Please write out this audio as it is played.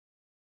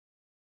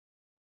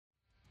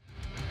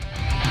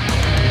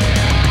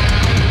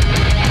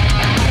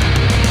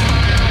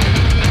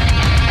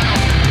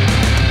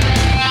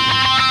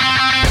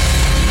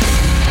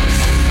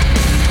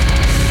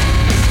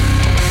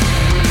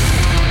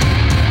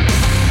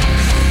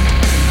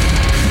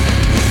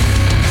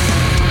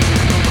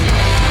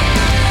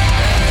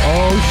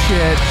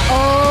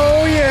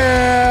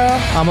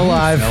I'm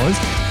alive.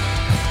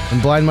 And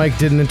Blind Mike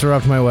didn't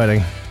interrupt my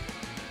wedding.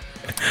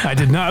 I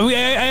did not. I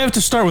have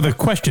to start with a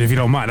question, if you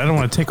don't mind. I don't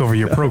want to take over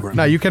your program.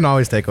 No, you can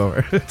always take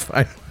over. It's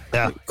fine.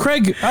 Yeah.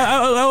 Craig,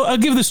 I'll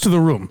give this to the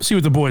room. See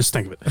what the boys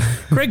think of it.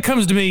 Craig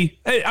comes to me.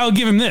 I'll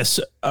give him this,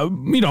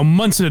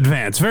 months in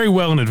advance, very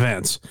well in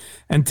advance,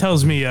 and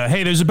tells me,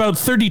 "Hey, there's about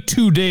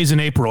 32 days in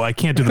April I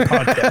can't do the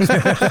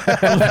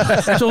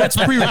podcast, so let's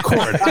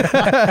pre-record."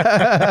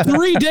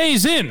 3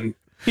 days in,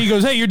 he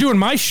goes, "Hey, you're doing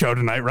my show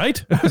tonight,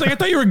 right?" I was like, "I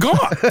thought you were gone."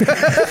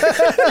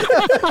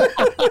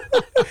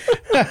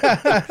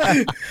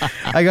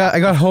 I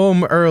got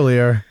home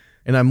earlier.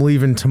 And I'm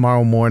leaving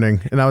tomorrow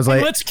morning. And I was like...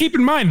 And let's keep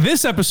in mind,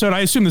 this episode,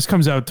 I assume this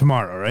comes out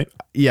tomorrow, right?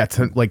 Yeah,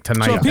 tonight.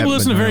 So if people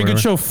listen to Very Good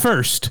Show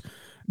first,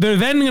 they're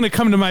then going to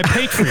come to my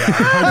Patreon,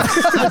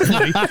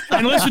 hopefully,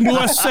 and listen to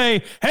us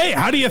say, "Hey,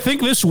 how do you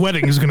think this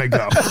wedding is going to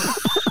go?"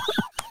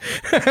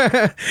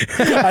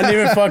 I didn't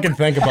even fucking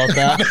think about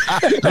that.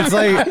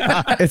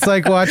 It's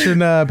like watching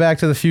Back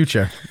to the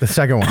Future, the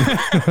second one.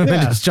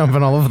 They're just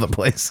jumping all over the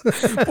place.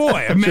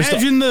 Boy,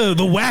 imagine the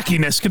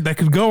wackiness that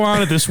could go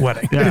on at this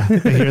wedding. Yeah,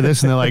 they hear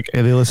this and they're like,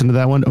 hey, they listen to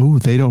that one. Oh,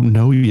 they don't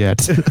know you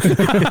yet.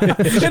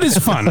 It is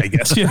fun, I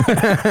guess.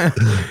 Yeah.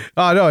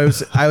 Oh no,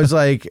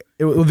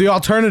 the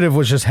alternative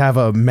was just have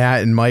a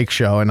Matt and Mike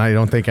show, and I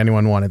don't think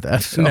anyone wanted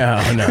that. So. No.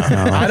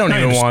 I don't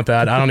even want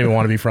that. I don't even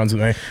want to be friends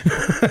with me.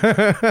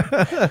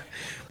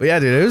 But yeah,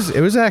 dude,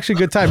 it was actually a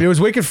good time. It was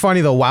wicked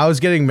funny though. While I was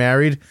getting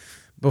married,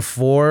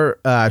 before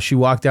she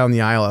walked down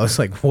the aisle, I was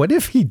like, what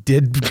if he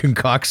did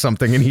concoct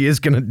something and he is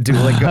gonna do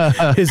like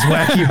his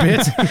wacky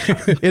bit?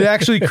 It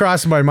actually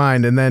crossed my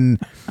mind, and then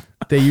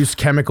they used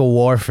chemical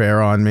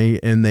warfare on me,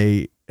 and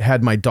they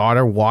had my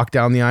daughter walk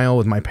down the aisle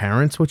with my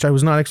parents, which I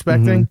was not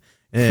expecting.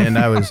 And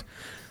I was,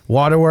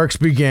 waterworks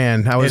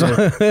began. I was,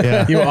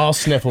 You were all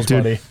sniffles,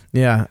 buddy.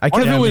 yeah.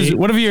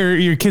 What if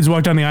your kids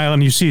walk down the aisle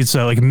and you see it's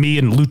like me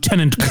and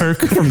Lieutenant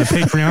Kirk from the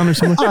Patreon or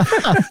something?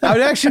 I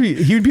would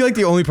actually, he would be like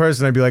the only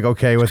person I'd be like,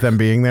 okay with them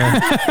being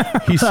there.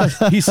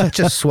 He's such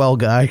a swell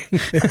guy.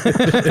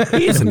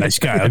 He is a nice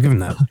guy. I'll give him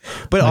that.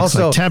 But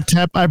also, like, tap,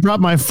 tap, I brought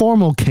my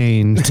formal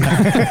cane.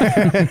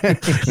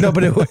 no,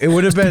 but it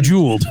would have been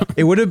Bejeweled.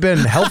 It would have been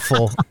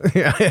helpful.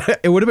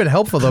 It would have been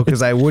helpful though,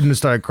 because I wouldn't have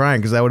started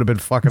crying, because that would have been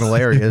fucking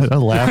hilarious. I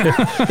laughed.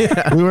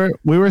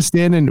 We were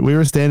standing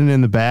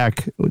in the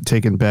back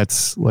taking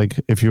bets, like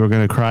if you were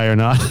going to cry or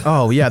not.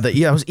 Oh yeah,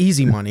 it was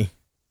easy money.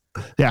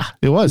 Yeah,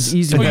 it was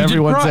easy. And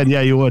everyone said,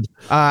 yeah, you would.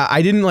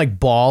 I didn't like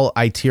bawl.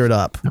 I teared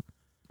up.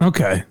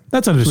 Okay,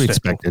 that's understandable.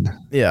 Expected.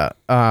 Yeah.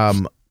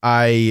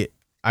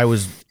 I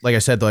was, like I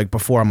said, like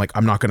before, I'm like,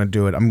 I'm not going to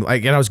do it. I'm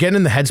like, and I was getting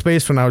in the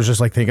headspace when I was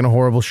just like thinking of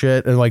horrible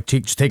shit and like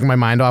just taking my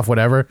mind off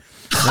whatever.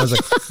 And I was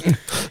like,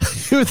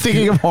 you were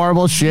thinking of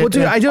horrible shit. Well,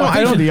 dude, I don't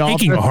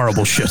thinking of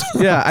horrible shit.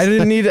 Yeah. I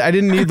didn't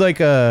need like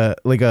a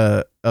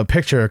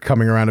picture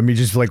coming around of me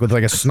just like with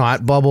like a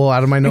snot bubble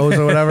out of my nose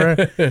or whatever.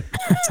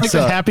 It's like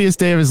the happiest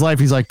day of his life.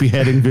 He's like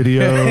beheading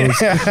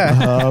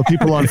videos,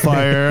 people on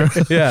fire.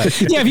 Yeah.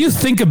 Yeah, if you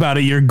think about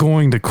it, you're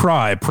going to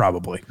cry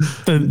probably.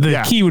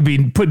 The key would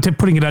be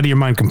putting it out of your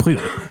mind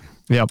completely.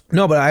 Yep.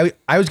 No, but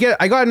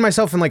I got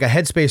myself in like a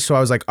headspace, so I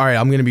was like, all right,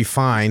 I'm gonna be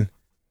fine.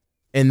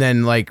 And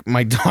then like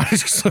my daughter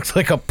just looked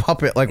like a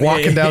puppet, like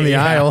walking down the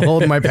aisle,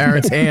 holding my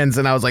parents' hands,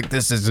 and I was like,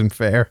 this isn't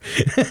fair.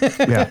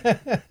 Yeah.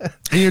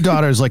 And your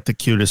daughter is like the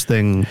cutest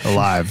thing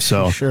alive,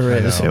 so sure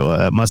is.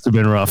 It must have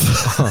been rough.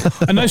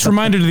 A nice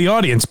reminder to the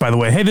audience, by the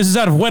way. Hey, this is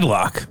out of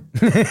wedlock.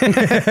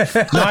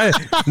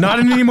 Not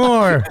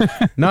anymore.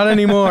 Not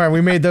anymore.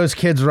 We made those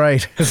kids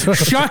right.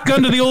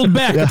 Shotgun to the old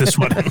back at this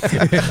one.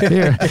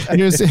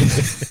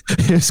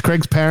 Here's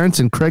Craig's parents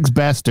and Craig's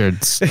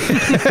bastards.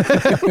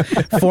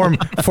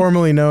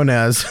 Formerly known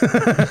as.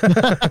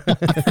 But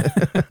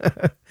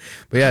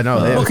yeah, no.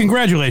 Well,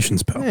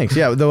 congratulations, pal. Thanks.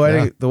 Yeah,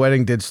 the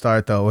wedding did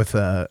start though with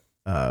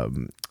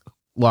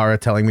Laura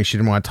telling me she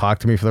didn't want to talk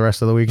to me for the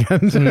rest of the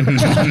weekend.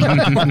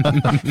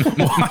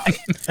 Why?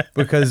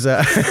 Because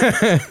all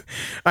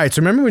right, so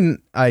remember when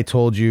I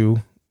told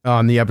you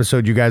on the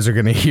episode you guys are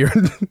going to hear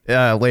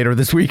later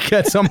this week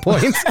at some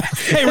point?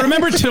 Hey,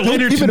 remember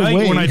later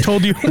tonight when I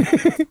told you?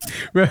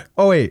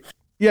 Oh wait,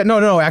 yeah,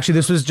 no. Actually,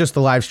 this was just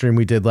the live stream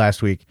we did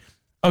last week.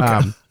 Okay.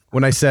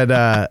 When I said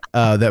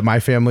that my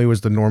family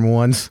was the normal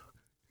ones.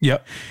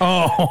 Yep.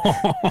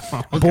 Oh,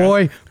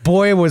 okay.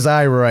 Boy, was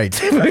I right.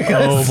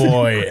 Oh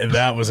boy,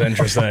 that was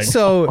interesting.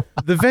 So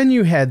the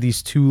venue had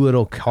these two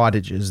little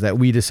cottages that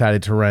we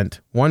decided to rent.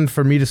 One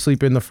for me to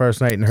sleep in the first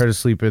night and her to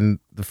sleep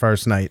in the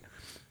first night.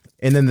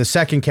 And then the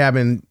second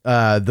cabin,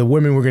 the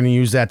women were going to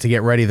use that to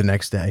get ready the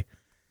next day.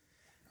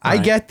 Right.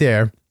 I get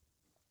there.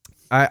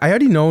 I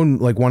already known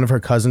like one of her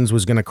cousins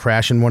was going to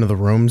crash in one of the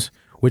rooms,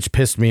 which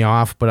pissed me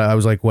off, but I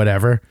was like,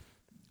 whatever.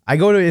 I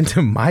go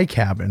into my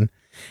cabin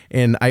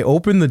and I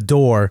open the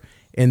door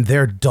and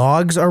their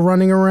dogs are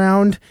running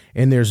around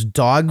and there's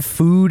dog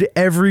food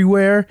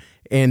everywhere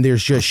and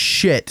there's just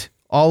shit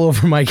all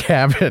over my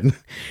cabin.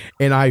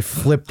 And I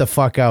flipped the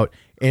fuck out.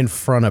 in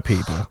front of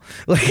people.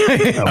 Like,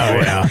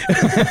 yeah.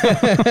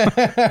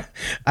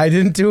 I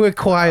didn't do it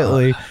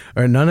quietly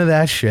or none of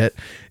that shit.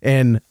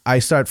 And I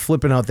start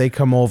flipping out. They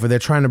come over. They're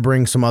trying to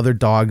bring some other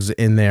dogs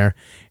in there.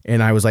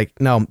 And I was like,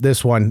 no,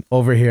 this one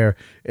over here.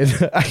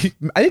 And I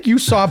think you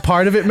saw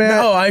part of it, man.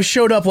 No, I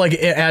showed up like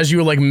as you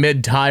were like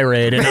mid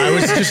tirade, and I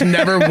was just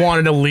never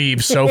wanted to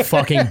leave so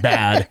fucking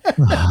bad.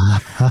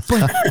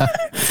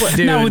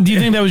 Dude, Now, do you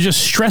think that was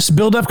just stress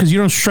buildup? Because you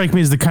don't strike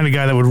me as the kind of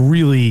guy that would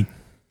really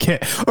care,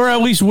 or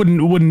at least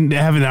wouldn't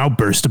have an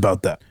outburst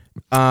about that.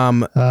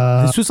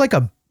 This was like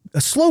a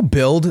slow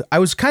build. I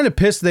was kind of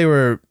pissed they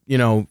were,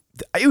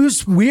 it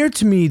was weird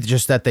to me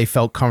just that they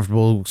felt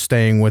comfortable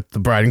staying with the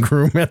bride and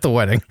groom at the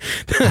wedding.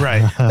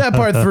 Right. That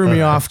part threw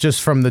me off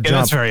just from the Yeah,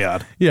 jump. that's very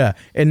odd. Yeah.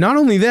 And not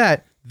only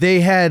that,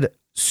 they had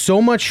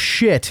so much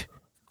shit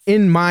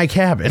in my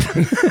cabin.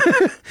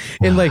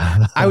 And like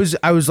I was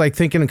like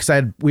thinking, because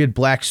we had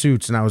black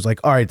suits, and I was like,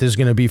 all right, there's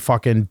gonna be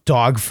fucking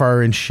dog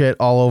fur and shit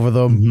all over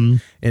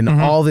them and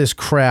all this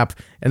crap.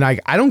 And I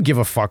don't give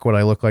a fuck what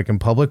I look like in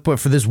public, but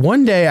for this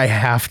one day I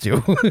have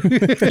to.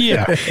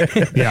 Yeah.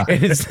 Yeah.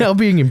 And it's now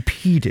being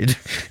impeded.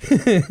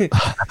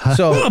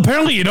 So Well,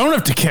 apparently you don't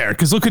have to care,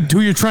 because look at who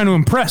you're trying to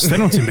impress. They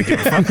don't seem to give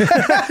a fuck.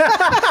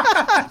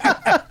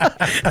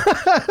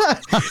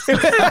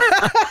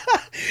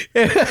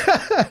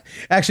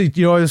 actually,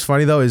 you know what was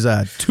funny though is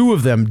two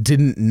of them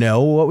didn't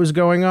know what was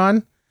going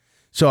on.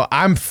 So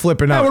I'm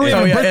flipping out. What are we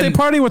having, a birthday and-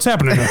 party? What's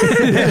happening?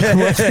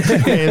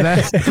 Okay,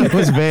 that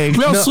was vague.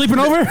 We all sleeping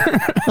over?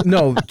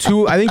 No,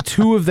 I think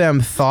two of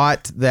them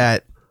thought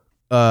that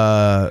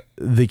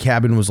the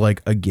cabin was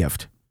like a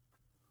gift.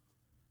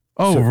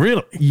 Oh,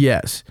 really?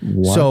 Yes.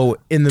 What? So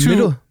in the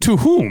middle, To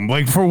whom?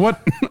 Like, for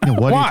what? What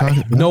Why? are you talking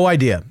about?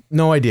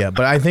 no idea.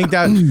 But I think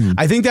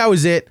that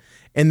was it.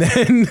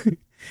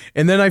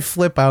 And then I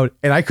flip out,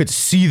 and I could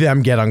see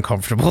them get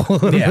uncomfortable.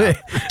 Yeah.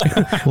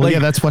 Well, yeah,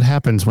 that's what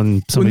happens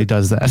when somebody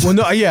does that. Well,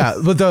 no, yeah,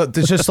 but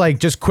it's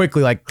just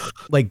quickly, like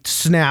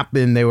snap,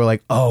 and they were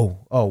like, "Oh,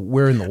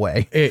 we're in the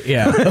way."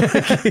 yeah.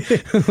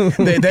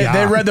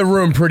 They read the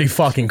room pretty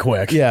fucking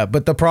quick. Yeah,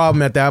 but the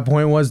problem at that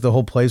point was the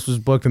whole place was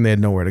booked, and they had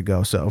nowhere to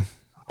go. So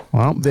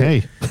Well,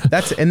 hey,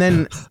 and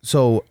then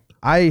so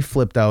I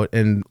flipped out,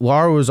 and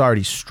Laura was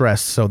already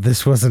stressed, so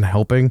this wasn't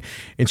helping.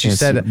 And she It's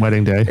said,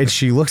 wedding day. and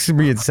she looks at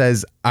me and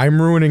says, "I'm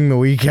ruining the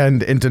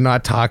weekend," and to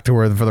not talk to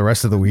her for the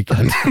rest of the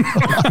weekend.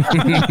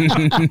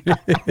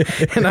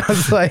 And I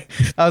was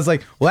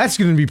like, well, that's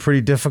going to be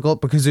pretty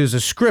difficult because there's a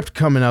script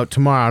coming out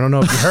tomorrow. I don't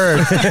know if you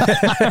heard.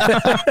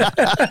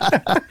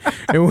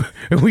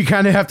 And we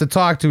kind of have to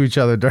talk to each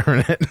other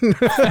during it.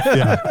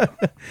 Yeah.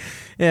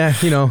 Yeah,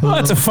 Well,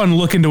 that's a fun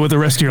look into what the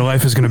rest of your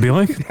life is going to be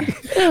like.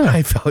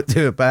 I felt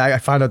it, but I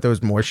found out there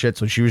was more shit,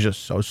 so she was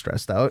just so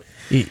stressed out.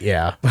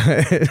 Yeah.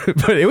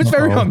 But it was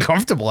very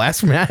uncomfortable.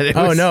 Ask Matt. It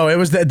Oh was- no, it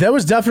was there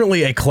was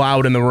definitely a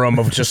cloud in the room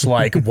of just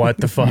like what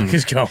the fuck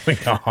is going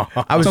on.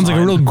 Sounds like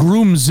a real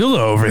groomzilla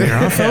over there,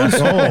 huh, fellas?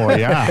 Oh,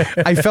 yeah.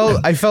 I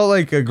felt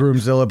like a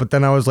groomzilla, but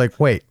then I was like,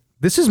 wait,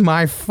 this is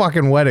my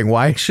fucking wedding.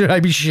 Why should I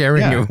be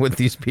sharing Yeah. it with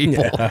these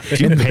people?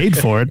 You paid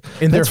for it.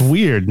 And That's they're-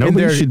 weird. Nobody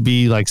they're- should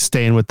be like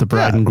staying with the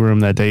bride Yeah. and groom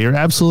that day. You're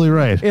absolutely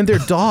right. And they're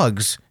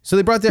dogs. So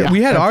they brought Yeah,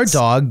 we had our that's-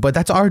 dog, but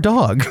that's our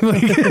dog.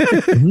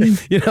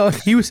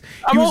 He was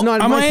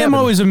not in my I am cabin.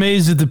 always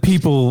amazed at the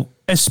people,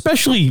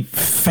 especially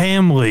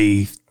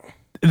family,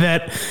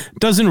 that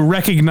doesn't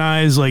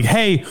recognize, like,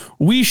 hey,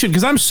 we should,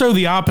 because I'm so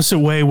the opposite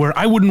way, where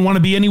I wouldn't want to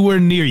be anywhere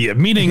near you,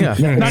 meaning Yeah, not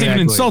even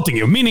exactly. insulting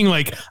you, meaning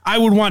like I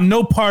would want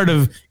no part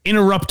of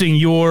interrupting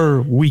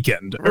your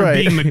weekend or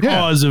Right. being the Yeah.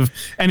 cause of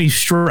any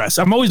stress.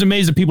 I'm always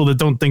amazed at people that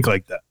don't think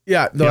like that.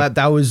 Yeah, no,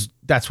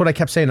 that's what I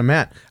kept saying to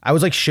Matt. I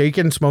was like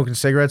shaking, smoking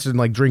cigarettes, and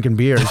like drinking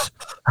beers,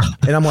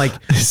 and I'm like,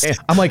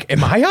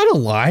 am I out of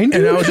line?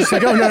 And I was just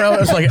like, oh no, I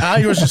was like,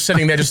 I was just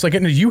sitting there, just like,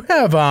 you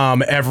have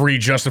every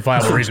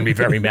justifiable reason to be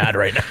very mad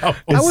right now.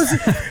 I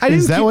didn't.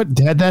 Is that what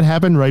had that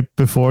happened right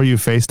before you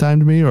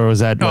FaceTimed me, or was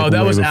that? Oh, like,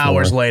 that way was before?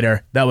 hours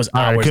later. That was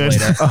right, hours good.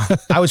 later.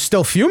 I was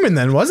still fuming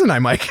then, wasn't I,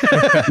 Mike?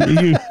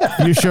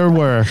 You sure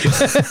were.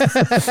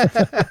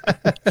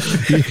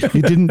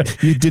 you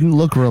didn't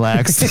look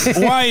relaxed.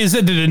 Why is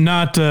it? Did it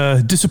not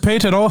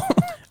dissipate at all?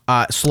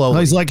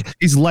 Slowly.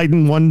 He's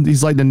lighting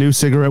a new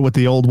cigarette with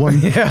the old one.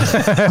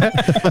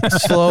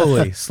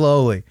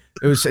 slowly.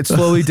 It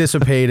slowly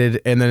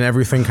dissipated, and then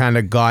everything kind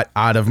of got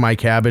out of my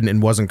cabin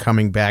and wasn't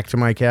coming back to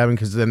my cabin.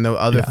 Because then the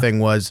other thing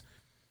was,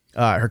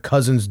 her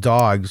cousin's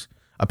dogs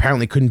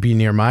apparently couldn't be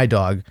near my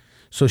dog,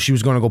 so she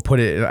was going to go put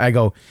it. I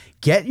go,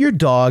 get your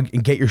dog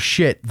and get your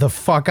shit the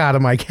fuck out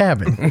of my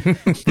cabin.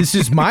 This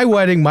is my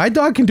wedding. My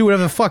dog can do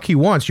whatever the fuck he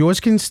wants. Yours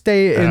can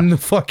stay in the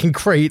fucking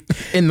crate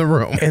in the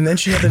room. And then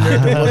she had the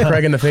nerve to look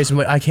Craig in the face and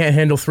be like, I can't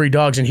handle 3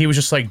 dogs. And he was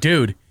just like,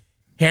 dude,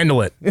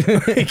 handle it.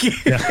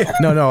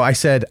 No, I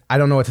said, I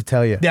don't know what to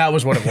tell you. That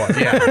was what it was.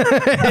 Yeah.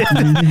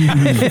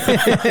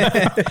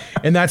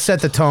 And that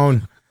set the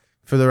tone.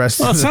 for the rest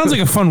Well, of it the sounds like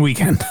a fun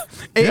weekend.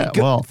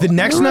 the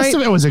next the rest night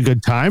of it was a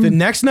good time. the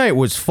next night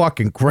was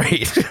fucking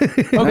great.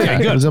 Okay,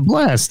 It good. was a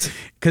blast.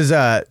 Cause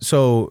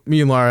so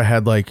me and Laura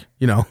had like,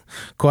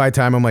 quiet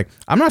time. I'm like,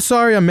 I'm not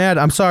sorry I'm mad.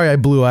 I'm sorry I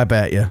blew up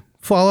at you.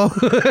 Follow?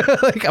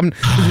 Like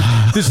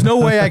there's no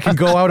way I can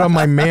go out on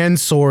my man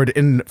sword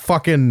and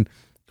fucking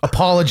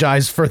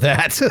apologize for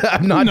that.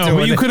 I'm not No, doing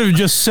but you it. could have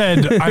just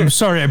said, I'm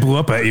sorry I blew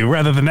up at you,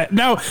 rather than that.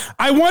 Now,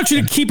 I want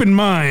you to keep in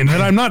mind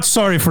that I'm not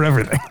sorry for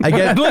everything.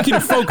 I'd like you to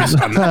focus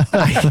on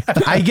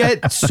that. I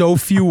get so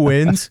few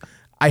wins.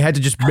 I had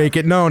to just make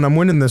it known I'm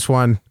winning this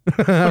one.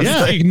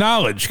 Yeah,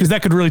 acknowledge, because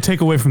that could really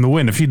take away from the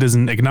win if she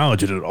doesn't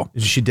acknowledge it at all.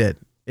 She did.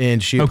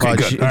 And she Okay,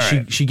 apologized. good. All She,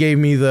 right. she gave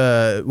me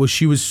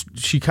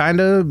she kind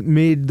of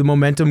made the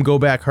momentum go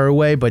back her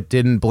way, but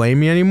didn't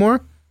blame me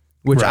anymore.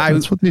 Which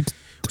That's what they.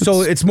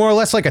 so it's more or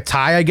less like a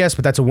tie, I guess,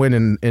 but that's a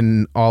win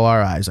in all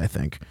our eyes, I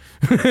think.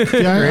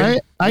 Yeah,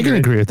 I can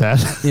agree with that.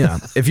 Yeah.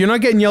 If you're not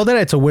getting yelled at,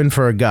 it's a win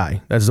for a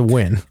guy. That's a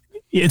win.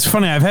 It's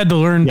funny. I've had to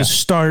learn to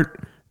start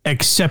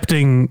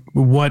accepting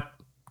what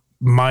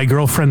my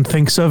girlfriend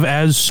thinks of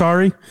as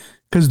sorry.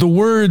 Because the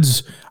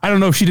words, I don't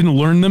know if she didn't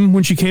learn them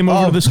when she came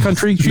over to this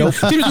country. She seems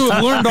to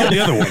have learned all the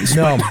other ones.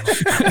 No.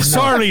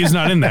 Sorry is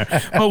not in there.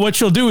 But what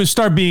she'll do is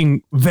start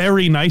being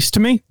very nice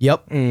to me.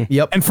 Yep.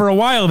 Yep. And for a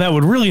while, that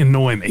would really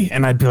annoy me.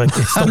 And I'd be like,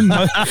 you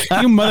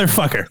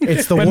motherfucker.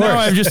 It's the but now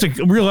worst. I've just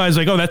realized,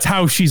 like, oh, that's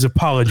how she's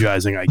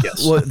apologizing, I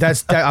guess. Well,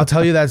 I'll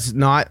tell you, that's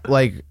not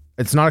like,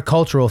 it's not a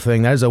cultural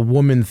thing. That is a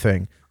woman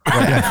thing.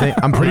 Like,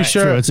 I'm pretty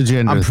sure True, it's a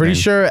gender I'm pretty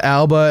thing. sure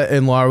Alba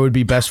and Laura would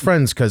be best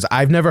friends because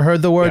I've never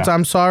heard the words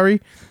 "I'm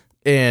sorry,"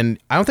 and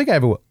I don't think I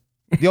ever will.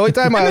 The only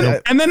time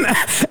and then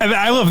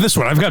I love this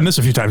one. I've gotten this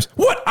a few times.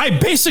 What? I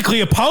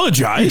basically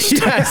apologized.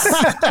 yes,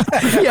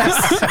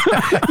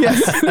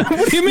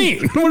 What do you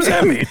mean? What does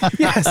that mean?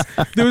 yes.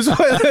 There was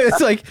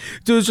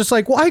just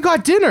like, well, I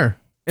got dinner,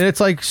 and it's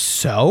like,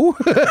 so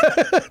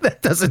that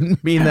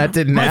doesn't mean that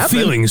didn't My happen.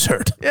 feelings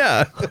hurt.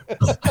 Yeah.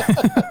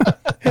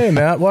 Hey,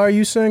 Matt, why are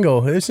you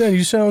single?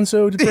 You sound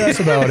so depressed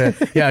about it.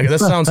 Yeah, 'cause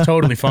that sounds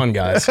totally fun,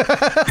 guys.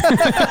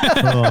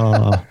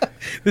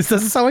 This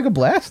doesn't sound like a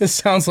blast. This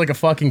sounds like a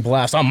fucking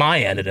blast. On my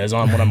end, it is.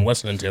 On when I'm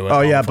listening to it. Oh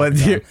all yeah, the but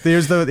fucking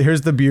time.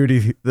 here's the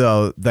beauty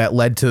though that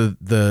led to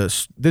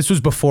this was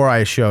before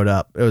I showed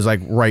up. It was like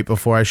right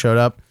before I showed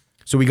up.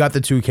 So we got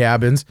the 2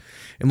 cabins,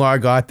 and Laura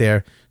got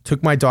there,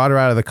 took my daughter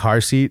out of the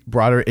car seat,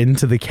 brought her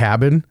into the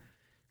cabin,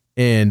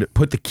 and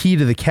put the key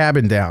to the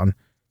cabin down.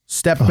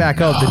 Stepped back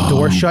out, the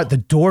door shut. The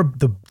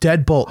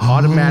deadbolt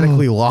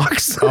automatically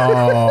locks.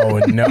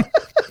 Oh no.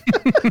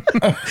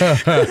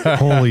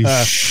 Holy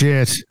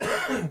shit!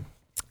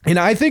 And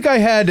I think I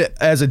had,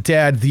 as a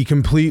dad, the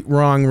complete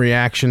wrong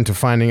reaction to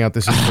finding out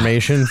this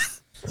information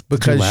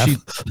because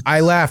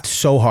I laughed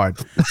so hard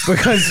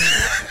because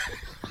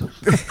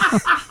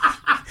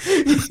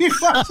You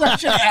are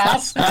such an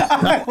ass.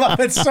 I love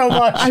it so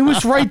much. I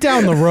was right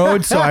down the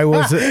road, so I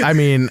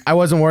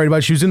wasn't worried about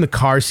it. She was in the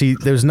car seat.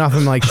 There was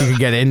nothing like she could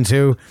get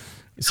into.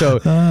 So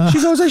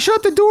she goes, I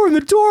shut the door, and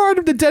the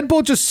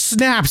deadbolt just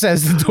snaps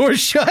as the door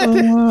shut.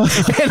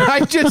 And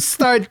I just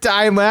start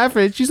dying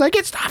laughing. She's like,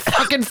 it's not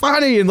fucking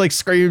funny, and like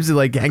screams and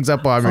like hangs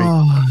up on me.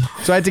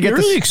 So I had to You get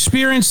really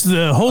experienced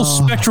the whole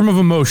spectrum of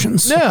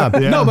emotions. Yeah,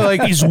 no, but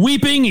like He's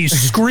weeping, he's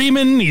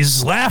screaming,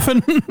 he's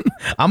laughing.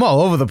 I'm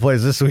all over the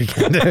place this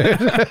weekend.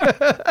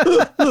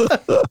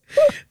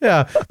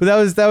 Yeah, but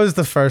that was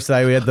the first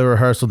night. We had the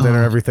rehearsal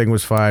dinner. Everything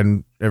was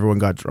fine. Everyone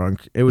got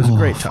drunk. It was a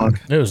great time.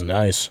 It was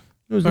nice.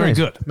 It was Very nice.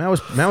 good. Matt was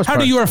How proud.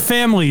 do your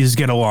families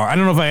get along? I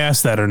don't know if I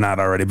asked that or not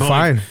already, but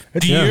Fine.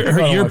 Like, do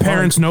Yeah. your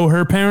parents know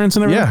her parents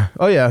and everything? Yeah.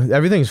 Oh yeah.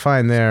 Everything's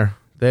fine there.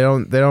 They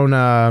don't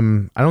I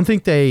don't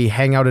think they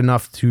hang out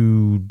enough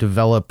to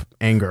develop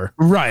anger,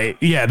 Right.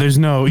 Yeah. There's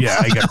no. Yeah.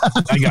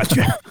 I got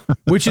you.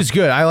 which is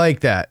good. I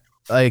like that.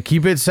 Like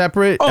keep it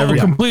separate. Oh,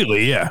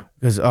 completely. Yeah.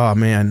 Because oh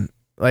man,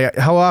 like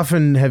how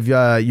often have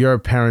your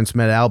parents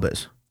met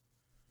Albus?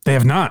 They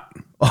have not.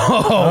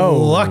 Oh,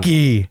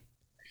 lucky.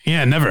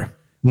 Yeah. Never.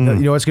 You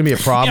know it's gonna be a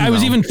problem. Yeah, I was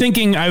though.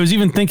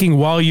 even thinking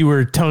while you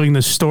were telling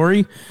this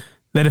story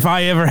that if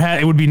I ever had,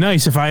 it would be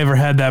nice if I ever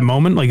had that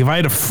moment. Like if I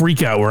had a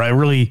freak out where I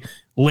really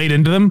laid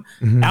into them,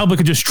 Alba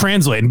could just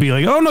translate and be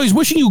like, "Oh no, he's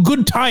wishing you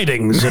good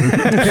tidings and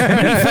many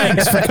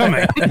thanks for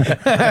coming."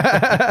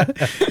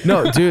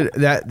 No, dude,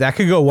 that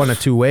could go one of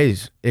two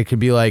ways. It could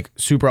be like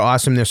super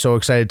awesome. They're so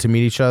excited to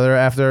meet each other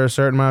after a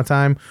certain amount of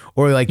time,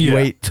 or like you Yeah.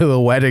 wait till the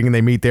wedding and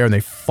they meet there and they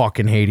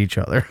fucking hate each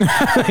other.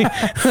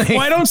 Well,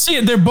 I don't see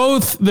it. They're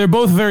both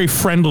very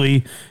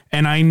friendly,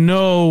 and I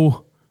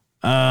know.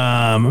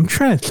 I'm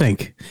trying to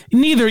think.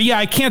 Neither. Yeah,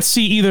 I can't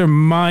see either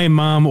my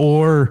mom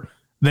or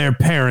their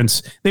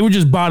parents. They would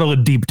just bottle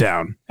it deep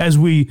down, as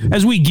we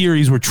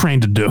Gearys were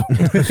trained to do.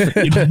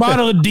 You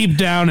bottle it deep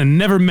down and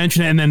never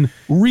mention it, and then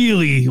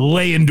really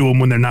lay into them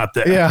when they're not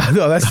there. Yeah,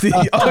 no, that's the.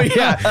 Oh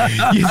yeah,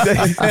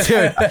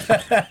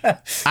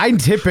 dude. I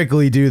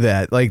typically do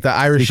that. Like the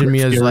Irish in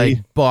me is like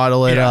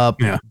bottle it Yeah, up,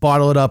 yeah.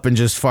 bottle it up, and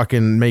just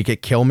fucking make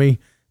it kill me.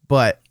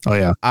 but Oh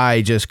yeah.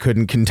 I just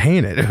couldn't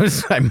contain it. It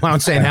was like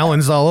Mount St.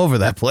 Helens all over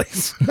that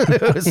place.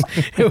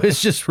 It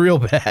was just real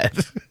bad.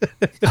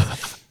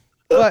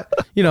 But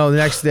the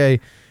next day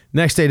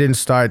didn't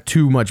start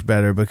too much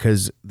better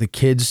because the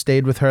kids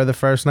stayed with her the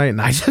first night, and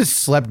I just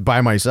slept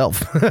by myself.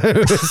 Dude,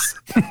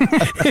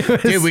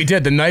 we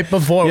did the night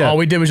before. Yeah. All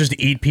we did was just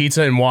eat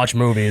pizza and watch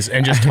movies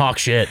and just talk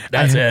shit.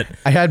 That's it.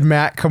 I had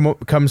Matt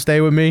come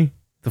stay with me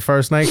the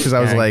first night because I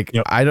was Dang. like,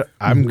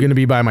 I'm gonna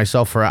be by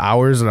myself for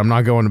hours and I'm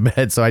not going to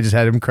bed, so I just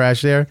had him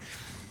crash there.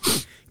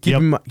 Keep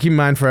in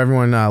mind for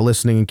everyone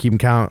listening and keep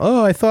count.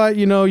 Oh, I thought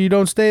you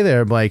don't stay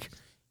there. Like,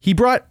 he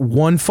brought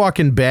one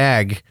fucking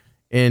bag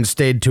and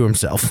stayed to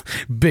himself.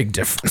 Big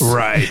difference.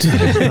 Right.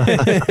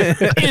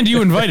 And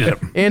you invited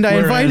him. And I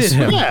invited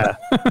him. Yeah.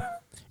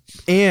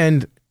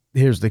 And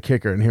here's the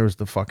kicker, and here's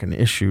the fucking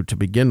issue to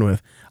begin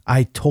with.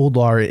 I told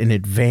Laura in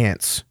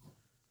advance.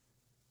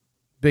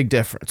 Big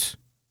difference.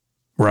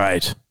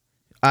 Right.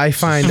 I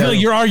find I feel that,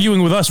 like you're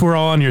arguing with us. We're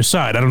all on your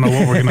side. I don't know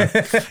what we're gonna.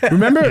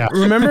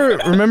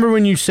 remember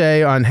when you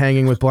say on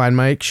Hanging with Blind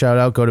Mike, shout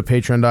out, go to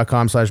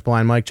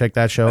patreon.com/Blind Mike, check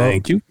that show out.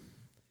 Thank you.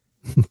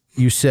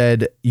 You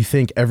said you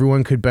think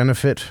everyone could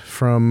benefit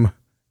from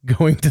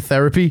going to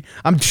therapy.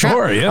 I'm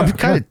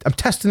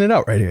testing it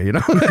out right here, Now,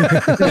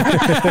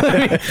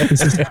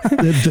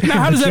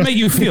 how does that make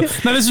you feel?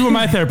 Now, this is what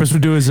my therapist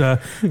would do is,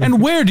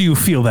 and where do you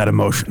feel that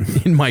emotion?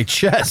 in my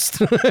chest.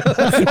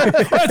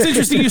 That's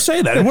interesting you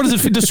say that. And what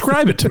does it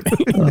describe it to me?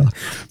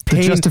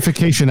 The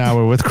justification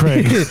hour with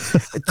Craig.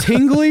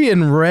 Tingly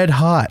and red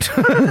hot.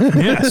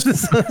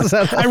 Yes.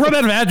 I run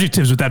out of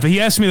adjectives with that, but he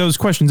asks me those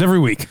questions every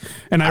week,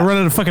 and I run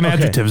out of fucking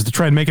adjectives to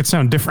try and make it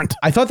sound different.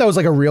 I thought that was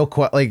like a real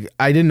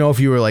I didn't know if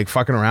you were like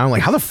fucking around.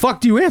 Like, how the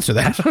fuck do you answer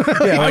that?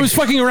 I was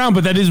fucking around,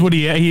 but that is what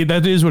he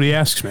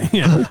asks me.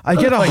 Yeah. I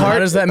get a Like, how heart.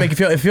 does that make you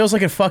feel? It feels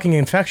like a fucking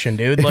infection,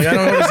 dude. Like, I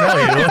don't know what to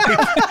tell you.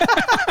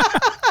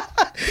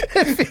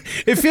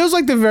 It feels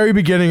like the very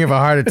beginning of a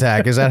heart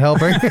attack. Is that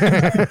helping? I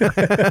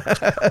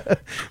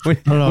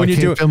don't know. I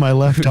can't feel my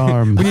left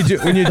arm.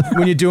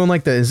 when you're doing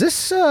like the, is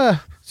this one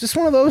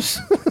of those?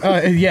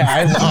 Yeah,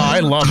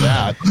 I love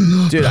that.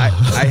 Dude, I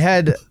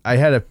had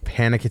a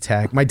panic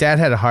attack. My dad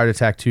had a heart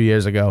attack 2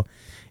 years ago,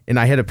 and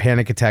I had a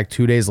panic attack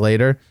 2 days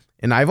later.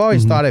 And I've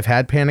always thought I've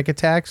had panic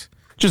attacks.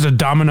 Just a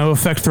domino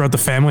effect throughout the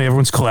family.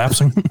 Everyone's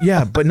collapsing.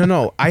 Yeah, but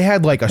no. I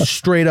had like a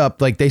straight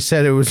up, like they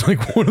said it was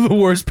like one of the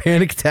worst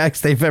panic attacks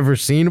they've ever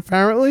seen,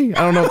 apparently.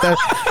 I don't know if that...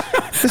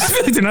 I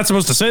feel like they're not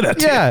supposed to say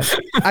that. Yeah.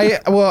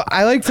 I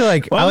like to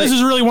like... Well, this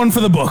is really one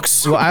for the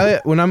books. Well,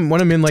 when I'm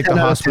in like the 10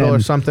 out of hospital 10. or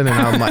something, and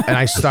I'm like, and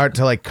I start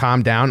to like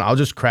calm down, I'll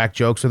just crack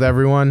jokes with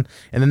everyone,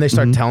 and then they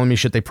start telling me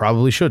shit they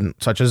probably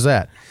shouldn't, such as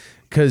that.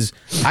 Because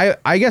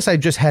I guess I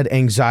just had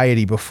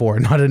anxiety before,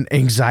 not an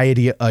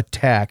anxiety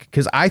attack.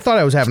 Because I thought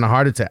I was having a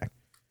heart attack.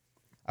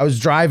 I was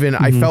driving,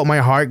 I felt my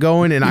heart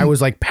going, and I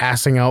was like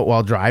passing out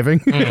while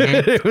driving.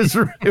 It was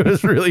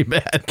really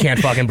bad. Can't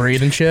fucking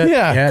breathe and shit.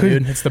 Yeah,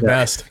 dude, it's the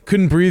best.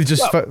 Couldn't breathe.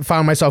 Just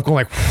found myself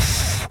going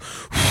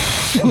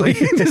like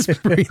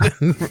just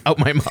breathing out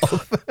my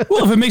mouth.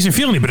 Well, if it makes you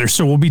feel any better,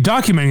 so we'll be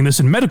documenting this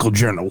in medical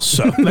journals.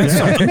 So that's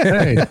something.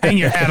 Hang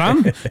your hat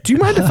on. Do you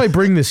mind if I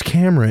bring this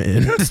camera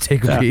in to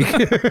take a peek?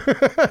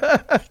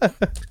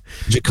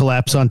 Did you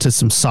collapse onto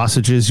some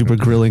sausages you were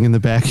grilling in the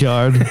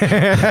backyard?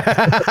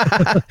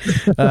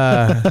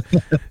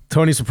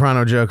 Tony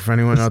Soprano joke for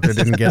anyone out there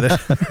didn't get it.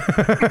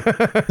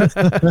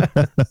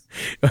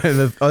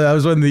 That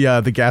was when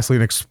the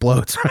gasoline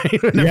explodes,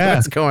 right? When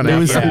everyone's going out.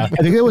 I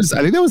think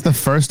that was the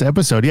first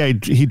episode. Yeah,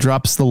 he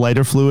drops the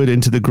lighter fluid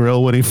into the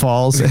grill when he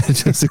falls, and it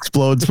just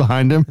explodes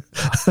behind him.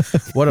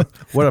 What a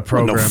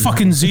program. No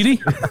fucking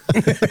ZD.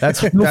 That's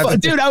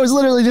Dude, I was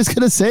literally just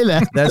gonna say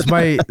that.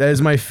 that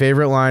is my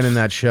favorite line in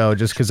that show,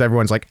 just because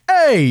everyone's like,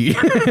 "Hey!"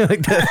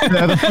 Like that.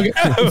 Yeah,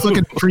 the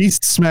fucking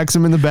priest smacks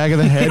him in the back of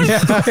the head.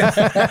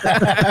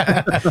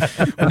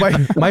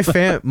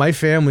 my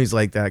family's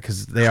like that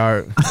because they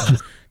are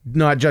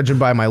not judging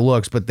by my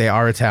looks, but they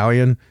are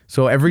Italian.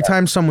 So every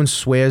time someone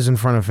swears in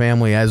front of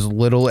family, as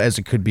little as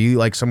it could be,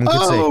 like someone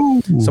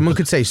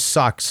could say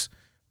sucks.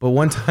 But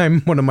one time,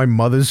 one of my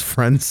mother's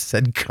friends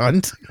said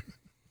cunt.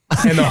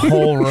 In the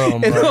whole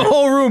room. In the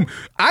whole room.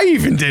 I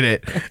even did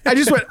it. I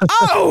just went,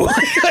 oh!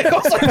 Like, I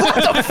was like, what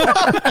the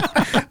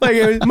fuck? Like,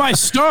 it was, My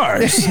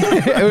stars.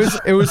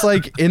 it was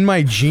like in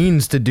my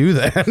genes to do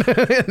that.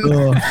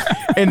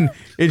 and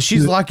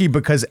she's lucky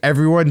because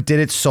everyone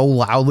did it so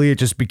loudly it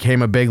just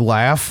became a big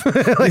laugh.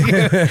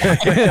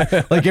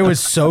 like it was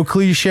so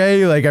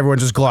cliche, like everyone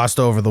just glossed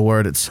over the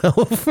word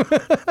itself.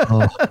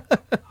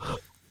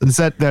 Is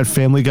that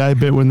Family Guy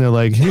bit when they're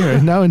like, here,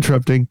 now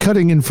interrupting,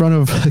 cutting in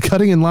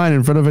line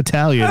in front of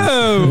Italians.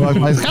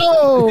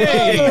 Oh.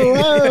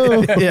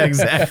 Yeah,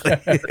 exactly.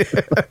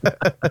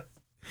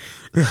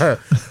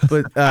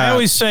 But I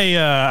always say,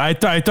 I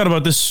thought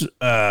about this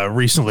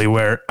recently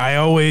where I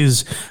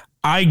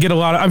get a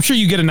lot of, I'm sure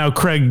you get it now,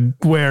 Craig,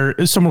 where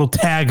someone will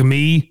tag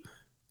me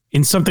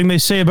in something they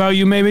say about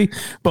you maybe,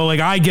 but like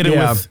I get it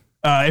with,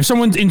 if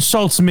someone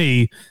insults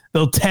me,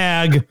 they'll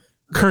tag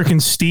Kirk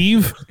and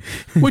Steve,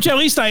 which at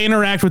least I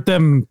interact with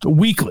them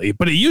weekly.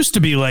 But it used to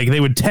be like they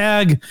would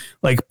tag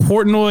like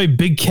Portnoy,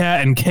 Big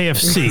Cat, and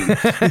KFC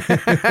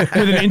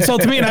with an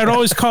insult to me, and I'd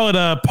always call it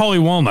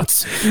Pauly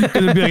Walnuts.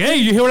 It'd be like, "Hey,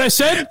 you hear what I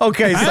said?"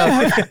 Okay,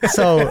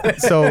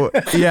 so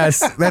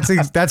yes,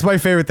 that's my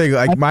favorite thing.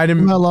 Like mine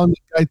and How long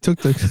I took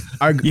the?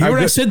 You hear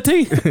what I said,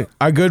 T?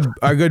 our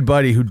good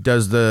buddy who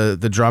does the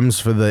drums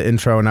for the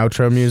intro and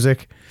outro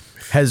music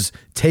has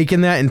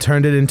taken that and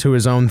turned it into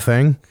his own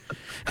thing.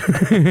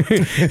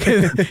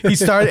 It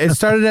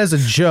started as a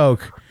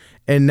joke,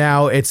 and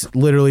now it's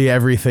literally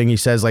everything he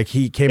says. Like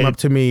he came up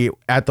to me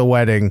at the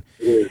wedding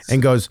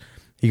and goes,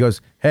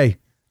 "Hey,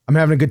 I'm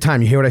having a good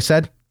time. You hear what I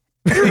said?"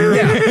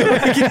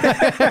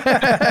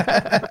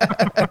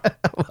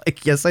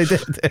 Like, yes, I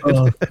did.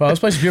 Well, this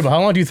place is beautiful.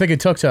 How long do you think it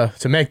took to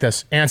make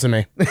this? Answer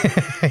me.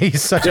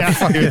 He's such a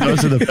fucking.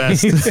 Those are the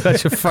best. He's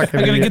such a fucking.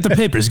 I gotta idiot. get the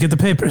papers. Get the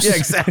papers.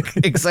 Yeah,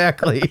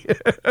 exactly.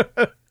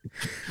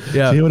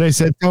 Yeah. See what I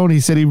said, Tony? He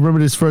said he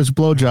remembered his first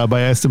blowjob.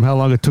 I asked him how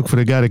long it took for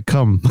the guy to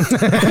come.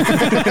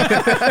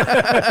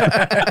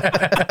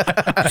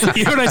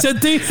 You hear what I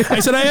said, T? I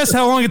said I asked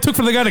how long it took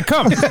for the guy to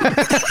come.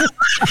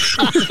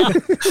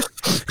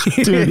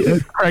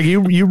 Dude, Craig,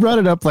 you brought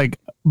it up like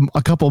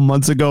a couple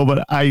months ago,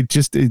 but it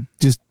just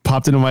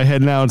popped into my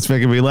head now. It's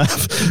making me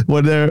laugh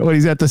when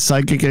he's at the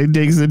psychic and he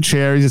digs the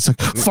chair. He's just like,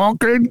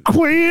 "Fucking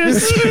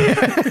queers."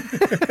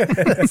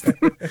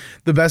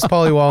 The best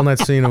Pauly Walnut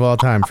scene of all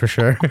time, for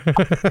sure.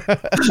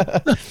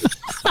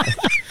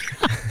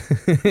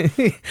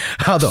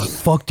 How the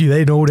fuck do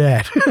they know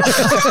that?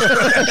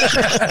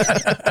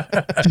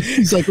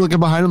 He's like looking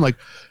behind him like,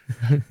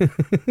 Yeah,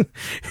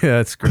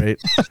 that's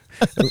great.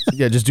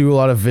 Yeah, just do a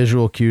lot of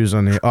visual cues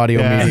on the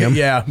audio medium.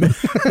 Yeah.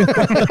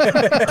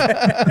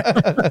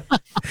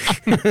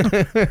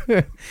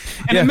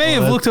 And it may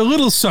have looked a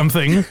little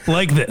something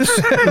like this.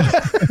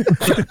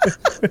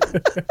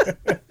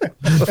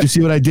 "You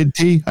see what I did,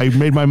 T? I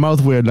made my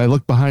mouth weird and I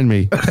looked behind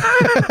me."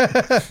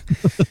 But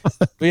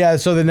yeah,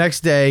 so the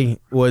next day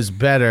was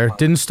better.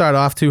 Didn't start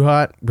off too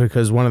hot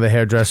because one of the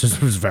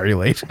hairdressers was very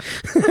late.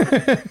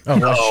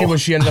 Oh,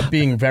 she ended up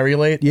being very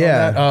late.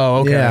 Yeah. On that? Oh,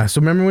 okay. Yeah. So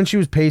remember when she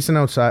was pacing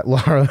outside,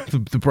 Laura,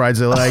 the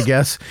bridezilla, I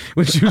guess,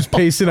 when she was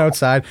pacing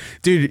outside,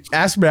 dude,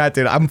 ask Matt,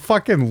 dude, I'm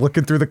fucking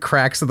looking through the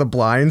cracks of the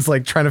blinds,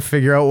 like trying to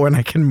figure out when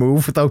I can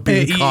move without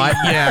being caught.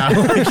 Yeah.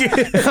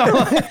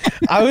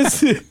 I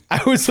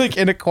was like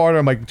in a corner.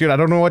 I'm like, dude, I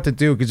don't know what to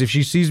do because if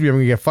she sees me, I'm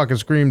gonna get fucking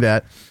screamed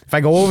at. If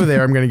I go over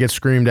there, I'm gonna get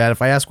screamed at.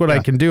 If I ask what I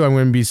can do, I'm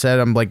gonna be said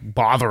I'm like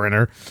bothering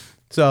her.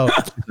 So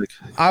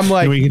I'm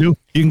like, What you can do?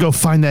 You can go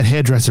find that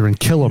hairdresser and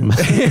kill him.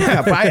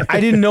 yeah, but I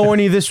didn't know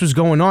any of this was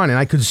going on, and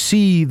I could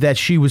see that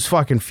she was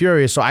fucking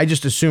furious. So I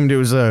just assumed it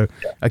was a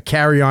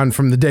carry-on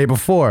from the day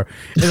before.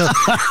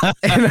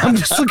 And I'm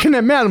just looking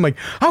at Matt. I'm like,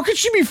 how could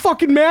she be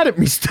fucking mad at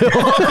me still?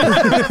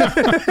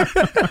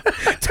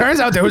 Turns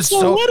out there was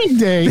wedding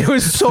day. there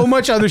was so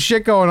much other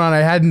shit going on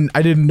I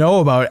didn't know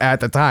about at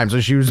the time.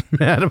 So she was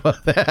mad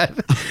about that.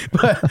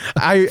 But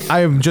I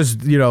am just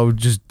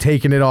just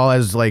taking it all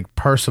as like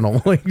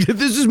personal. Like,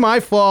 this is my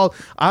fault.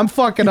 I'm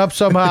fucking up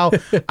somehow.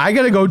 I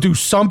gotta go do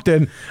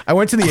something. I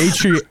went to the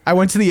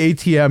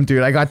ATM,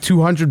 dude. I got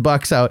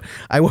 $200 out.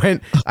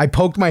 I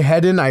poked my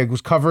head in. I was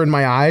covering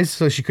my eyes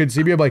so she couldn't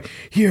see me. I'm like,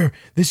 here,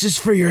 this is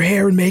for your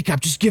hair and makeup.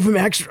 Just give him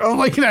extra. Oh,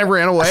 like, and I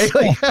ran away.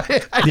 Like,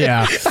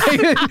 Yeah.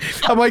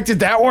 I'm like,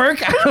 did that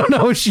work? I don't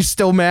know. She's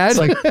still mad. It's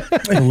like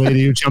the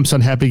lady who jumps on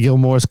Happy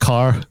Gilmore's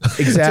car.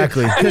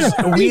 Exactly. Because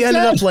we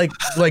ended up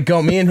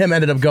me and him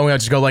ended up going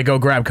out to go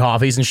grab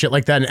coffees and shit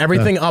like that, and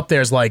everything up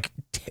there's like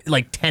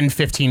 10,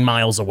 15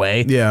 miles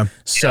away. Yeah.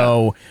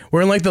 So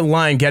we're in like the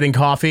line getting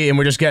coffee, and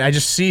I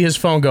just see his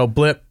phone go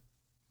blip,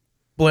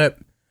 blip,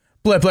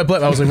 blip, blip,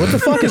 blip. I was like, what the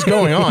fuck is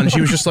going on?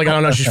 She was just like, I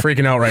don't know, she's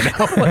freaking out right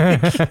now.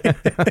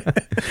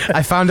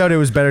 I found out it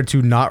was better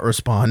to not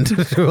respond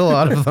to a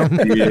lot of them.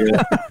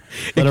 Yeah.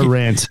 Let her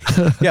rant.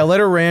 Yeah, let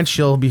her rant.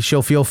 She'll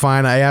feel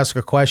fine. I ask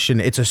a question.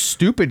 It's a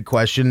stupid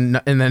question,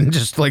 and then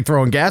just like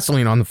throwing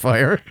gasoline on the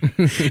fire.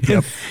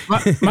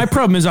 My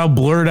problem is I'll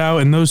blurt out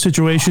in those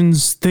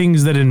situations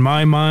things that in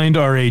my mind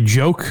are a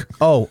joke.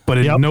 Oh, But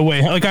in no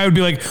way, like I would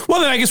be like, well,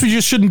 then I guess we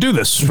just shouldn't do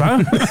this,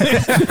 huh?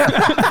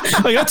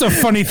 Like that's a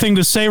funny thing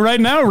to say right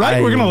now,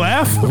 right? We're gonna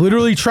laugh.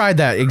 Literally tried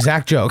that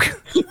exact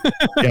joke.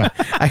 Yeah.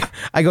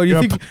 I go, You're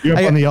up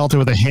on the altar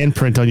with a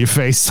handprint on your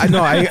face. I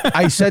know.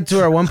 I said to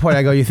her at one point,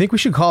 I go, you think we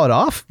should call it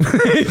off?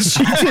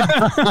 She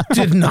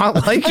did not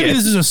like Maybe it.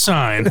 this is a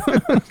sign.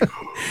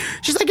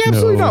 She's like,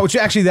 absolutely No. not. Which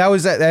actually,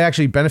 that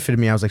actually benefited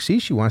me. I was like, see,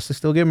 she wants to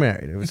still get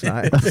married. It's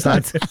not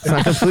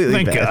completely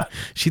Thank bad. God.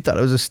 She thought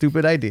it was a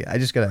stupid idea. I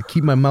just gotta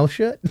keep my mouth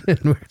shut and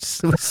we're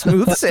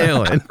smooth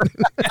sailing.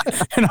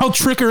 And I'll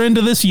trick her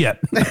into this yet.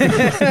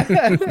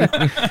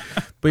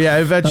 But yeah,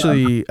 it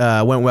eventually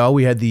went well.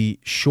 We had the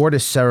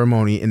shortest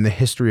ceremony in the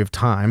history of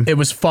time. It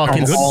was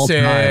fucking All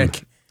sick.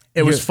 time.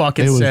 It was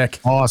fucking It was sick.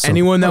 awesome.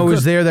 Anyone that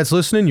was there that's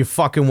listening, you're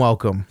fucking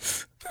welcome.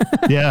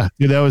 Yeah,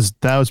 dude, that was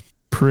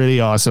pretty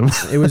awesome.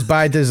 It was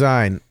by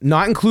design,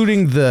 not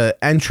including the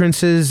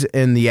entrances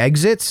and the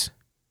exits.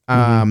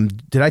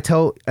 Did I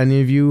tell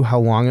any of you how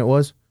long it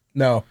was?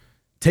 No.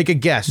 Take a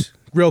guess,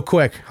 real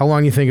quick. How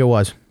long you think it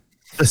was?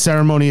 The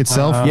ceremony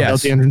itself,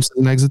 yes. the entrances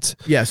and exits.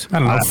 Yes. I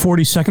don't know,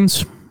 40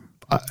 seconds?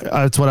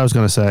 That's what I was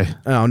going to say.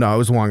 Oh no, it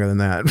was longer than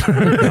that.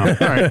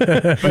 All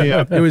right.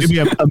 Yeah, It was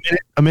maybe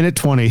a minute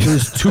 20. It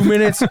was 2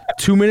 minutes,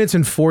 2 minutes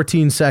and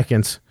 14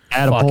 seconds.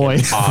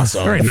 Attaboy.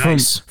 Awesome. Very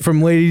nice.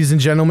 From ladies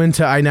and gentlemen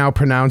to I now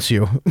pronounce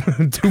you.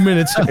 2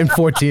 minutes and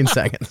 14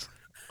 seconds.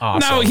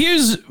 Awesome.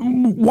 Now,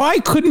 why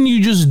couldn't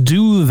you just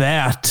do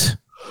that?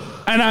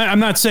 And I'm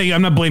not saying,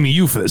 I'm not blaming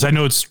you for this. I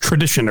know it's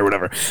tradition or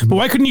whatever. But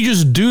why couldn't you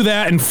just do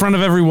that in front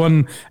of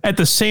everyone at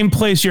the same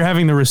place you're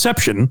having the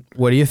reception?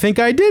 What do you think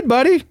I did,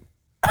 buddy?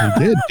 You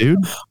did, dude.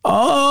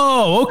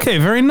 Oh, okay.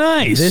 Very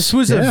nice. This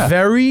was a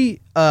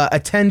very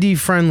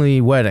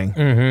attendee-friendly wedding.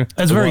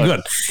 That's very good.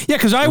 Yeah,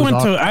 because I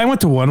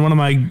went to one of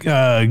my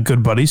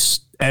good buddies,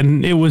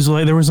 and it was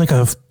like there was like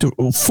a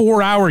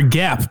 4-hour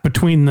gap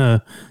between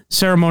the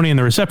ceremony and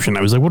the reception.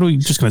 I was like, what are we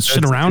just going to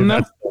sit around now?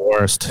 That's the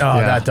worst. Oh,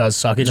 that does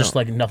suck. It's just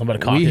like nothing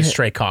but a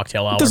straight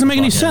cocktail hour. It doesn't make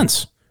any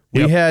sense.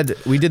 We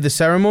did the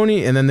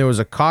ceremony, and then there was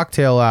a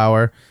cocktail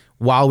hour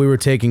while we were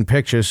taking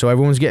pictures, so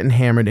everyone's getting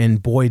hammered,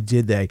 and boy,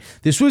 did they.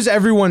 This was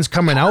everyone's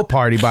coming out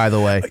party, by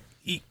the way.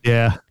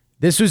 Yeah.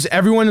 This was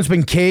everyone that's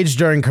been caged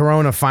during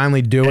Corona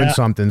finally doing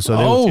something. So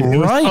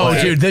Right.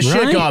 Oh, dude, this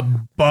shit got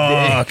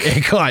buck.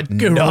 it got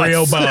Real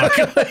nuts. buck.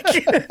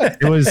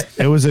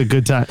 It was a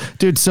good time,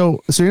 dude.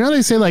 So you know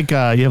they say like you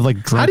have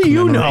like drunk How do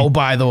you memory? know,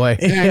 by the way?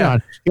 Hang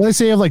on. You know they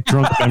say you have like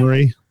drunk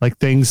memory, like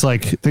things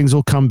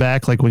will come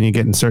back like when you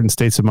get in certain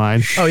states of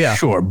mind. Oh, yeah.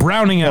 Sure.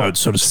 Browning out,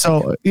 so to speak.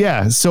 So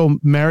yeah, so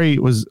Mary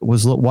was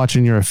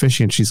watching your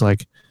officiant. She's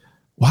like,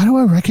 "Why do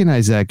I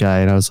recognize that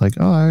guy?" And I was like,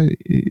 "Oh,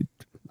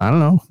 I don't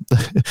know."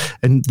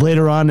 And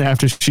later on,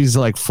 after she's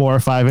like 4 or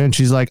 5 in,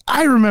 she's like,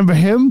 "I remember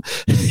him.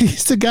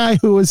 He's the guy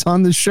who was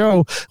on the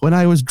show when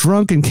I was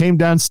drunk and came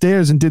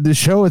downstairs and did the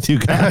show with you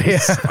guys."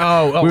 You're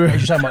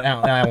talking about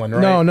Alan,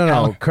 right?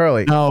 No,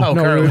 Curly. No. Oh,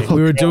 No, Curly.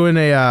 we were doing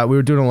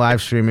a live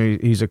stream.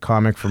 He's a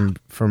comic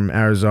from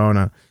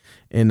Arizona,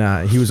 and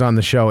he was on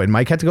the show. And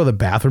Mike had to go to the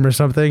bathroom or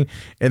something.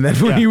 And then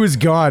when he was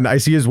gone, I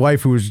see his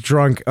wife, who was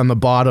drunk, on the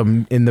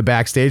bottom in the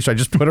backstage. So I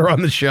just put her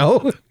on the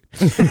show.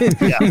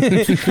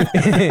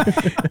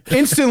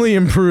 Instantly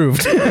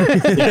improved.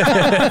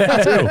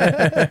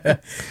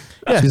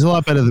 She's a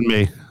lot better than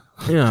me.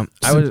 Yeah,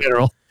 In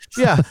general.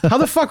 Yeah, how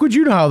the fuck would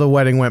you know how the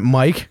wedding went,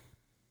 Mike?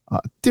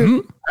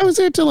 Dude, I was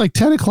there till like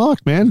 10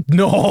 o'clock, man.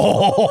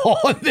 No,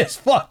 this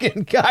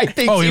fucking guy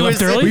thinks Oh, you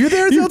left early? Were you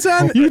there till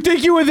 10? You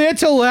think you were there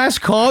till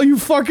last call? You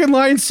fucking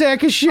lying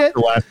sack of shit.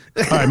 All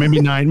right, maybe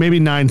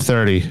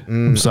 9:30.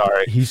 I'm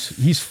sorry.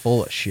 He's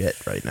full of shit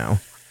right now.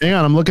 Hang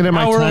on, I'm looking at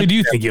my How early time. do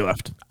you think you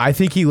left? I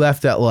think he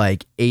left at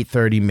like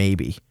 8:30,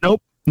 maybe.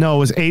 Nope. No, it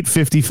was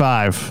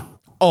 8:55.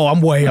 Oh,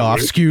 I'm way off.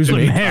 Excuse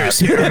me. Hairs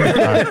here.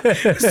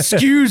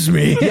 Excuse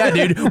me. Yeah,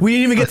 dude. We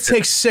didn't even get to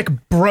take sick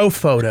bro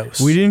photos.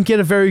 We didn't get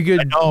a very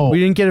good. know. We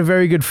didn't get a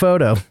very good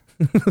photo.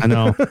 I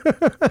know.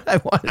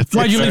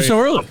 Why'd you leave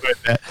so early?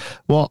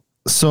 Well,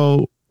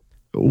 so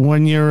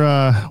when you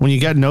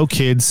got no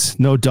kids,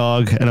 no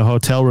dog, and a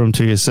hotel room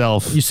to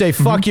yourself, You say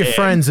fuck your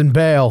friends and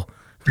bail.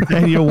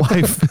 and your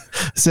wife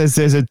says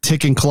there's a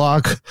ticking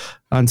clock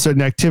on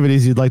certain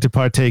activities you'd like to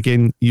partake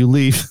in, you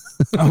leave.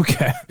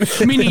 Okay.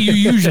 Meaning you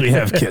usually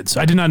have kids.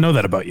 I did not know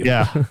that about you.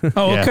 Yeah.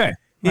 Oh, Yeah. okay.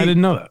 I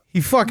didn't know that.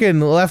 He fucking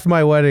left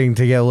my wedding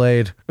to get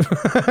laid.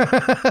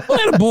 Well,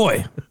 had a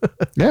boy.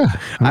 Yeah.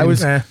 I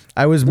was Love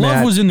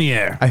mad. was in the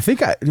air. I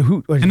think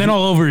And then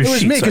all over his It was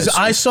sheets. me because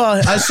I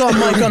saw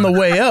Mike on the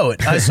way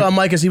out. I saw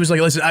Mike as he was like,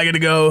 "Listen, I gotta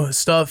go."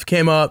 Stuff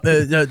came up.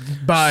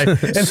 Bye. And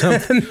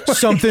then,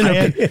 something I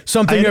had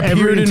something every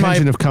appeared in my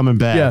intention of coming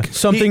back. yeah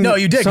something. No,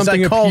 you did, 'cause I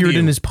Something called appeared you.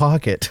 in his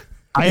pocket.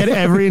 I had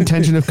every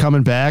intention of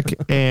coming back,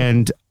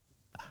 and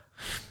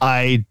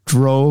I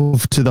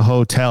drove to the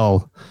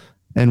hotel.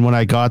 And when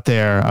I got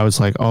there, I was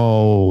like,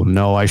 "Oh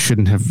no, I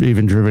shouldn't have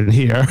even driven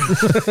here."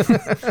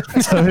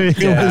 So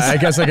I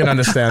guess I can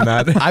understand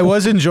that. I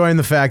was enjoying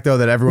the fact though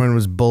that everyone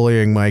was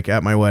bullying Mike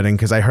at my wedding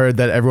because I heard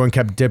that everyone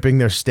kept dipping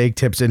their steak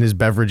tips in his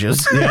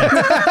beverages.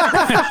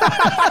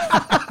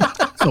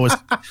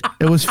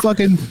 it was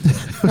fucking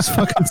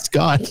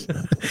Scott.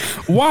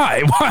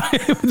 Why? Why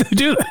would they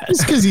do that?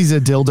 It's because he's a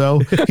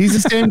dildo.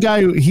 He's the same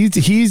guy. He's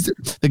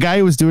the guy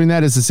who was doing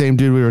that is the same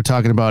dude we were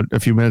talking about a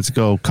few minutes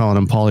ago, calling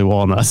him Polly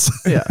Walnuts.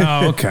 Yeah.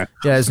 Oh, okay.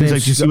 Yeah, his He's name's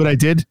like, "You see what I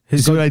did? You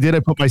see what I did? I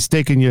put my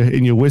steak in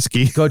your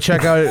whiskey." Go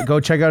check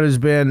out his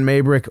band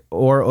Maybrick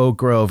or Oak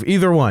Grove.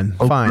 Either one.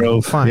 Fine.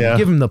 Grove, Fine. yeah.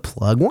 Give him the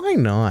plug. Why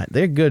not?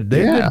 They're good.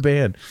 They're a Yeah. good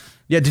band.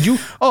 Yeah, did you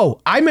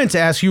I meant to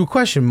ask you a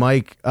question,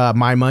 Mike.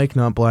 My Mike,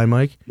 not blind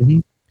Mike. Mm-hmm.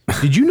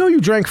 Did you know you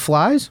drank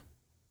flies?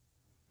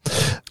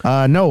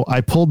 No,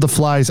 I pulled the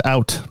flies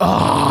out.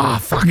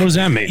 What does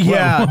that mean?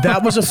 Yeah,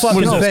 that was a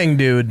fucking is this? thing,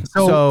 dude.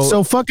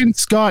 So fucking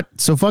Scott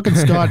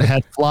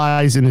had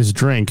flies in his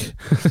drink,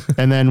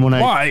 and then when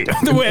Why?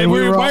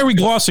 were Why are we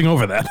glossing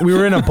over that? We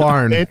were in a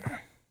barn. it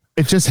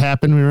just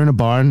happened. We were in a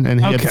barn,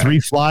 and he had Okay. 3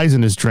 flies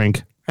in his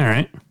drink. All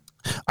right.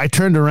 I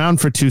turned around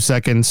for 2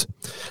 seconds,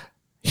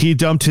 He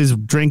dumped his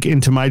drink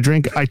into my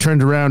drink. I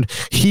turned around.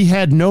 He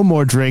had no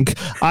more drink.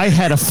 I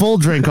had a full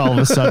drink all of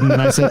a sudden.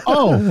 And I said,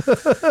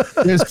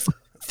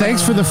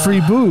 thanks for the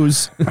free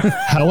booze.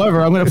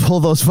 However, I'm going to pull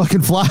those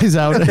fucking flies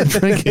out and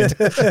drink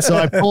it. So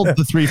I pulled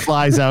the 3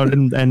 flies out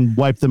and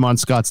wiped them on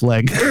Scott's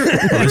leg.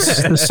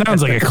 This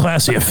sounds like a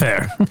classy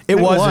affair. It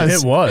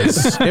was.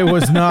 It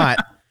was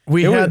not.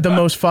 We had the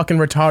most fucking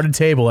retarded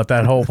table at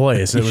that whole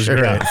place. It was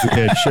great.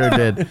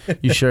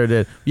 You sure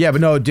did. Yeah,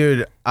 but no, dude.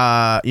 You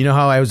know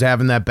how I was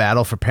having that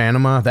battle for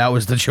Panama? That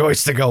was the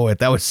choice to go with.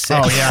 That was sick.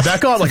 Oh yeah,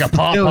 that got like a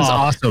pop. It was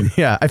awesome.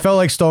 Yeah, I felt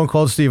like Stone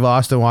Cold Steve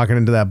Austin walking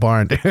into that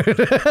barn, dude.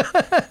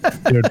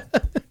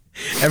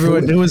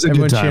 Everyone, it was a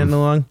everyone good time. chanting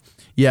along.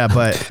 Yeah,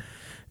 but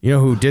you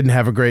know who didn't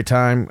have a great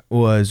time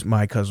was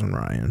my cousin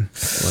Ryan.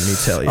 Let me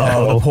tell you.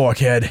 Oh, the poor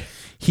kid.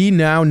 He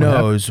now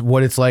knows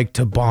what it's like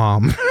to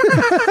bomb.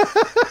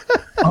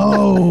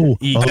 Oh,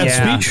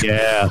 Yeah. Speech?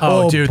 yeah.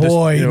 Oh, dude,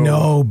 boy,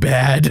 no,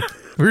 bad.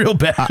 Real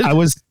bad. I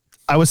was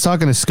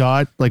talking to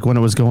Scott like when it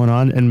was going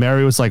on, and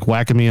Mary was like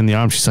whacking me in the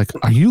arm. She's like,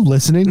 "Are you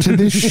listening to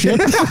this shit?"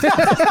 I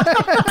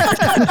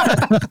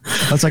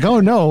was like,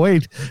 "Oh no,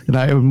 wait!"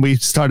 And we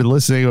started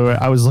listening.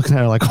 I was looking at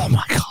her like, "Oh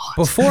my god!"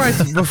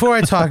 Before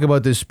I talk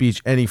about this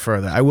speech any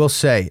further, I will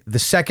say the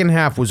second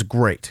half was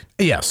great.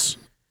 Yes.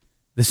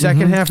 The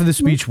second half of the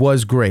speech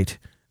was great.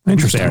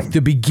 Interesting.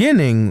 The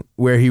beginning,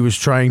 where he was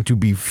trying to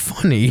be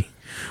funny,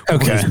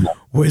 Okay.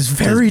 was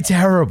very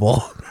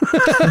terrible.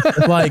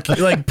 like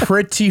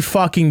pretty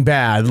fucking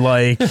bad.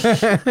 Like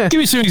Give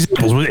me some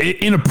examples. Was it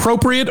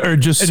inappropriate or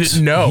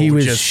just? no, He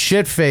was just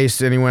shit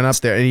faced, and he went up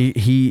there, and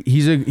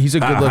he's a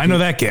good looking. I know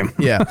that game.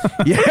 Yeah.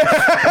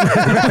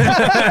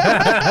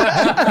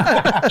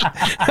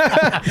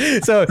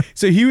 So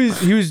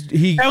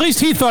he. At least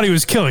he thought he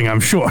was killing, I'm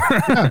sure.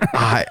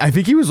 I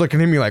think he was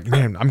looking at me like,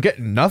 man, I'm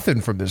getting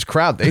nothing from this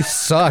crowd. They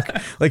suck.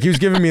 Like he was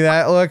giving me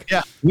that look.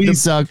 Yeah, we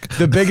suck.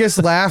 The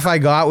biggest laugh I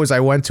got was I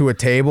went to a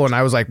table and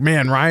I was like,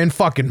 man, Ryan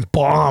fucking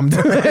bombed.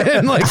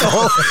 And like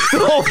the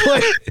whole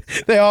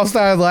place, they all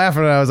started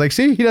laughing. And I was like,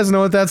 see, he doesn't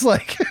know what that's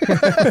like.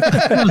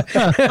 And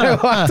I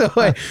walked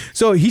away.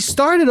 So he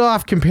started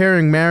off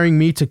comparing marrying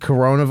me to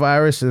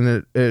coronavirus,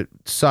 and it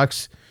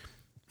sucks.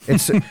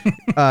 It's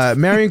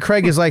marrying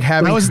Craig is like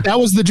having That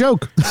was the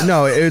joke.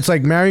 no, it's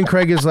like marrying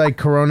Craig is like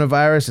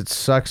coronavirus. It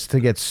sucks to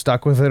get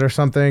stuck with it or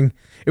something.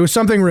 It was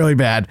something really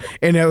bad,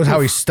 and it was how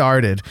he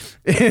started.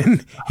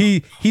 And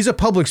he's a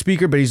public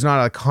speaker, but he's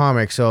not a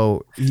comic.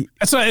 So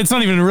It's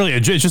not even really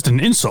it's just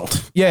an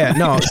insult. yeah,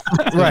 no,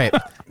 right.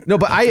 No,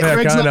 but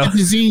Craig's kinda. not a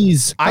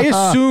disease. I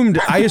assumed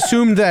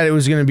that it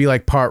was going to be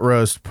like part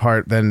roast,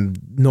 part then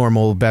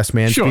normal best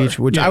man Sure, speech,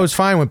 which yeah. I was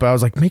fine with. But I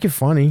was like, make it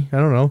funny. I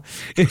don't know.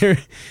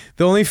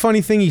 The only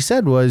funny thing he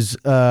said was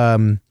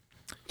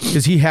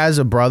because he has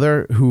a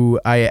brother who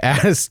I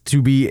asked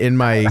to be in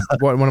my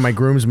one of my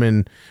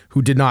groomsmen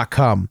who did not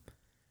come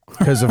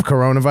because of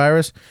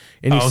coronavirus,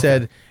 and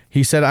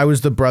he said I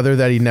was the brother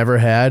that he never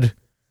had.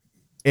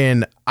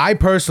 And I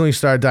personally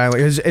started dying.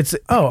 Like it's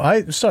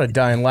I started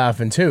dying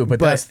laughing too.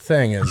 But that's the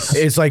thing is,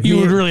 it's like You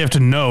me- would really have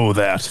to know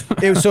that.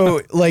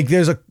 so like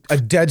there's a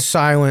dead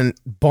silent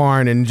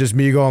barn and just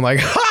me going like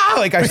ha,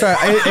 like I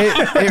started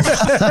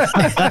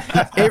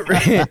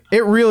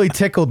it really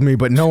tickled me,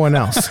 but no one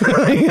else.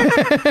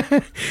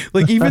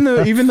 Like even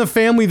the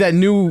family that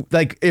knew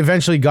like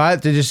eventually got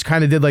it, they just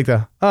kind of did like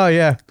the oh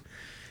yeah.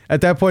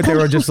 At that point they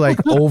were just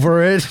like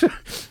over it.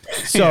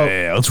 So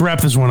yeah, let's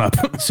wrap this one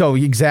up. so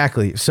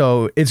exactly.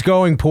 So it's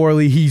going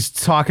poorly. He's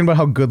talking about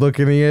how good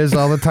looking he is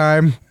all the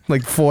time,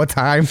 like 4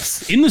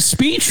 times. In the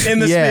speech? in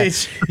the Yeah,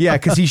 speech. yeah,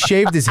 because he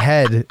shaved his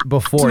head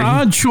before. An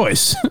odd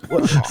choice.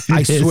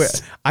 I swear,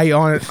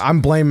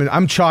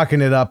 I'm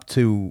chalking it up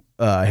to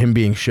him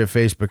being shit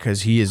faced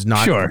because he is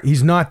not. Sure.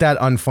 He's not that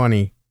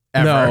unfunny.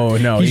 Ever.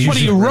 No, He's But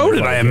he usually- wrote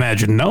it, I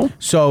imagine, no?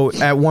 So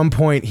at one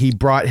point he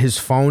brought his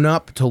phone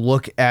up to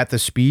look at the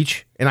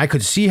speech, and I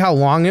could see how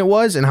long it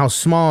was and how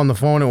small on the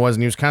phone it was,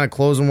 and he was kind of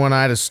closing one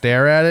eye to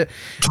stare at it,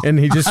 and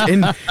he just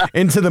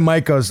into the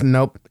mic goes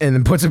nope, and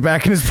then puts it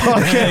back in his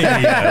pocket.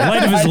 Yeah.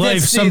 Light of his I did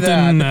life, see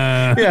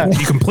something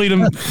you complete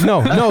him.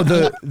 No,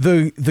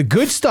 the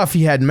good stuff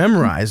he had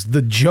memorized.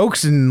 The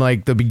jokes in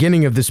like the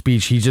beginning of the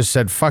speech, he just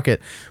said fuck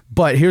it.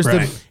 But here's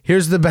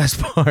the best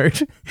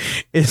part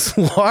is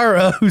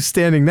Laura, who's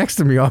standing next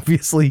to me,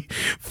 obviously,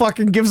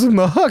 fucking gives him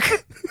the hook.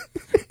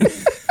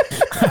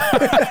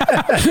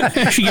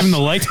 She gave him the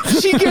light.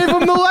 She gave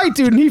him the light,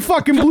 dude, and he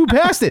fucking blew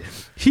past it.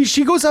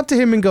 She goes up to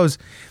him and goes,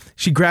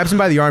 she grabs him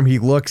by the arm, he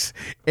looks,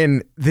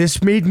 and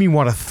this made me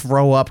want to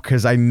throw up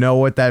because I know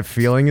what that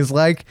feeling is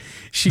like.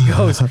 She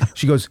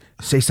goes,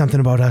 say something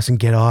about us and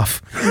get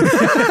off.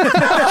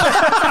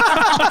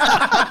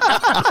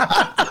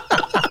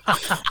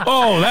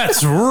 Oh,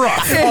 that's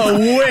rough. Oh,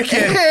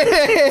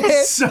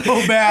 wicked. So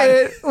bad.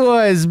 It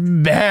was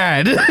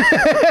bad.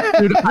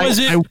 Dude, Was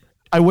it?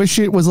 I wish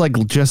it was like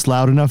just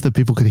loud enough that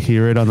people could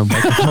hear it on the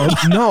microphone.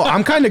 No,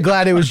 I'm kind of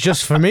glad it was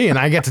just for me and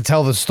I get to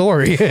tell the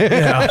story.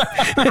 Because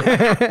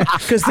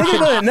think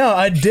about it. No,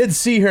 I did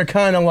see her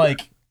kind of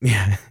like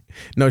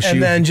No, she.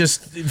 and then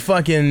just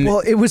fucking. Well,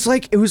 it was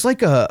like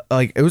a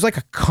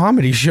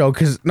comedy show,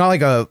 because not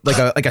like a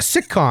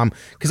sitcom,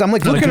 because I'm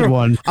like Not a looking good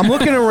one. I'm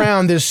looking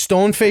around, there's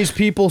stone-faced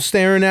people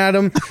staring at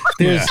him,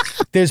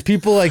 there's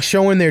people like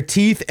showing their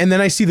teeth, and then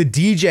I see the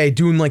DJ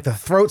doing like the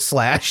throat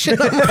slash.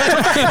 And I'm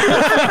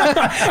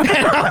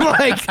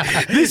like,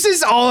 this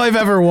is all I've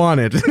ever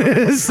wanted.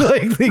 It's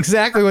like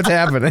exactly what's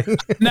happening.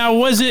 Now,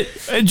 was it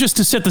just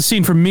to set the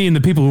scene for me and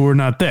the people who were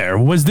not there?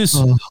 Was this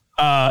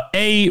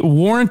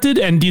warranted,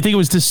 and do you think it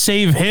was to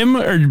save him,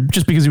 or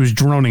just because he was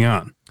droning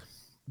on?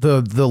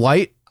 The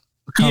light,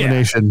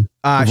 Combination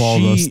of all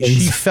those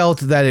things. she felt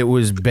that it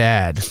was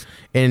bad,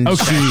 and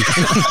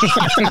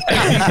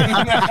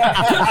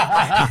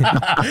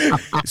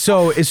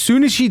so as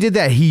soon as she did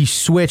that, he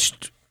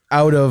switched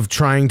out of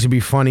trying to be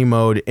funny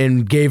mode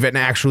and gave it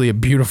actually a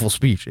beautiful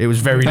speech. It was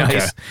very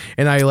nice,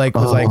 and I was like,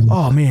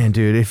 oh man,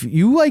 dude, if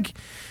you like,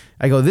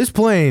 I go, this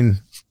plane.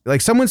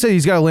 Like, someone said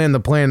he's got to land the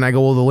plane, and I go,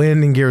 well, the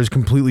landing gear is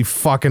completely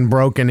fucking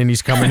broken, and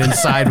he's coming in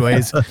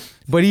sideways.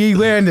 But he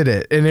landed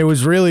it, and it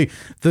was really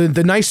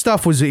the nice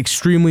stuff was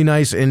extremely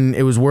nice, and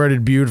it was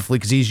worded beautifully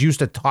because he's used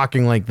to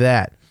talking like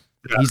that.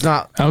 He's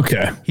not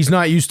Okay. He's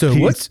not used to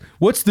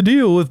what's the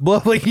deal with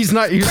blah. Like, he's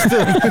not used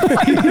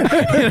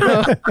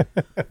to.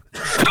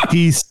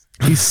 He's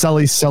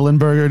Sully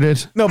Sullenberger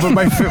did. No, but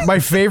my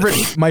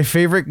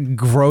favorite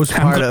gross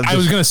part of I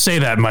was going to say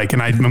that, Mike,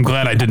 and I'm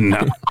glad I didn't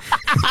know.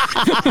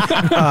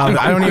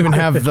 I don't even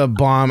have the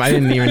bomb. I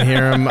didn't even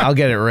hear him. I'll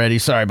get it ready.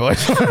 Sorry,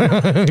 boys.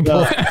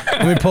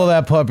 Let me pull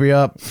that puppy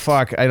up.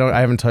 Fuck, I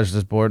haven't touched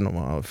this board in a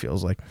while, it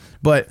feels like.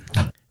 But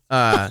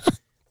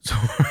so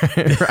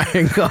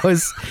Ryan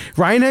goes.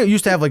 Ryan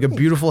used to have like a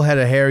beautiful head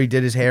of hair. He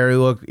did his hair.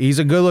 He's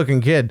a good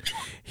looking kid.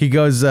 He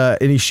goes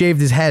and he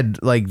shaved his head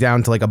like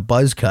down to like a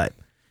buzz cut.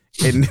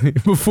 And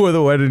before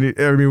the wedding,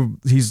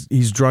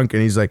 he's drunk,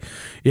 and he's like,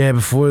 yeah,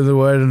 before the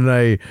wedding,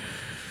 I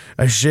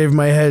shaved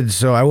my head,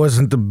 so I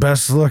wasn't the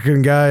best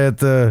looking guy at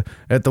the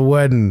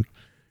wedding.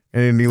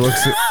 And he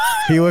looks at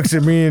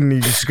me, and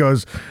he just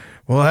goes,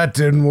 well, that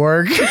didn't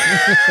work.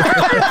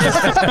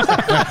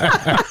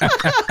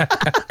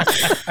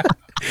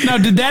 Now,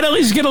 did that at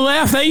least get a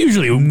laugh? That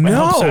usually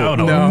helps out.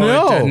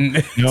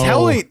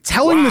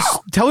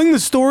 Telling the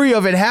story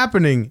of it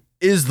happening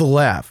is the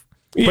laugh.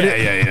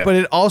 Yeah. But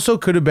it also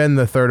could have been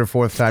the third or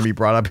fourth time he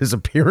brought up his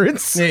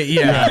appearance.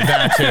 Yeah,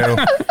 that too.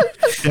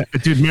 Yeah,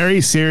 dude, Mary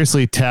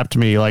seriously tapped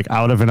me like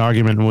out of an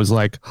argument and was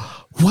like,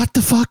 what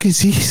the fuck is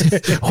he?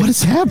 What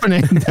is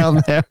happening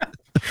down there?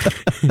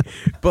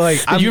 But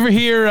like, Did you ever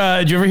hear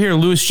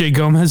Louis J.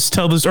 Gomez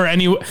tell this, or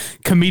any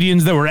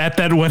comedians that were at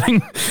that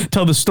wedding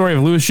tell the story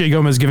of Louis J.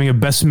 Gomez giving a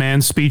best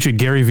man speech at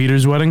Gary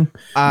Veter's wedding,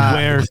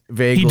 where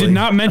vaguely. he did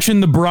not mention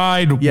the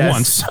bride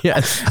once,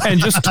 and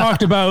just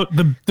talked about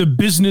the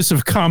business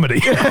of comedy.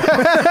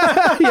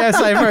 Yes,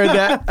 I've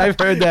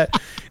heard that.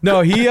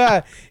 No,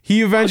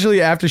 he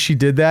eventually, after she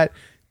did that,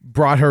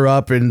 brought her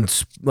up,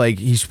 and like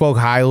he spoke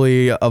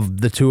highly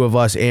of the two of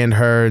us and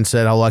her, and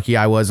said how lucky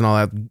I was and all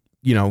that.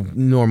 You know,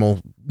 normal.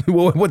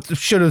 What the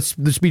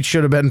speech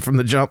should have been from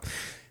the jump.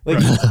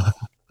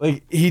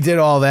 Like he did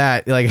all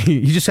that. Like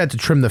he just had to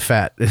trim the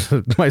fat. Is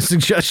my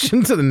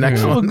suggestion to the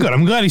next one. Good.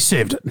 I'm glad he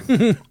saved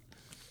it.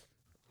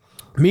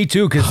 Me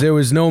too, because there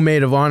was no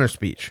maid of honor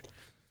speech.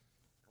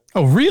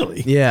 Oh,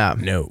 really? Yeah.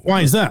 No.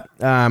 Why is that?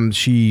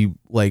 She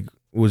like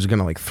was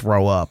gonna like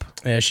throw up.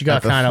 Yeah, she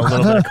got kind of a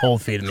little bit of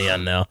cold feet in the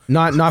end now.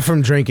 Not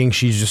from drinking.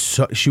 She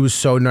was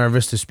so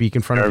nervous to speak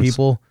in front of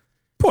people.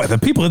 Boy, the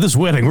people at this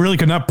wedding really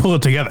could not pull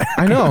it together.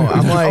 I know.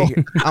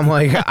 I'm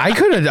like, I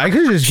could have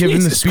just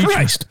given the speech.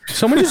 Christ.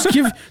 Someone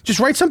just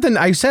write something.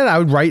 I said I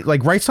would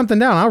write something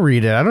down. I'll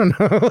read it. I don't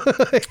know.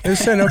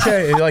 Listen,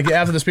 okay. Like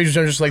after the speech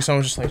was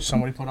done,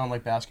 somebody put on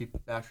like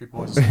Backstreet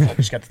Boys.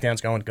 Just got the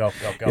dance going. Go.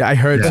 Yeah, I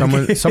heard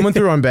someone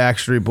threw on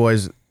Backstreet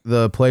Boys.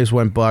 The place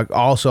went buck.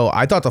 Also,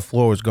 I thought the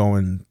floor was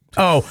going.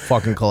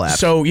 Fucking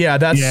collapse. So yeah,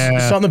 that's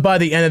something. By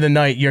the end of the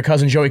night, your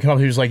cousin Joey came up.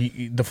 He was like,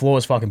 "The floor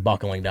is fucking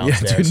buckling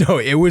downstairs." Yeah, dude, no,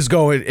 it was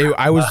going.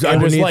 I was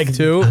underneath like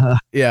too.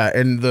 Yeah,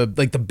 and the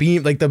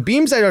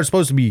beams that are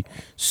supposed to be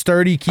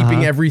sturdy,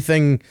 keeping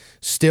everything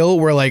still,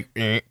 were like,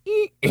 and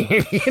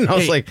I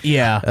was like,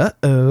 yeah.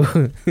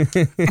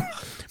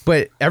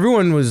 But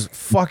everyone was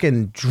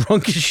fucking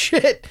drunk as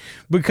shit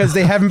because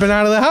they haven't been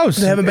out of the house.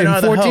 They haven't been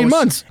out of the house 14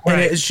 months. And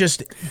it's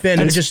just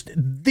been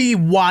the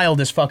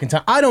wildest fucking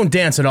time. I don't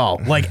dance at all.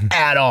 Like,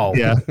 at all.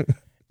 Yeah.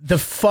 The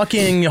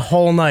fucking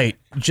whole night,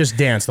 just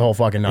danced the whole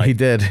fucking night. He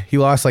did. He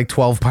lost like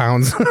 12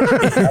 pounds.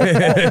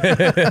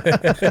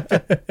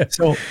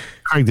 So,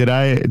 Craig,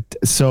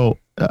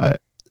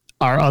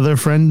 our other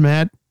friend,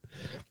 Matt,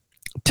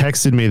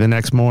 texted me the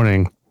next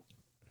morning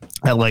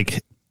at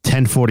like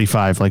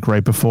 10:45, like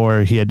right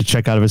before he had to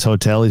check out of his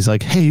hotel. He's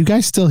like, "Hey, you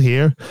guys still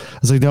here?" I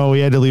was like, "No, we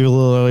had to leave a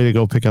little early to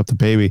go pick up the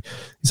baby."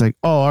 He's like,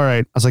 "Oh, all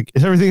right." I was like,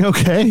 "Is everything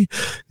okay?"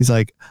 He's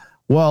like,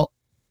 "Well,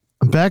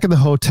 I'm back at the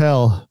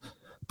hotel,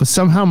 but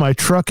somehow my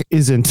truck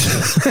isn't."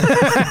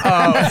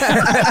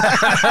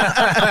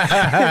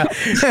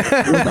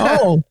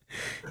 Oh,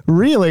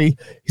 really?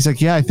 He's like,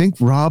 "Yeah, I think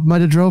Rob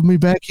might have drove me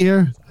back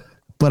here."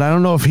 but I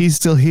don't know if he's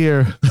still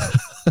here.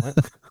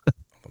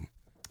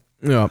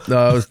 No,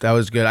 that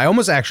was good. I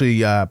almost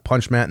actually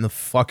punched Matt in the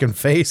fucking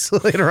face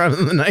later on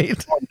in the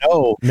night.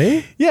 No,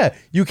 Me? Yeah,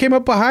 you came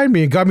up behind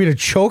me and got me to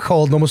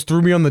chokehold and almost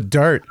threw me on the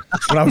dirt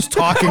when I was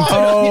talking to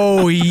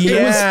Oh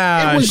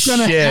yeah, it was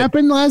gonna shit.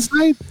 happen last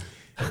night.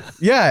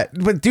 Yeah,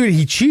 but dude,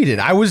 he cheated.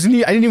 I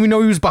didn't even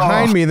know he was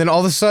behind me, and then all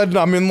of a sudden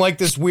I'm in like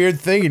this weird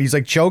thing, and he's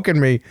like choking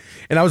me,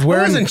 and I was I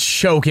wearing. wasn't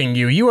choking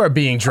you. You are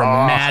being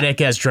dramatic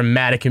as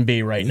dramatic can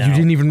be right now. You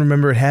didn't even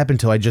remember it happened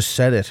till I just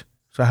said it.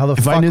 So how the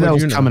If fuck I knew would that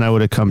was you know? coming, I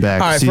would have come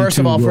back. All right, See you first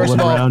of two all, rolling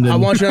around I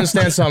and- want you to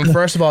understand something.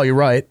 First of all, you're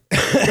right.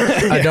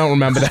 I don't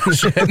remember that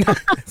shit.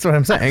 That's what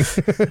I'm saying.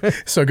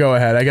 So go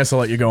ahead. I guess I'll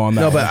let you go on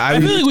that. No, but I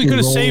feel like we could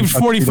have roll saved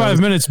tuxedos. 45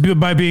 minutes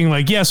by being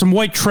like, yeah, some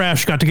white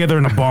trash got together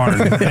in a barn.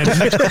 And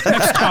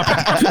next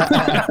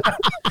topic.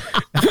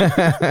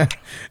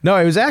 No,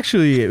 it was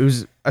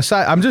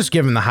aside. I'm just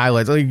giving the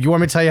highlights. Like, you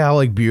want me to tell you how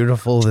like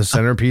beautiful the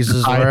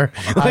centerpieces were?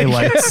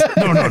 highlights.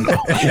 No.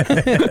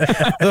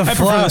 The, I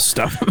prefer this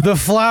stuff. the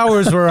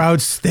flowers were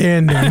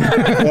outstanding.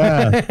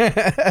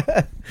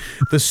 Yeah.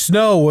 The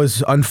snow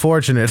was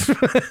unfortunate.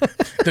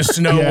 the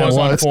snow Yeah, it was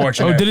was.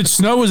 unfortunate. Oh, did it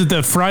snow? Was it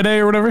the Friday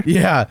or whatever?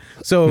 Yeah.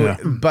 So, Yeah.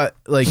 but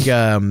like,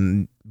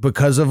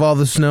 because of all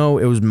the snow,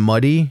 it was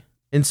muddy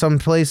in some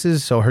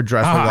places. So her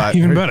dress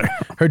Even better.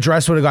 her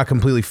dress would have got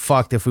completely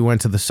fucked if we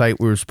went to the site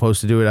we were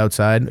supposed to do it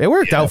outside. It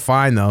worked out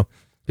fine though,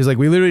 because like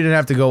we literally didn't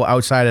have to go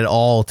outside at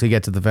all to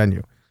get to the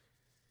venue.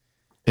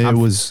 It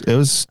was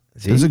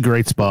a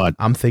great spot.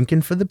 I'm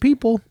thinking for the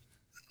people.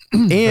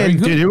 And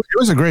Dude, it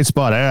was a great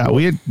spot. Yeah,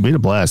 we had a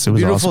blast. It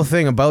was beautiful awesome.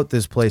 thing about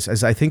this place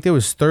is I think there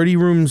was 30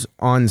 rooms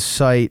on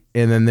site,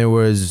 and then there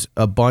was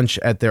a bunch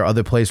at their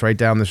other place right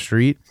down the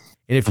street.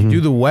 And if you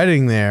do the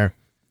wedding there,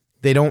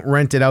 they don't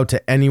rent it out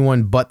to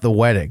anyone but the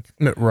wedding.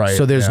 Right.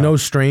 So there's yeah. no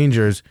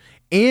strangers.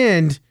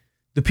 And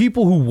the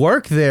people who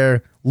work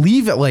there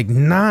leave at like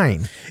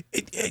 9.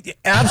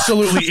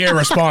 Absolutely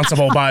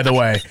irresponsible, by the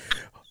way.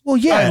 Well, I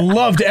yeah.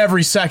 loved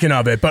every second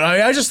of it, but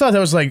I just thought that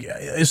was like,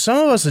 some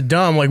of us are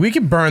dumb. Like, we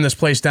could burn this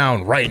place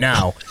down right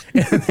now.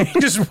 And they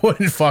just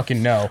wouldn't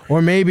fucking know.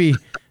 Or maybe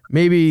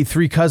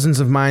 3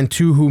 cousins of mine,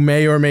 2 who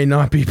may or may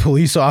not be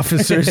police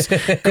officers,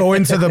 go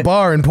into the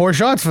bar and pour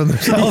shots for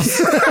themselves.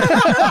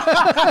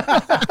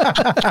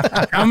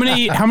 How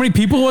many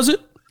people was it?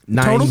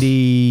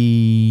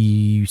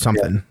 90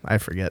 something. I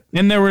forget.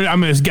 And there were,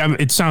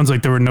 it sounds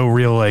like there were no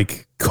real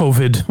like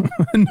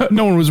COVID.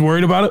 no one was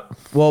worried about it.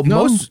 Well,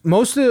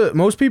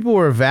 most people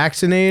were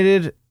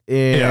vaccinated,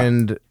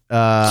 and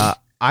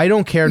I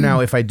don't care now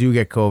if I do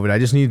get COVID. I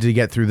just needed to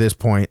get through this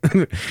point.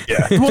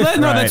 Yeah. Well,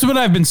 that's what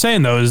I've been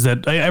saying though, is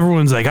that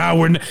everyone's like,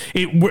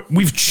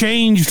 we've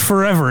changed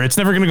forever. It's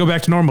never going to go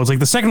back to normal. It's like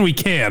the second we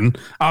can,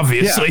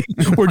 obviously,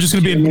 we're just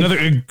going to be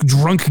another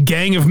drunk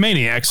gang of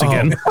maniacs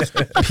again.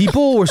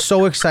 People were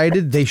so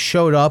excited they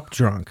showed up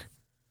drunk.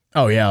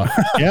 Oh, yeah.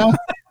 Yeah.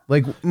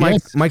 Like my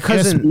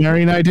cousin Yes,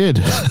 Mary and I did.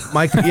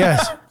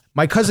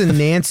 my cousin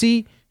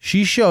Nancy,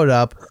 she showed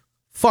up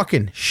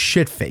fucking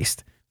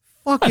shit-faced.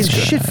 Fucking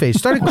shit-faced.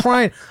 Started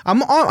crying.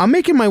 I'm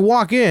making my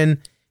walk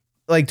in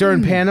like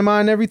during Panama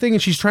and everything,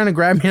 and she's trying to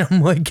grab me, and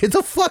I'm like, get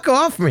the fuck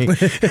off me.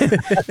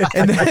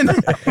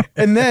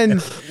 and then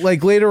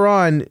like later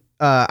on,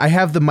 I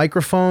have the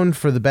microphone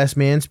for the best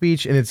man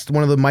speech, and it's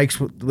one of the mics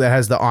that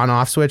has the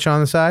on-off switch on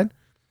the side.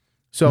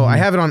 So I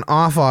have it on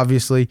off,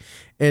 obviously,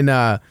 and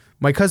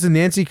my cousin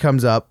Nancy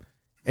comes up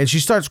and she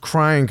starts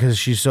crying because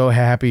she's so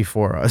happy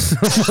for us.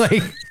 I'm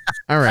like,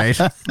 all right.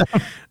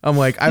 I'm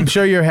like, I'm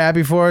sure you're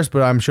happy for us,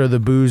 but I'm sure the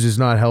booze is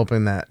not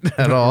helping that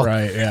at all.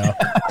 Right, yeah.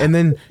 And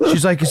then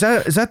she's like, is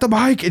that the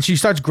mic? And she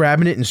starts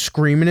grabbing it and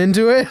screaming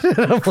into it. And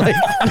I'm like,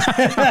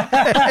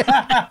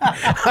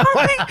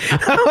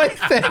 I'm like,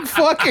 thank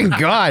fucking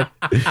God.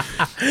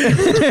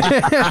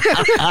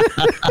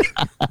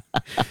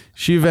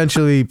 She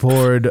eventually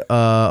poured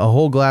a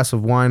whole glass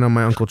of wine on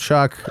my Uncle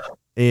Chuck.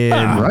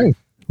 And Right.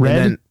 Red.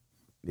 And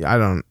then, I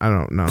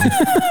don't know.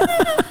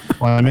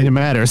 Well, I mean, it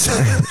matters.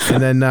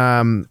 And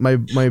then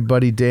my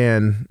buddy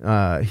Dan,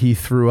 he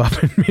threw up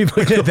at me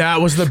That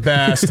was the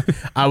best.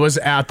 I was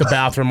at the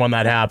bathroom when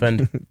that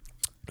happened.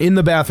 in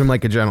the bathroom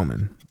like a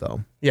gentleman,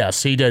 though.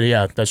 Yes, he did.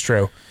 Yeah, that's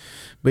true.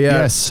 But yeah,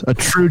 Yes, a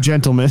true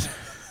gentleman.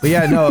 but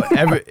yeah, no.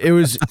 It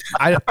was.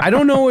 I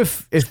don't know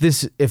if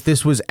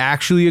this was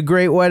actually a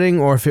great wedding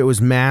or if it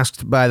was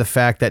masked by the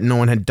fact that no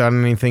one had done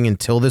anything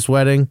until this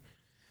wedding.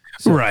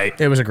 Right.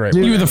 It was a great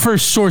You were one. the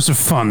first source of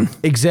fun.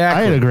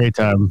 Exactly. I had a great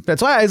time.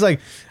 That's why I was like,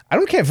 I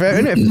don't care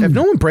if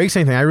no one breaks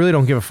anything. I really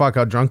don't give a fuck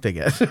how drunk they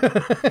get.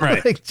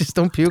 Right. Like, just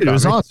don't puke. It on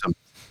was me. awesome.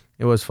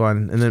 It was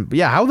fun. And then, but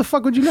yeah, how the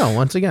fuck would you know?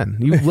 Once again,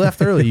 you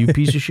left early, you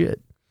piece of shit.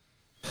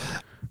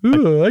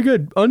 Ooh, I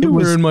got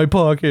underwear in my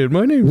pocket.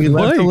 My name's We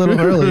left a Mike.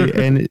 little early,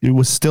 and it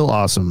was still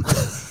awesome.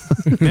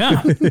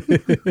 Yeah.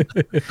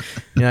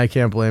 Yeah, I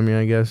can't blame you,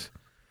 I guess.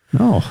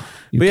 No.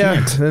 But yeah,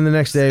 then the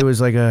next day was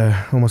like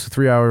almost a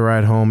 3-hour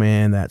ride home,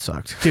 and that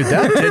sucked. Dude,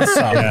 that did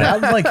suck.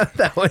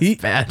 That was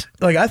bad.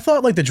 Like I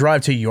thought, like the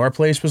drive to your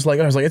place was like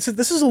I was like,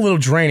 this is a little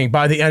draining.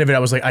 By the end of it, I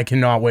was like, I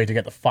cannot wait to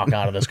get the fuck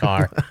out of this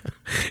car.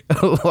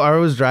 Laura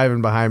was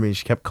driving behind me.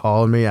 She kept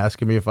calling me,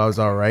 asking me if I was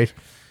all right,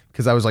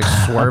 because I was like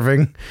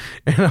swerving,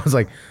 and I was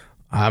like,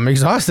 I'm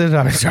exhausted.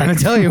 I was trying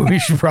to tell you we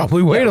should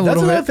probably wait a little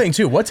That's bit. another thing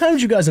too. What time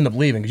did you guys end up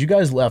leaving? Because you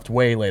guys left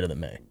way later than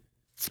me.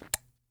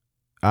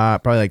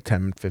 Probably like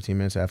 10, 15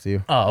 minutes after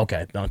you. Oh,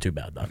 okay, not too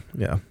bad then.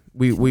 Yeah,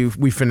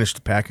 we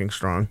finished packing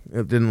strong.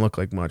 It didn't look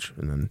like much,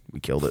 and then we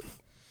killed it.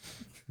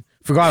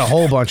 Forgot a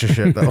whole bunch of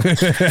shit though.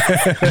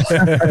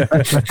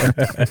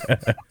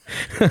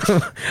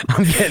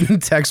 I'm getting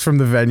texts from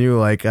the venue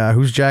like,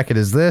 whose jacket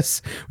is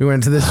this? We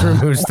went to this room.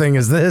 Whose thing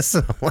is this?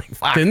 I'm like,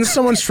 fuck. Didn't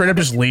someone straight up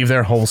just leave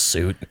their whole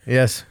suit?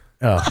 Yes.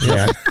 Oh,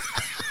 yeah.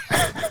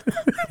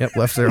 Yep,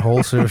 left their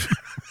whole suit.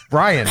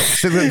 Brian,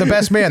 the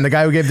best man, the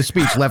guy who gave the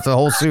speech, left the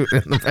whole suit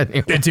in the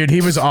venue. Dude, he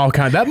was all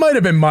kind. That might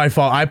have been my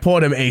fault. I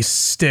poured him a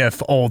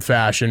stiff,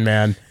 old-fashioned,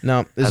 man.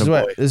 No, this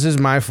is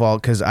my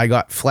fault because I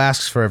got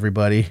flasks for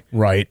everybody.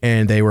 Right.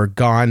 And they were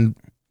gone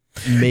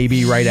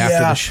maybe right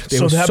after the They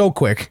so were that- so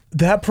quick.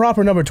 That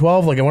proper number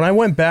 12, like when I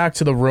went back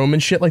to the room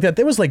and shit like that,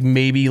 there was like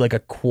maybe like a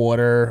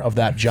quarter of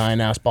that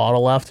giant-ass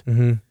bottle left.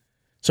 Mm-hmm.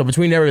 So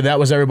between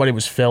everybody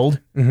was filled.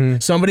 Mm-hmm.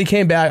 Somebody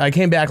came back. I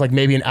came back like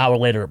maybe an hour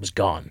later. It was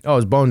gone. Oh, it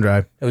was bone dry.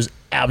 It was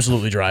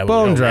absolutely dry.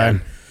 Bone dry.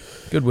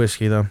 Good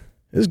whiskey, though.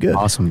 It was good.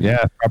 Awesome.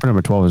 Yeah. Proper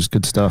number 12 is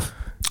good stuff.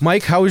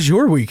 Mike, how was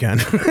your weekend?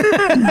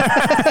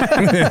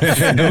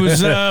 It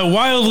was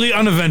wildly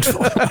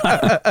uneventful.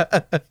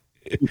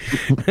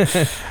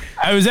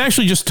 I was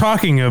actually just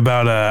talking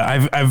about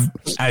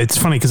it's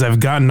funny because I've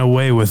gotten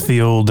away with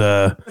the old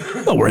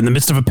we're in the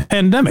midst of a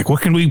pandemic,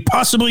 what can we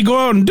possibly go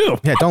out and do?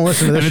 Yeah, don't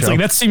listen to this And it's show. like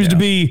that seems to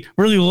be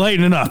really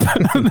lightening up.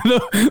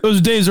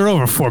 Those days are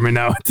over for me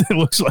now. It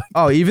looks like.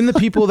 Oh, even the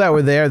people that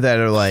were there that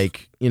are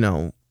like,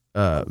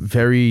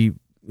 very,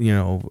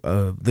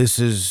 this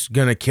is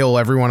gonna kill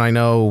everyone I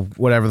know,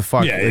 whatever the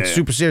fuck. Yeah,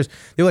 super serious.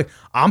 They're like,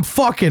 I'm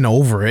fucking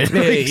over it.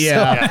 Like,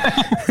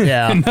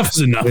 Yeah. Enough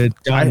is enough.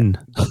 Done.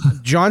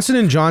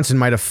 Johnson & Johnson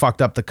might have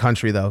fucked up the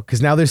country though,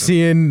 because now they're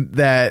seeing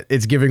that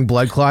it's giving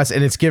blood clots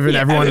and it's giving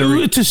everyone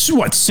to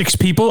what, 6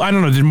 people? I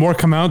don't know. Did more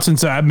come out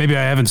since maybe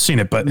I haven't seen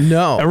it, but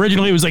No.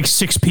 Originally it was like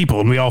 6 people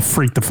and we all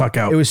freaked the fuck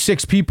out. It was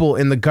 6 people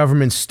and the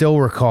government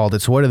still recalled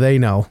it. So what do they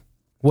know?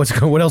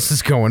 What else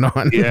is going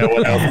on? Yeah.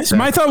 What else? So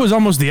my thought was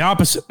almost the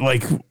opposite.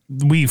 Like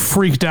we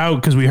freaked out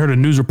because we heard a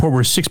news report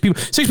where 6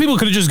 people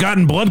could have just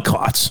gotten blood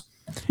clots.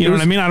 You know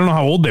what I mean? I don't know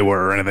how old they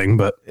were or anything,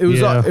 but It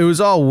was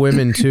all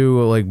women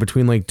too, like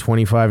between like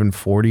 25 and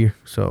 40.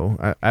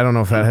 So I don't know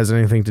if that has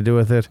anything to do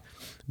with it.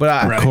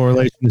 But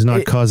Correlation is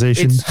not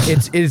causation.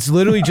 It's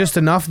literally just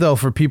enough though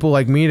for people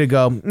like me to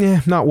go,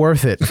 not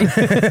worth it.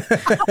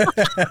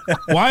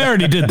 well, I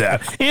already did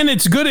that. And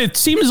it's good. It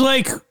seems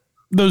like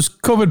those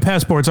COVID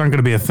passports aren't going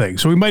to be a thing.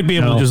 So we might be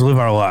able to just live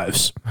our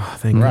lives.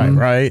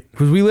 Right.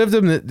 Because we lived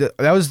in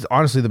that was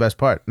honestly the best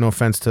part. No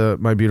offense to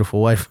my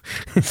beautiful wife,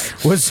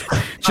 was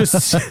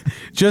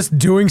just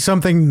doing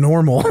something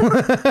normal.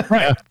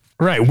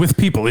 Right. With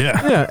people.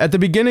 Yeah. Yeah. At the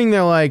beginning,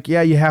 they're like,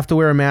 yeah, you have to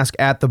wear a mask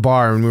at the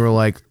bar. And we were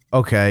like,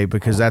 okay,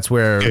 because that's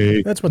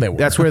where That's what they were.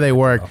 That's where they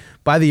work.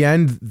 By the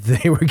end,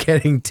 they were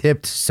getting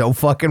tipped so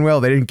fucking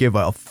well. They didn't give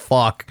a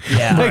fuck.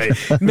 Yeah.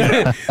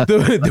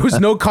 There was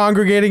no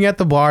congregating at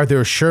the bar.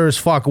 There sure as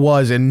fuck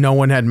was, and no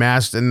one had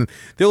masks. And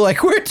they're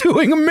like, we're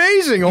doing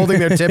amazing, holding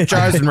their tip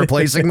jars and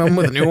replacing them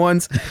with new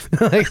ones.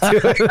 Like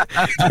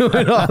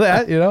doing all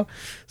that,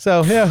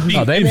 So, yeah.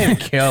 Oh, they've been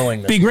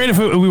killing this. Be great if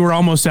we were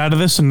almost out of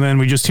this and then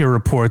we just hear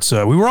reports.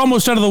 We were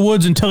almost out of the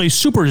woods until a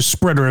super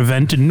spreader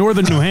event in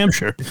northern New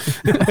Hampshire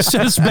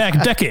set us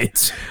back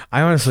decades. I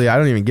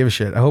don't even give a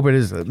shit. I hope it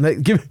is.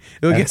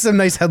 It'll get some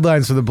nice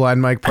headlines for the Blind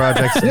Mike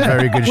Project. Some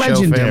very good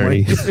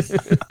Legendary. show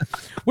family.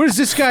 What does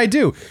this guy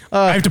do?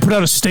 I have to put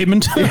out a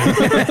statement.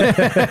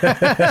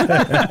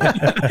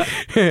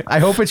 I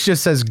hope it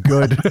just says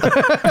good.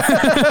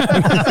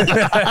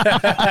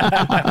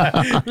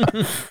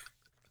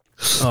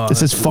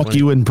 This is fuck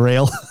you in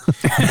Braille.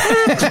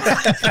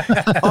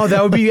 Oh, that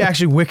would be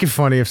actually wicked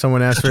funny if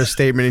someone asked for a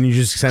statement and you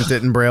just sent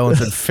it in Braille and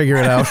said, figure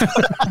it out.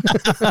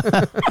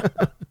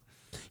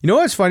 You know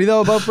what's funny,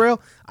 though, about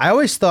Braille? I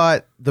always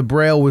thought the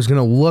Braille was going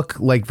to look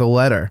like the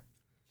letter.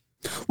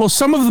 Well,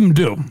 some of them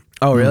do.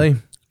 Oh, really?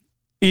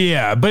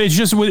 Yeah, but it's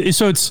just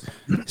so it's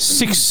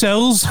 6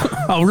 cells.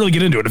 I'll really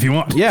get into it if you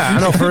want. Yeah,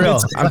 I know, for real.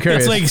 I'm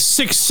curious. It's like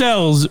 6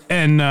 cells,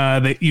 and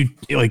that you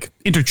like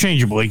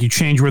interchangeable. Like you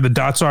change where the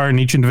dots are in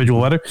each individual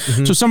letter.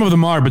 Mm-hmm. So some of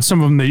them are, but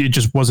some of them it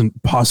just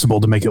wasn't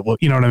possible to make it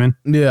look. You know what I mean?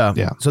 Yeah.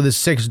 Yeah. So there's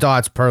 6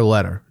 dots per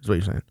letter, is what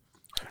you're saying.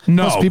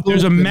 No, people-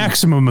 there's a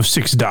maximum of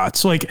 6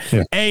 dots. Like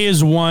A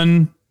is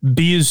 1,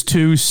 B is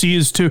 2, C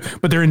is 2,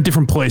 but they're in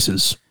different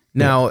places.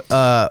 Now,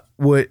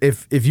 would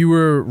if you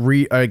were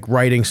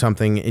writing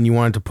something and you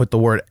wanted to put the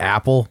word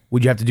apple,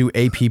 would you have to do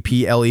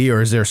APPLE,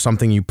 or is there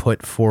something you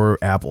put for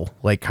apple,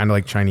 like kind of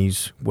like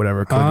Chinese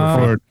whatever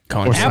calligraphy?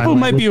 Or Apple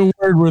might be a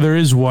word where there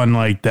is one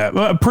like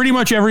that. Pretty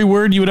much every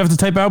word you would have to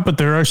type out, but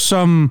there are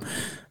some,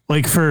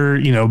 like for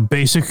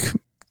basic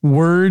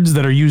words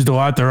that are used a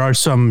lot. There are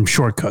some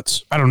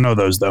shortcuts. I don't know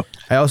those though.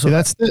 I also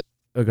that's the.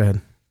 Oh, go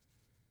ahead.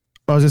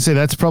 I was gonna say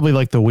that's probably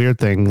like the weird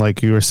thing,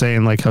 like you were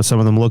saying, like how some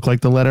of them look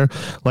like the letter.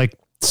 Like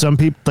some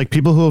people, like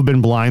people who have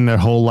been blind their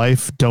whole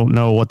life, don't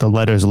know what the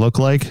letters look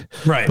like.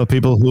 Right. But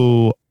people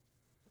who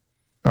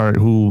Can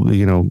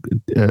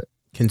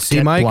see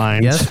get Mike?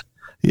 blind, Yes.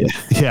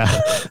 yeah,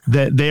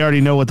 that they already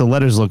know what the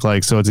letters look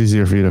like, so it's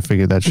easier for you to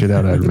figure that shit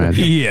out, I'd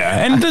imagine.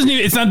 Yeah, and it doesn't.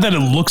 It's not that it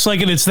looks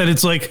like it. It's that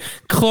it's like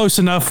close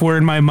enough where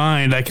in my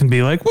mind I can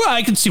be like, well,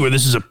 I can see where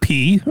this is a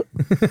P.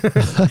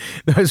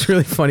 That was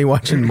really funny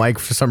watching Mike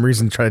for some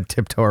reason try to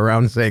tiptoe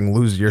around saying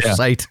 "lose your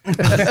sight." What?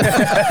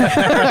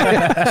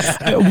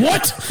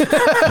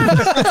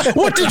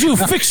 What did you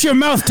fix your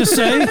mouth to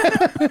say?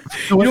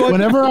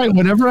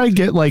 Whenever I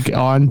get like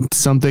on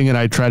something and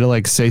I try to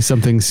like say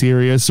something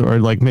serious or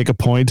like make a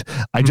point,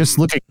 I just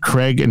look at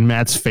Craig and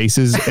Matt's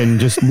faces and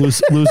just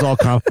lose all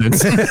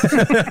confidence.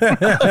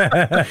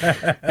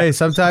 Hey,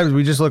 sometimes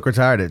we just look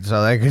retarded,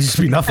 so that could just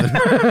be nothing.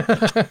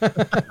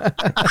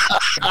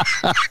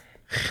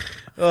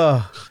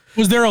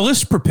 Was there a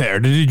list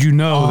prepared, or did you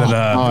know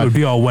that it would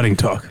be all wedding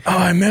talk? Oh,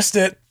 I missed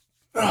it.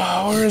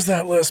 Oh, where is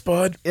that list,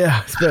 bud?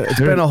 Yeah, it's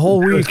been a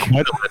whole week.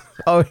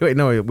 Oh wait,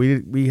 no,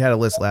 we had a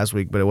list last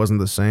week, but it wasn't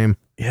the same.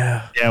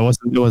 Yeah. Yeah, it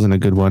wasn't a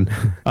good one.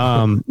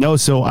 No,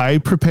 so I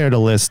prepared a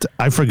list.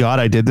 I forgot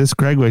I did this,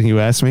 Craig, when you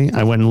asked me.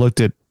 I went and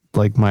looked at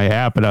like my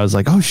app and I was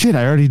like, oh shit,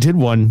 I already did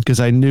one because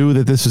I knew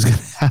that this was going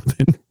to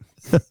happen.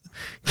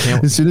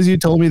 As soon as you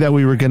told me that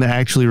we were going to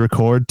actually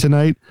record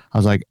tonight, I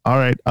was like, all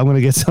right, I'm going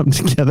to get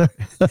something together.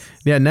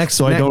 Yeah,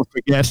 I don't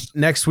forget.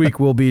 Next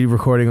week we'll be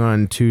recording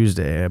on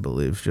Tuesday, I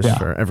believe, just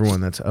for everyone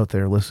that's out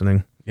there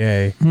listening.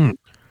 Yay.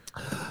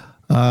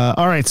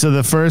 All right, so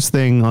the first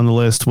thing on the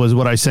list was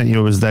what I sent you.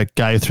 It was that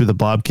guy who threw the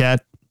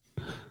Bobcat.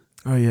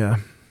 Oh yeah,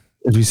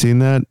 Have you seen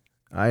that?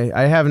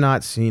 I have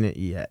not seen it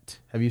yet.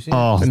 Have you seen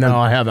it? No,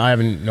 I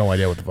haven't. No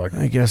idea what the fuck.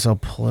 I guess I'll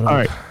pull it up. All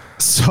right,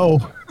 so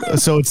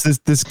it's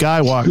this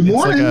guy walking. It's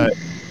like a.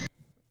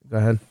 Go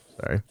ahead.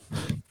 Sorry.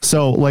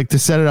 So like to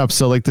set it up,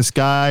 so like this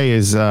guy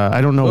is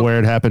I don't know where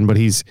it happened, but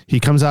he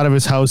comes out of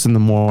his house in the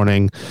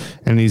morning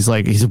and he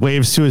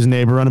waves to his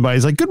neighbor running by.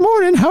 He's like, "Good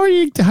morning, how are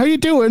you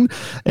doing?"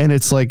 And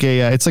it's like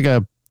a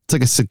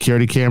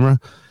security camera.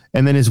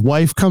 And then his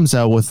wife comes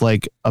out with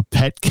like a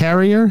pet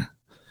carrier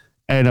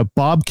and a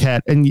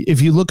bobcat. And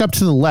if you look up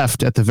to the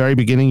left at the very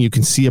beginning, you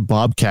can see a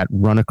bobcat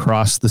run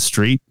across the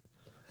street.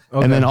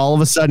 Okay. And then all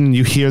of a sudden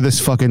you hear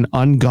this fucking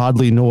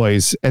ungodly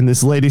noise and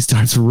this lady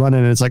starts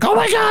running and it's like, oh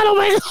my God. All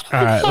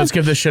right, let's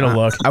give this shit a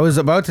look. I was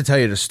about to tell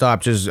you to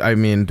stop.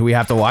 Do we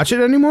have to watch it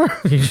anymore?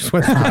 You just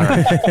went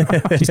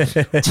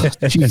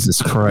through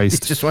Jesus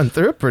Christ. just went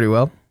through it pretty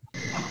well.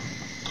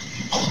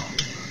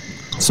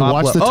 So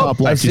watch the top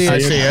left. I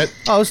see it.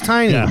 Oh, it's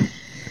tiny. Yeah.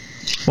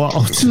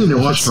 Well, You need to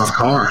watch my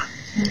car.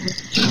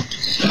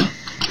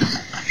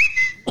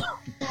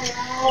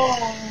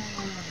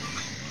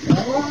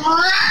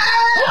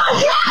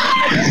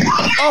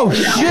 Oh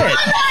shit!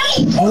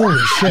 holy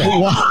shit.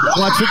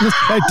 Watch what this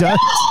guy does.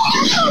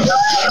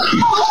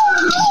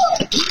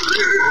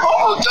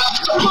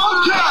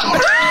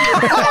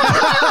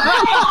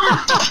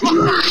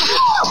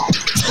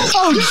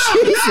 Oh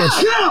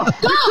Jesus!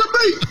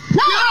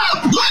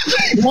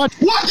 Watch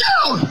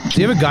out!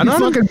 Do you have a gun He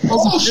on him? fucking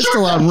pulls a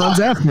pistol out and runs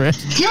after it.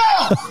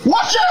 Yeah!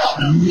 Watch out!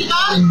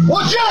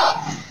 Watch out!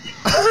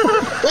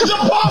 There's a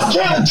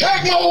bobcat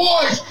attacking my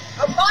wife!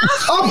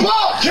 A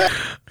bobcat!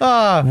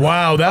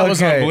 Wow, that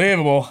was Okay.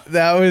 unbelievable.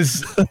 That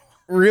was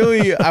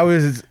really.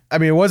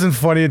 it wasn't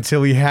funny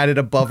until he had it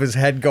above his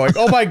head, going,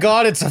 "Oh my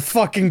God, it's a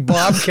fucking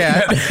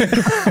bobcat!"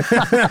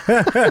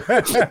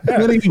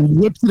 And then he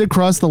whips it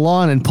across the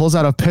lawn and pulls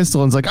out a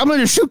pistol and is like, I'm going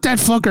to shoot that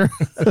fucker.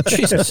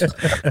 Jesus.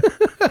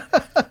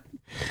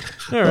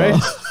 All right.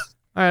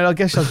 All right, I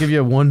guess I'll give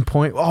you 1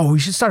 point. Oh, we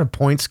should start a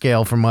point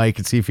scale for Mike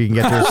and see if he can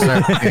get to a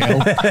certain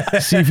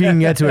see if he can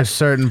get to a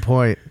certain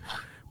point.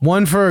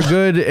 1 for a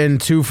good and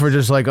 2 for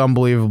just like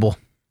unbelievable.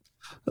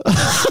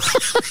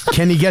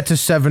 Can he get to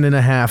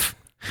 7.5?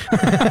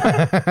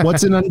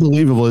 What's an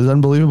unbelievable? Is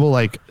unbelievable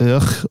like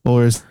ugh,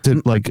 or is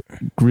it like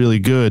really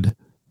good?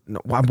 No,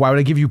 why would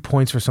I give you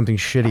points for something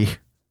shitty?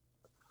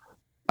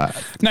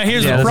 Now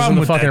here's Yeah, the this problem isn't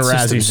with the that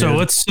fucking system. Razzies, So dude.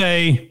 let's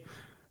say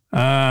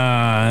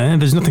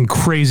there's nothing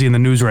crazy in the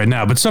news right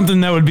now, but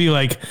something that would be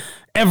like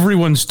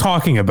everyone's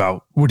talking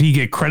about. Would he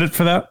get credit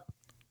for that?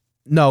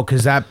 No,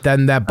 because that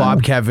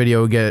Bobcat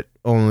video would get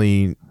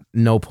only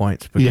no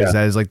points because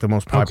that is like the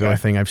most popular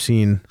thing I've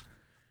seen.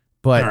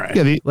 But All right.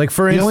 Yeah, like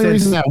for the instance, only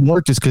reason that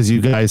worked is because you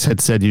guys had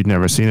said you'd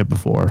never seen it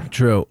before.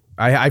 true.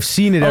 I've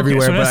seen it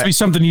everywhere. So it has to be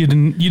something you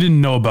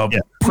didn't know about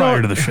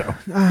prior to the show.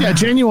 Yeah,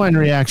 genuine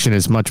reaction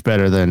is much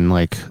better than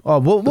like. Oh,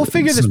 we'll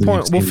figure this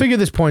point. We'll figure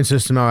this point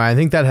system out. I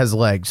think that has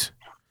legs.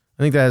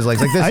 Like this.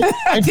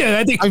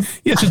 I think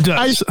yes, it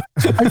does.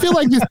 I feel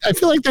like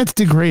that's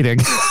degrading.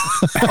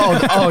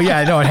 oh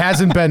yeah, no, it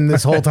hasn't been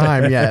this whole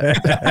time yet.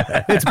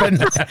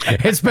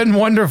 It's been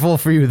wonderful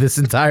for you this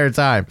entire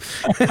time.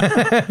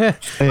 How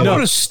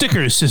about a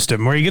sticker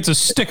system where he gets a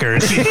sticker?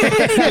 He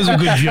does a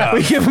good job.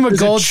 We give him a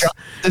gold.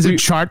 There's a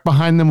chart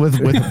behind them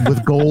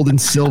with gold and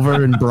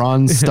silver and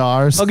bronze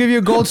stars. I'll give you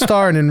a gold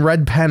star and in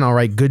red pen I'll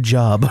write good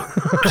job.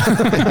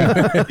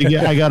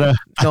 I got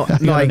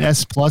an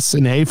S plus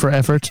an A for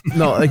effort.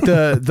 No, like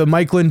the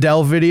Mike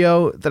Lindell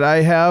video that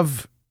I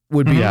have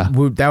would be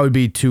that would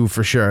be 2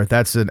 for sure.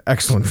 That's an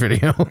excellent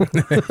video.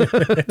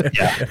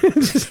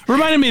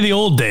 Reminded me of the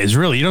old days.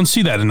 Really, you don't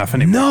see that enough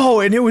anymore. No,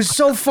 and it was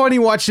so funny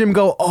watching him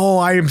go. Oh,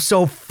 I am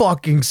so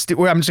fucking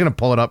stupid. I'm just gonna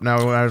pull it up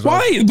now.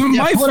 Why?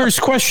 My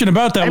first question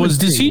about that was: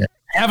 does he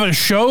have a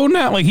show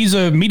now? Like he's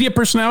a media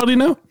personality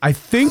now? I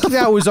think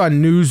that was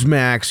on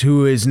Newsmax,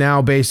 who is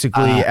now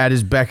basically at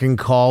his beck and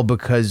call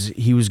because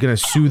he was going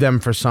to sue them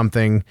for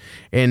something,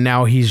 and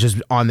now he's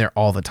just on there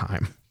all the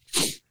time.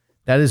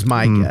 That is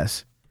my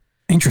guess.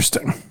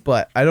 Interesting.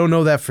 But I don't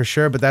know that for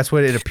sure, but that's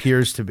what it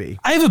appears to be.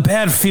 I have a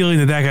bad feeling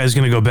that guy's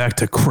going to go back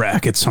to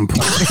crack at some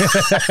point.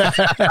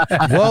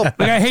 Well,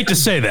 like, I hate to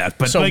say that,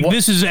 but So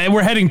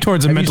we're heading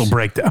towards a mental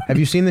breakdown. Have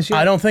you seen this yet?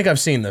 I don't think I've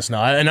seen this.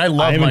 No, and I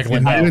love Mike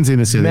Lindell. I haven't seen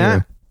this yet.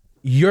 Matt,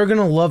 you're going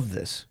to love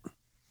this.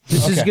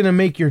 This is going to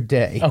make your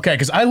day. Okay,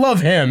 because I love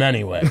him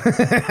anyway.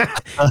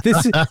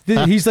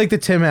 He's like the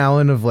Tim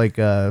Allen of like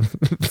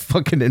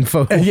fucking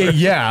info.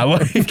 yeah.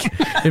 Like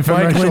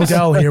Mike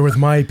Lindell here with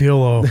my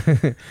pillow.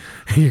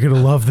 You're going to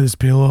love this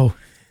pillow.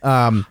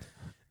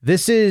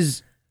 This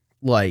is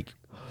like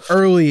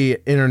early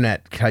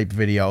internet type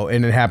video,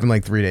 and it happened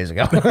like 3 days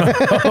ago.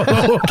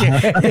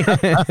 Okay.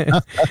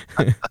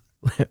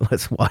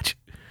 Let's watch.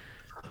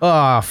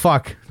 Oh,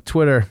 fuck.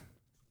 Twitter.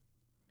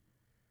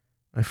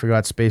 I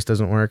forgot space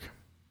doesn't work.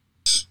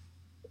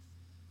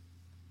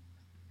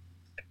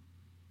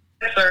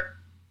 Sir,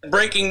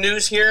 breaking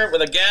news here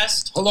with a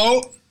guest.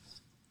 Hello?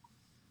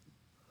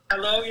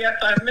 Hello, yes,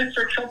 I have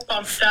Mr. Trump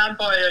on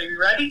standby. Are you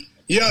ready?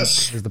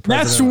 Yes.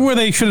 That's where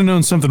they should have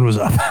known something was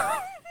up.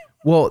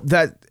 Well,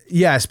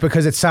 yes,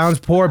 because it sounds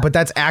poor, but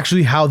that's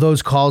actually how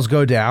those calls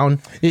go down.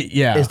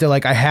 Yeah. Is they're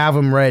like, I have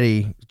him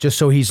ready just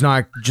so he's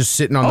not just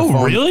sitting on the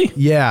phone. Oh, really?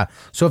 Yeah.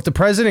 So if the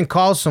president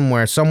calls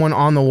somewhere, someone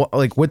on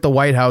the with the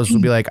White House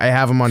will be like, I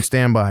have him on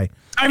standby.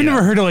 I've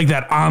never heard it like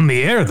that on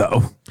the air,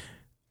 though.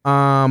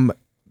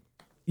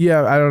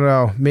 Yeah, I don't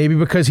know. Maybe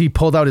because he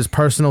pulled out his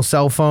personal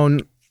cell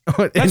phone.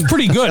 That's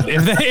pretty good.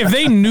 If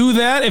they knew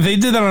that, if they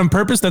did that on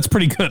purpose, that's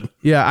pretty good.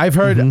 Yeah, I've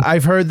heard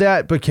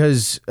that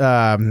because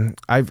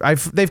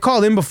they've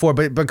called in before,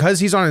 but because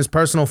he's on his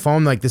personal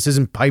phone, like this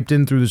isn't piped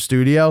in through the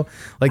studio.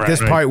 Like this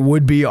part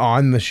would be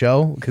on the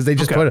show because they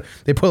just put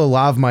a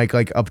lav mic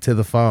like up to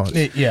the phone.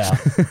 Yeah.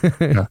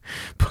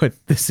 But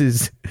this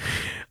is.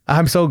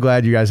 I'm so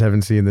glad you guys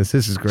haven't seen this.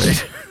 This is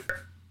great.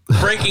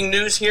 Breaking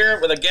news here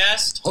with a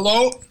guest.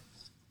 Hello?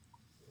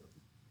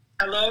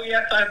 Hello,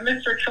 yes, I have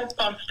Mr. Trump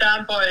on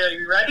standby. Are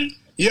you ready?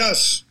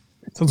 Yes.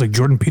 Sounds like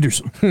Jordan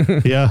Peterson.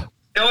 Yeah.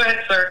 Go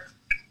ahead, sir.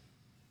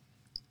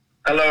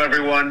 Hello,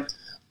 everyone.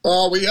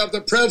 We have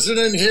the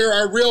president here,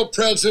 our real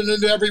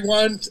president,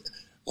 everyone.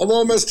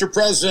 Hello, Mr.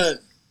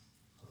 President.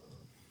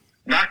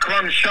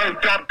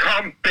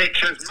 MacronShow.com,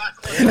 bitches.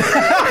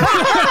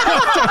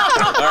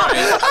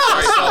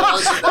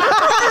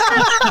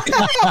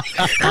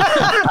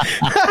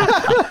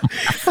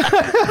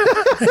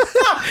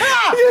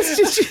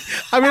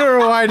 I'm gonna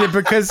rewind it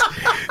because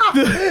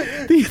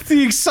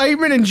the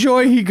excitement and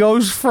joy he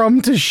goes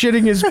from to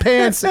shitting his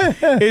pants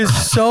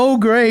is so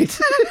great.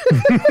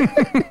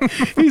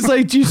 He's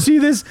like, "Do you see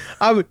this?"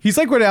 He's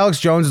like when Alex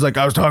Jones is like,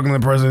 "I was talking to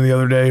the president the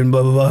other day," and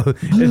blah blah blah.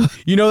 And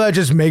you know that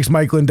just makes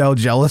Mike Lindell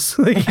jealous.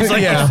 Like, he's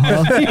like,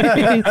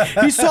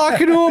 he's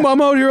talking to him.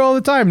 I'm out here all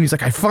the time, and he's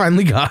like, "I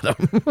finally got him."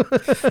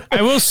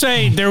 I will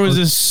say there was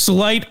a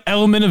slight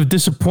element of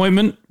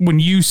disappointment when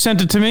you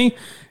sent it to me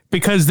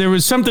because there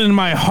was something in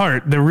my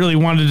heart that really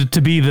wanted it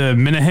to be the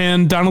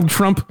Minahan Donald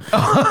Trump.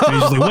 I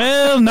was like,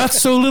 well, not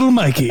so little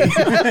Mikey.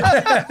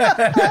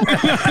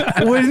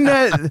 Wouldn't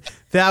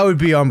that would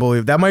be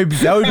unbelievable.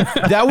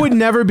 That would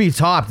never be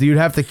topped. You'd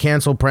have to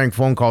cancel prank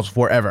phone calls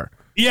forever.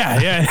 Yeah,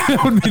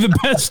 that would be the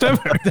best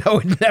ever. That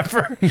would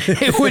never.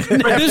 It would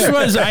never. But this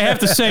was, I have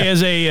to say,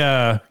 as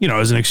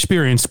an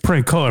experienced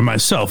prank caller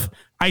myself,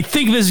 I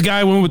think this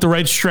guy went with the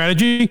right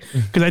strategy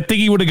because I think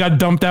he would have got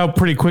dumped out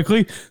pretty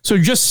quickly. So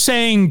just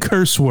saying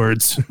curse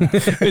words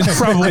is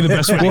probably the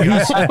best way to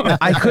go.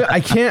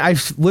 I can't.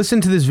 I've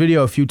listened to this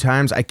video a few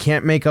times. I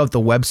can't make out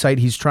the website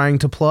he's trying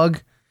to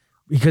plug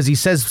because he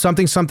says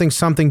something.com,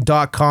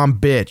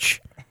 bitch.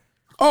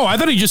 Oh, I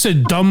thought he just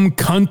said dumb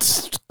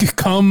cunt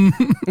come.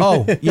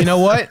 Oh, you know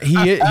what?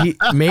 He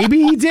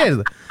maybe he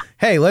did.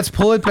 Hey, let's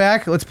pull it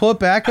back. Let's pull it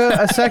back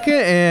a second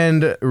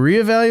and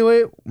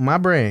reevaluate my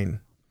brain.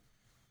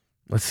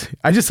 Let's see.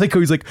 I just like how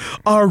he's like,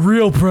 our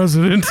real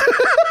president.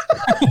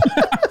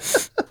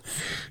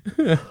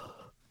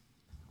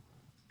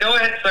 Go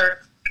ahead, sir.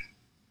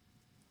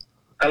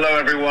 Hello,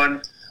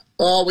 everyone.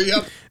 We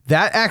have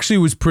That actually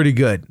was pretty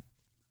good.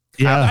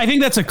 Yeah. I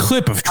think that's a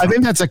clip of I Trump.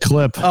 think that's a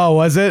clip. Oh,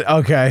 was it?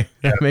 Okay.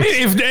 That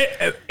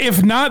makes-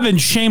 If not, then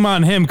shame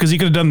on him because he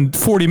could have done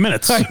 40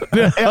 minutes.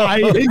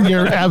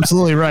 You're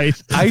absolutely right.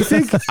 I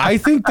think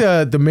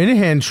the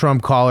Minahan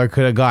Trump caller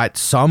could have got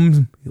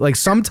some, like,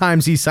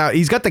 sometimes he's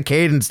got the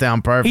cadence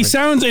down perfect. He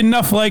sounds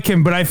enough like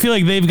him, but I feel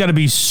like they've got to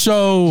be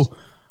so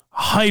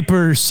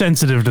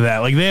hypersensitive to that.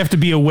 Like they have to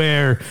be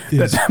aware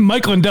that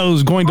Mike Lindell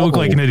is going to look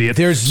like an idiot.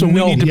 So we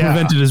need to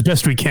prevent it as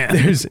best we can.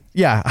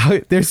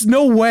 There's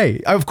no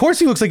way. Of course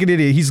he looks like an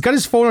idiot. He's got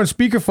his phone on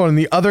speakerphone and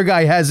the other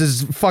guy has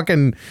his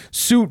fucking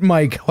suit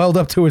mic held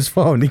up to his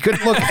phone. He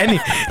couldn't look any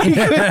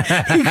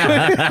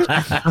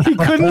he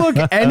couldn't look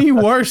any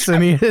worse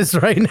than he is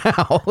right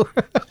now.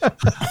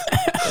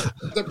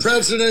 the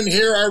president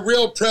here, our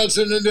real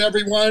president,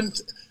 everyone.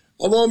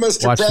 Hello,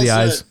 Mr. Watch President. the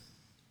eyes.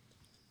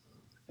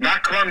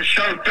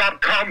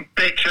 MacronShow.com,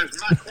 bitches.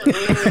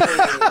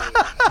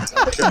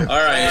 Okay.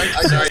 All right.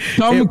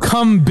 Sorry.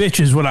 Come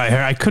bitch is what I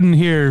heard. I couldn't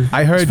hear.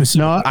 I heard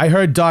specific- I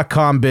heard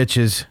 .com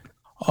bitches.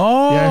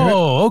 Oh,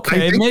 I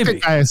okay, think maybe. the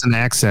guy has an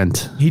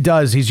accent. He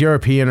does. He's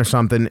European or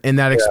something, and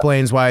that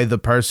explains why the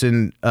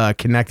person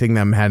connecting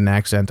them had an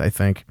accent, I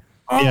think.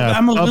 Oh, Yeah.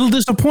 I'm a little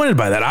disappointed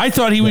by that. I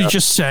thought he was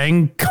just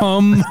saying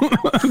 "come."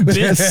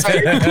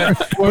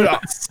 bitch.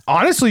 But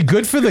honestly,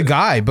 good for the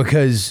guy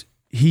because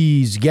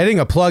he's getting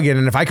a plug-in,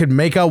 and if I could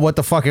make out what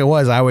the fuck it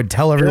was, I would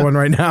tell everyone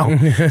right now.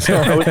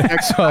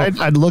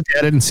 I'd look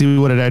at it and see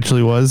what it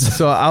actually was.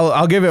 So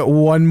I'll give it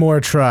one more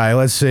try.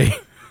 Let's see.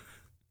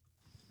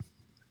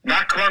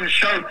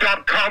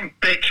 MacronShow.com,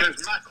 bitches.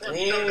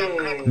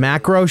 MacronShow.com.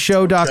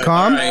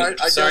 Macroshow.com. All right. All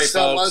right, I Sorry, guess that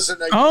folks.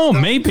 wasn't. Oh,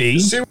 maybe.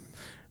 See,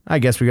 I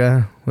guess we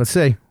got. Let's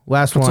see.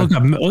 Last Let's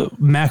one. look up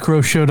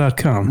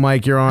macroshow.com.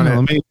 Mike, you're on No, it.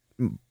 let me-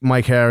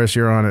 Mike Harris,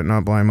 you're on it,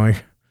 not Blind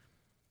Mike.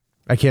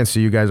 I can't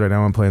see you guys right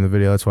now. I'm playing the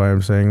video. That's why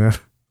I'm saying that.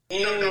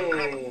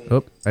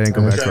 Oh, I didn't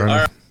go back far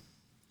enough.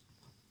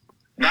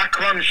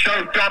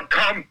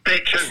 MacronShow.com,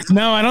 bitches.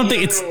 No, I don't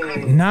think it's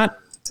not.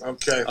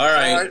 okay. All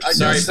right. I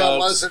Sorry, guess that folks.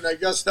 wasn't. I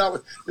guess that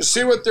was. You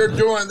see what they're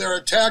doing? They're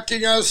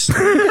attacking us.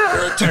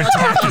 They're attacking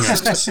us.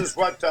 And this is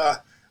what.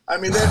 I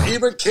mean, that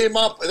even came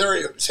up.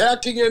 They're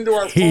hacking into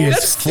our He phones.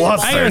 is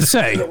flustered. I gotta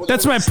say,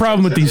 that's my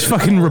problem with these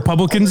fucking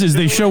Republicans is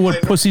they show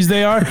what pussies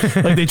they are.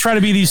 Like they try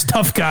to be these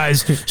tough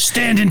guys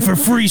standing for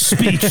free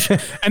speech,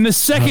 and the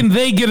second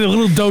they get a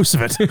little dose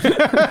of it,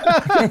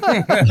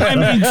 I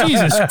mean,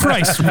 Jesus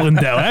Christ,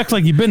 Lindell, act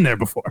like you've been there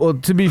before. Well,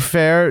 to be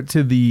fair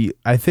to the,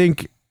 I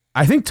think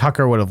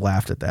Tucker would have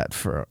laughed at that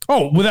for.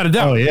 Oh, without a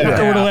doubt, Oh, yeah.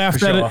 Tucker would have Yeah, laughed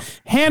for at sure.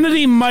 it.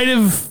 Hannity might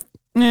have.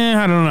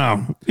 I don't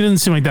know. He didn't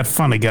seem like that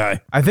funny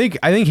guy. I think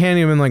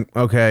Handy been like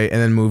okay,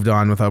 and then moved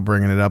on without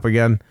bringing it up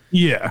again.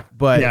 Yeah,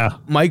 But Yeah.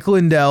 Mike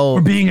Lindell.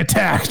 we're being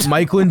attacked.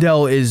 Mike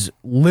Lindell is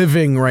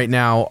living right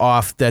now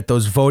off that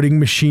those voting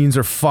machines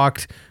are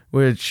fucked,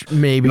 which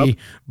maybe,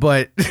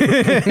 but What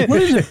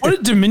is it? What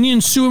did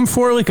Dominion sue him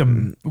for? Like a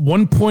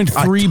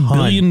 $1.3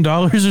 billion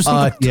or a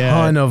something?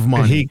 ton of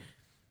money.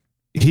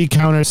 He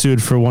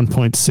countersued for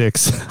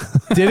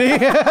 1.6. Did he?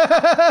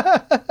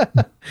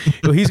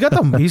 Well,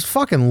 he's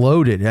fucking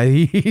loaded.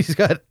 He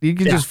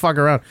can just fuck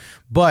around.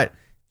 But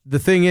the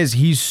thing is,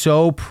 he's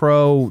so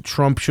pro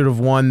Trump should have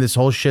won. This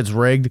whole shit's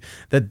rigged.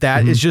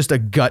 That is just a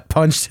gut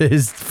punch to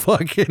his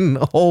fucking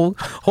whole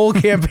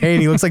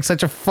campaign. He looks like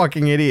such a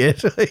fucking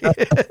idiot.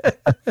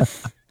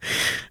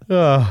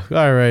 Oh,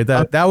 all right.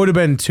 That would have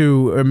been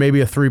 2 or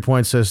maybe a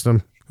 3-point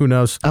system. Who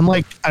knows?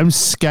 I'm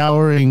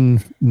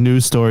scouring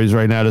news stories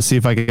right now to see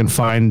if I can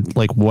find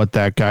like what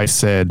that guy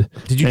said.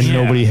 Did you- And Yeah.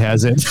 nobody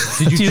has it.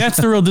 See, that's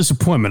the real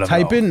disappointment of it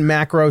Type all. in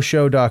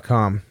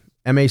macroshow.com.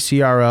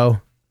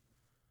 MACROSH.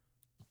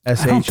 I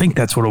don't think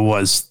that's what it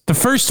was. The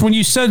first, when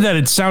you said that,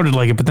 it sounded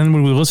like it, but then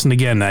when we listened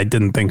again, I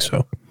didn't think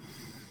so.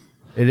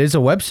 It is a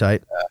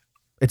website.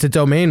 It's a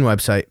domain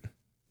website.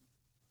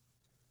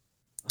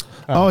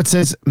 Oh, it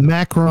says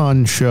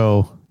Macron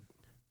Show.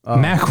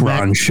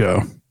 Macron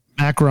show.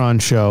 Macron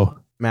Show.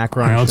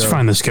 Macron. All right, let's show.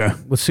 find this guy.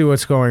 Let's see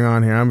what's going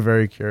on here. I'm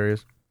very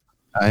curious.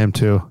 I am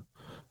too.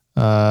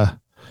 Yeah,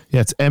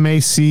 it's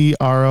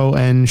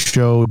MACRON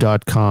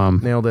show.com.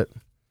 Nailed it.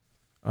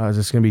 Is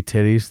this gonna be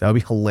titties? That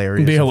would be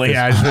hilarious. Be if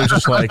hilarious. this- It was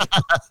just like,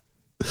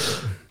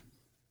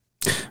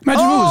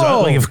 Imagine if it was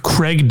Oh! like if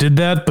Craig did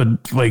that,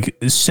 but like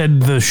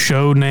said the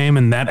show name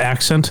in that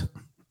accent.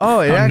 Oh,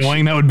 it How actually.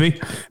 annoying that would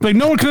be. Like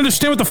no one can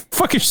understand what the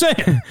fuck you're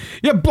saying.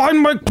 Yeah, blind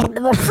Mike.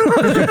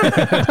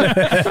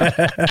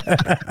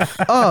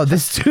 Oh,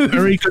 this dude.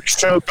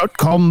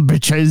 VeryGoodShow.com,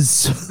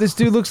 bitches. This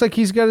dude looks like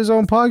he's got his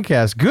own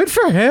podcast. Good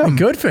for him.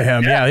 good for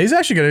him. Yeah, he's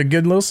actually got a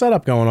good little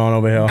setup going on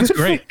over here. It's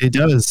great. It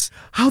does.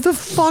 How the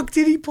fuck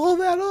did he pull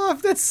that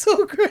off? That's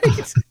so great.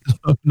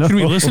 Should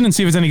we listen and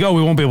see if it's any go?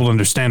 We won't be able to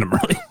understand him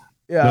really.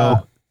 Yeah.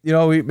 No. You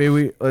know,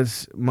 maybe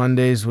let's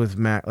Mondays with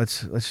Mac.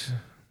 Let's.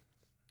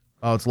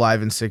 Oh, it's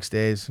live in 6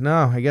 days.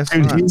 No, I guess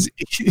Dude, not. do you see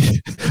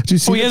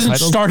Oh, he the hasn't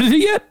titles? started it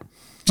yet?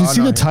 Do you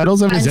see the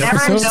titles of I his never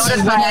episodes?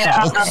 notified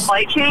of the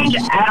flight change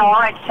at all.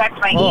 I checked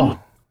my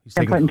email. He's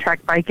I'm putting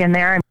Trek Bike in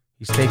there.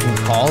 He's taking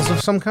calls of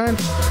some kind.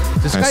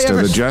 This guy Esther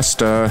ever? the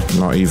Jester,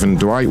 not even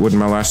Dwight would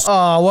molest.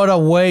 Oh, what a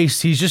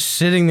waste! He's just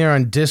sitting there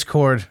on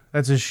Discord.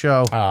 That's his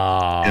show.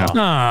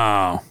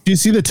 Oh. Do you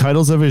see the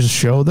titles of his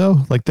show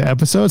though? Like the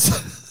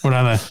episodes? What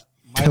are they?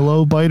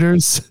 Pillow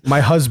biters.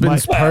 My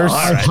husband's purse.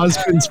 My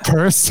husband's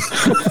purse.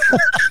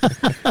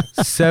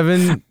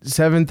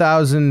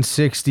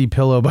 7,060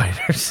 pillow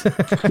biters.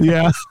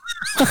 Yeah.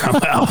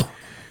 Well,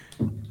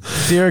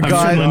 Dear I'm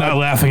God, certainly not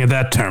laughing at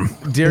that term.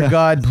 dear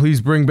God, please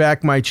bring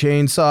back my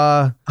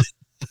chainsaw.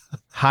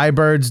 High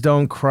birds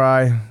don't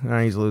cry.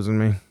 He's losing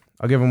me.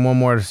 I'll give him one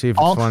more to see if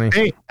it's funny.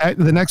 Hey,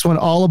 the next one,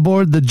 all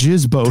aboard the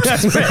jizz boat.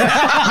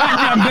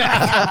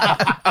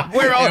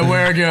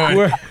 We're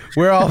good.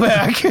 We're all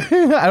back.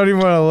 I don't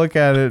even want to look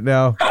at it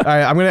now. All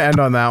right, I'm going to end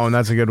on that one.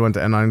 That's a good one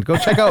to end on. Go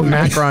check out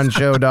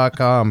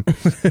macronshow.com.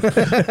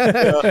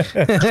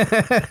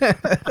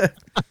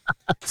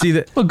 See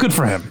that? Well, good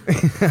for him.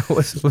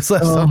 What's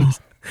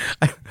last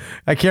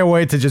I can't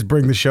wait to just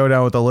bring the show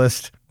down with the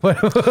list.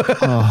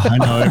 Oh, I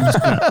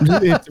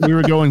know. We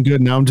were going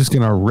good. Now I'm just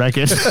gonna wreck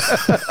it.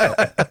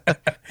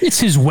 It's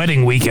his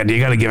wedding weekend. You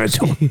got to give it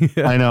to him.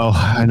 I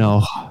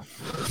know.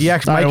 He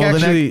actually, All right, well,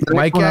 the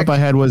next one up I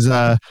had was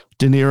De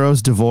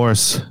Niro's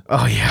divorce.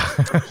 Oh yeah,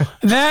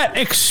 That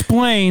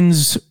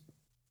explains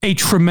a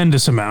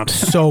tremendous amount.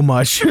 so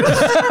much.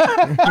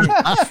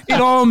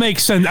 It all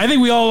makes sense. I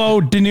think we all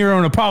owe De Niro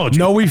an apology.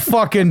 No, we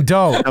fucking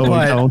don't. No, we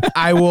but don't.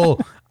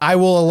 I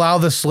will allow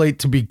the slate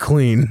to be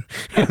clean.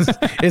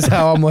 Is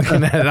how I'm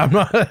looking at it. I'm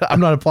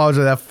not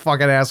apologizing to that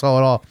fucking asshole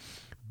at all.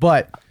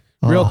 But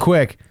real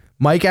quick,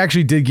 Mike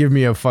actually did give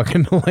me a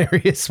fucking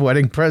hilarious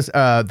wedding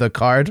the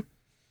card.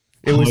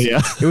 It was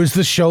it was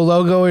the show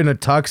logo in a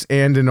tux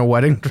and in a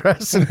wedding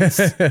dress. And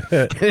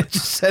it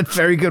just said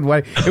 "very good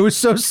wedding." It was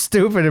so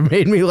stupid. It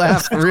made me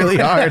laugh really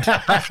hard.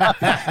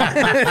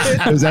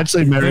 It was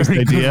actually Mary's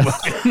idea.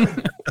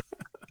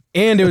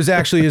 And it was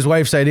actually his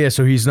wife's idea,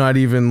 so he's not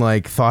even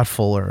like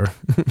thoughtful or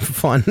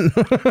fun.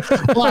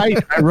 Well, I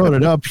wrote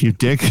it up, you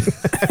dick.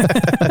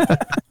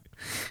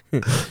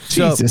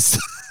 Jesus.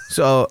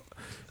 So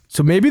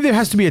maybe there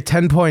has to be a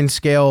 10-point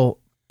scale,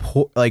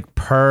 like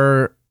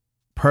per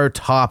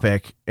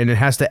topic, and it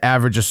has to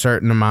average a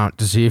certain amount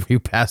to see if you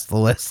pass the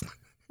list.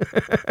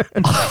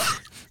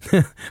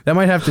 That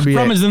might have to be.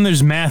 Problem is, then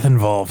there's math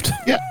involved.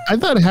 Yeah, I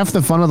thought half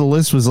the fun of the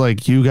list was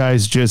like you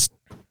guys just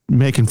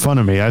making fun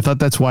of me. I thought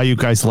that's why you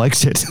guys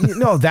liked it.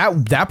 No,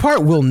 that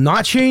part will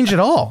not change at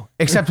all.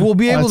 Except we'll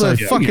be able to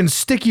That's okay. fucking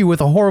stick you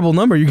with a horrible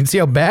number. You can see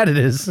how bad it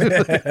is.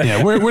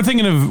 Yeah, we're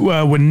thinking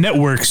of when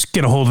networks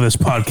get a hold of this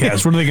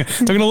podcast. We're thinking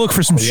they're going to look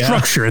for some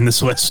structure in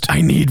this list.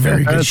 I need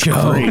very good show.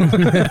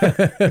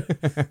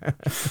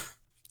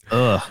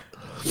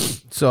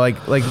 So like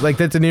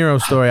that De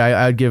Niro story,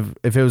 I'd give,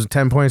 if it was a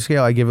 10-point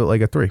scale, I'd give it like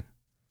a 3.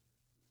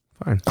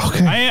 Fine.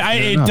 Okay.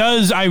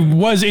 I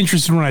was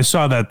interested when I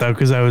saw that though,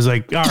 because I was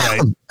like, all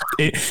right,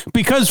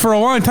 because for a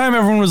long time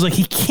everyone was like,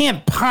 he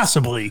can't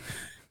possibly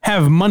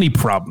have money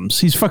problems.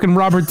 He's fucking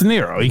Robert De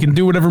Niro. He can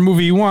do whatever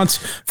movie he wants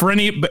but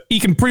he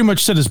can pretty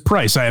much set his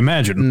price, I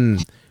imagine.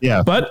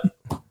 Yeah. But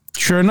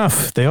sure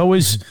enough, they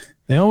always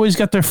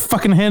got their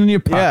fucking hand in your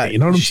pocket. Yeah, You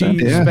know what I'm saying?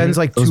 she spends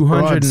like Those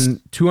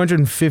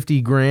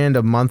 250 grand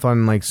a month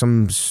on like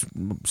some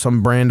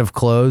brand of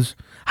clothes.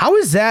 How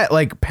is that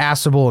like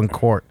passable in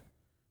court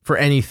for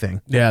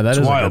anything? Yeah, that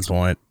is wild. a good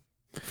point.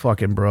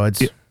 Fucking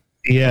broads.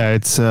 Yeah,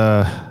 it's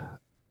a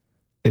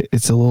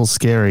little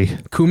scary.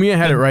 Kumia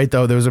had it right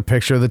though. There was a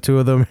picture of the two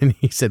of them, and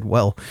he said,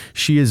 "Well,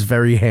 she is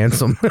very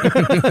handsome."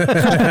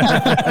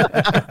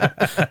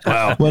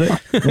 Wow.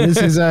 What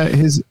does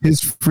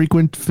his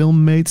frequent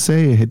film mate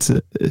say? It's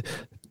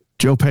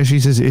Joe Pesci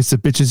says it's the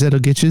bitches that'll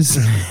get yous.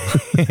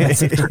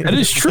 That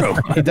is true.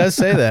 He does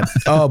say that.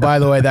 Oh, by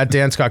the way, that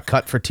dance got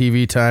cut for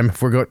TV time.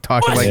 If we're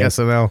talking like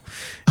SNL,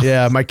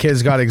 yeah, my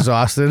kids got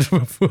exhausted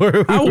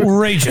before.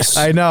 Outrageous.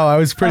 I know. I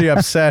was pretty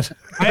upset.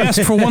 I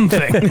asked for one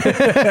thing.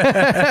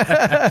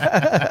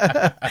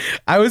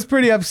 I was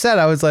pretty upset.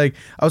 I was like,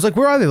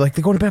 where are they? Like,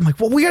 they're going to bed. I'm like,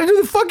 well, we got to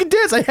do the fucking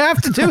dance. I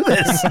have to do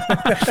this.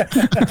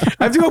 I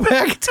have to go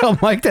back and tell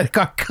Mike that it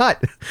got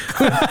cut.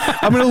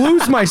 I'm going to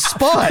lose my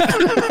spot.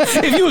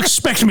 If you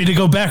expect me to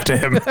go back to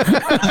him,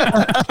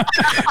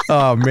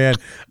 Oh man,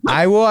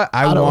 I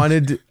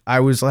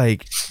was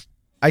like,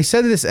 I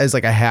said this as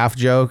like a half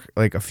joke,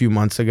 like a few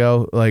months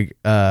ago, like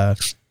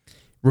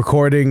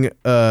recording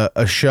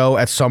a show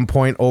at some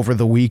point over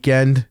the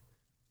weekend,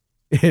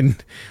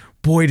 and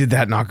boy, did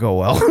that not go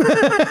well.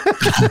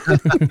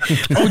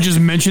 oh, just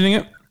mentioning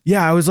it.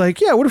 Yeah, I was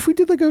like, yeah, what if we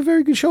did like a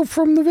very good show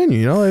from the venue?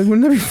 You know, like,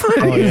 wouldn't that be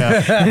funny? Oh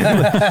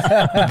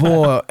yeah.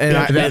 Boy, and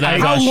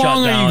How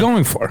long are you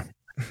going for?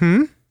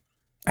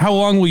 How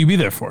long will you be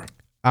there for?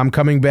 I'm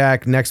coming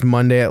back next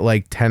Monday at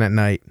like 10 at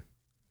night.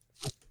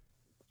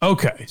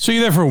 Okay, so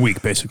you're there for a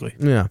week, basically.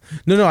 Yeah.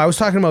 No. I was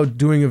talking about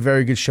doing a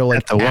very good show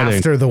like the wedding.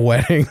 after the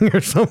wedding or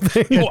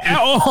something.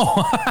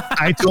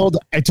 I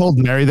told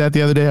Mary that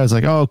the other day. I was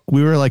like, oh,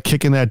 we were like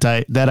kicking that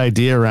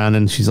idea around,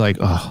 and she's like,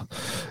 oh,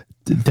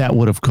 that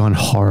would have gone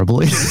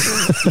horribly.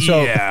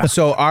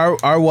 So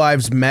our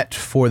wives met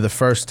for the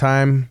first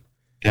time.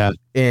 Yeah.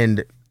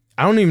 And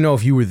I don't even know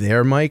if you were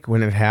there, Mike,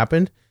 when it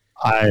happened.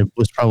 I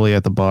was probably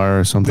at the bar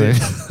or something.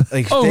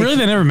 Really?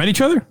 They never met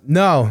each other?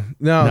 No,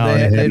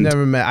 they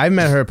never met. I've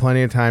met her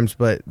plenty of times,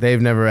 but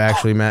they've never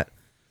actually met.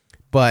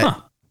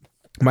 But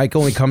Mike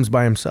only comes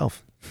by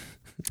himself.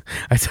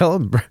 I tell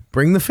him,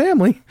 bring the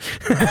family.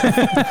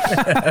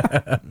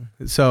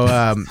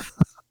 So,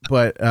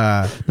 but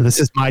this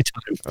is my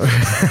time.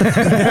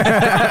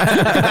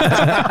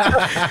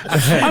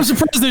 I'm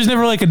surprised there's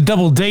never like a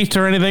double date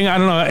or anything. I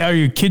don't know. Are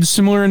your kids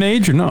similar in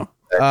age or no?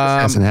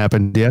 Hasn't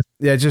happened yet.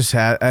 Yeah,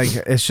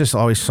 it's just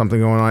always something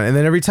going on. And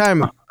then every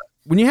time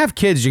when you have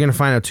kids, you're gonna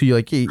find out too. You're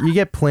like, you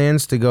get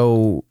plans to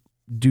go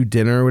do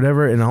dinner or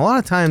whatever, and a lot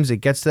of times it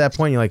gets to that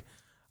point. You're like,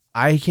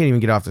 I can't even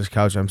get off this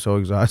couch. I'm so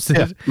exhausted.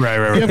 Yeah.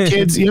 Right. You have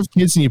kids,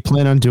 and you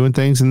plan on doing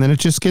things, and then it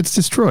just gets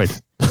destroyed.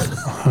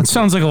 It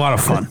sounds like a lot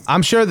of fun.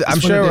 I'm sure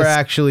we're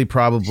actually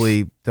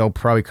they'll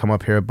probably come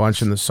up here a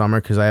bunch in the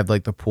summer because I have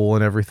like the pool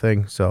and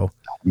everything. So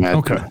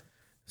Okay.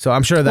 So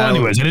I'm sure that. Well,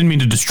 anyways, I didn't mean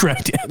to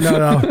distract you.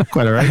 No,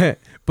 quite all right.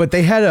 But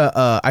they had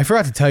I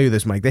forgot to tell you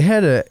this, Mike. They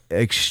had a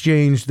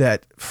exchange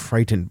that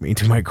frightened me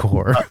to my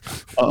core.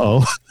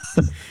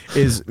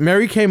 Is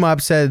Mary came up,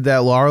 said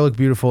that Laura looked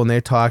beautiful, and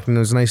they talked, and it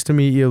was nice to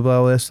meet you, blah,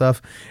 all this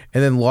stuff.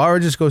 And then Laura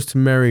just goes to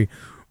Mary,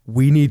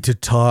 we need to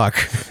talk.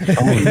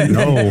 Oh,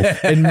 no.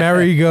 And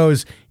Mary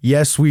goes,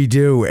 yes, we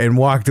do, and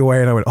walked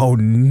away. And I went, oh,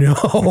 no.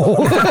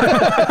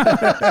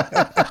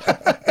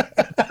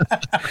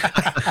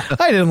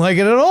 I didn't like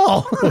it at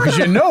all. Because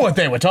you know what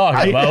they were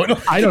talking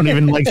about. I don't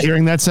even like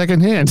hearing that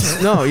secondhand.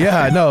 No.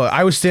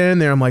 I was standing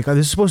there. I'm like, oh,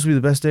 this is supposed to be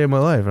the best day of my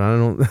life. And I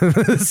don't.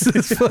 This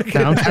is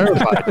fucking. I'm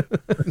terrified.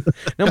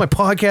 No, my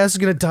podcast is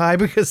gonna die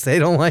because they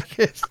don't like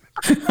it.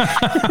 You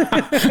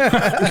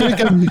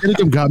could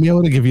have got me. I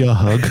want to give you a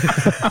hug.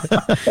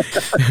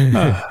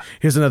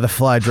 Here's another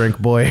fly drink,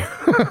 boy.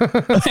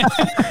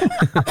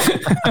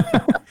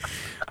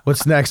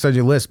 What's next on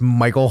your list,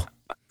 Michael?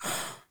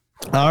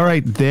 All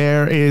right,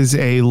 there is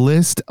a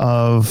list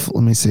of.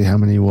 Let me see, how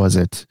many was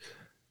it?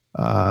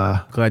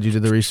 Glad you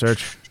did the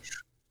research.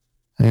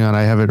 Hang on,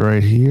 I have it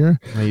right here.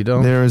 No, you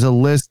don't. There is a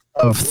list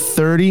of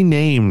 30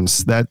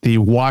 names that the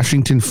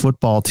Washington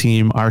football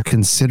team are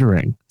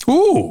considering.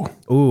 Ooh.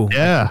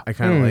 Yeah. I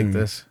kind of like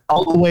this.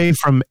 All the way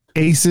from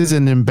aces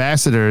and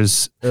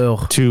ambassadors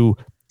to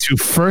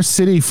First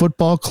City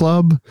Football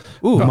Club,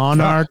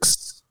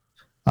 Monarchs,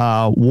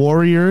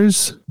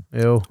 Warriors,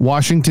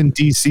 Washington,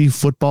 D.C.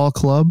 Football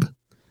Club.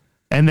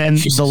 And then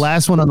the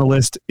last one on the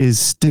list is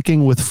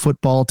sticking with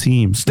football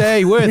teams.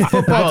 Stay with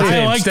football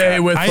team. Stay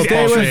with football I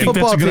team. think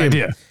that's a good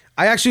idea.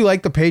 I actually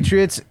like the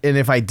Patriots, and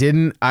if I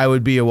didn't, I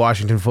would be a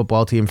Washington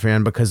football team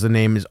fan because the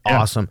name is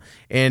awesome.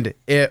 And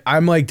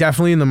I'm like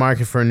definitely in the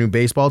market for a new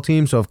baseball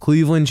team. So if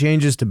Cleveland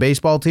changes to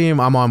baseball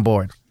team, I'm on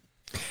board.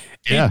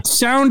 It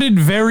sounded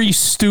very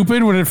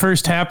stupid when it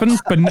first happened,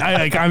 but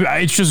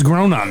it's just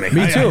grown on me.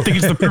 Me too. I think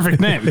it's the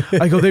perfect name.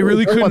 I go, they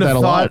really couldn't have a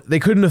lot. thought. They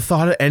couldn't have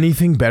thought of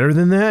anything better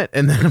than that.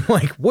 And then I'm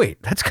like,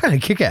 wait, that's kind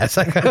of kick-ass.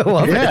 I kind of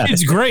love it.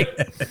 It's great.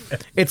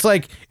 It's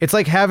like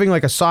having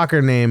like a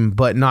soccer name,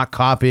 but not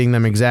copying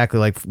them exactly,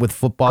 like with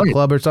football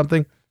club or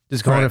something.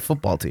 Just calling it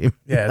football team.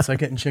 Yeah, it's like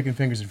getting chicken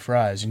fingers and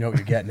fries. You know what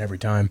you're getting every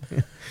time.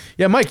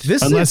 Yeah, Mike.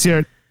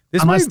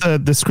 Unless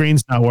the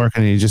screen's not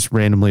working and you just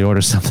randomly order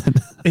something.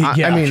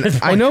 I mean,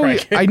 I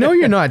know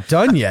you're not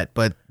done yet,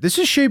 but this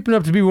is shaping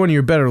up to be one of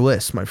your better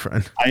lists, my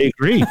friend. I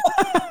agree.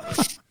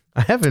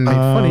 I haven't made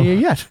fun of you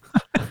yet.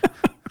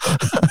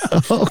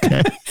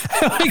 Okay.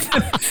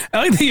 I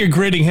like that you're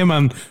grading him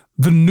on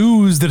the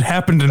news that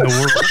happened in the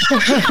world.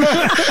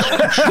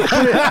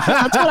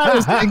 That's what I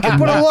was thinking.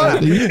 But a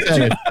lot,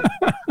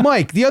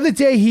 Mike, the other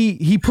day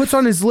he puts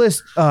on his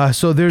list,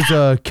 so there's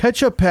a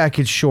ketchup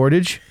package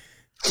shortage.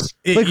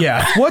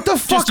 What the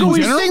fuck are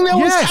we saying that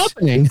was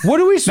happening? What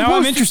are we supposed Now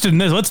I'm interested in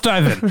this. Let's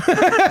dive in.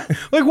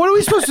 Like, what are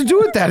we supposed to do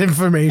with that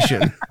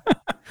information?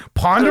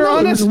 Ponder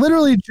on it? it? Was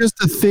literally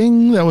just a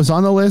thing that was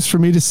on the list for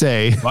me to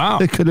say. Wow.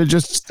 It could have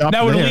just stopped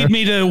That would there. lead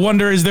me to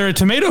wonder, is there a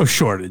tomato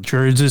shortage,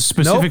 or is this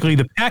specifically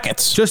the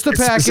packets? Just the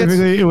packets.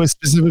 It was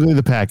specifically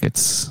the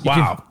packets.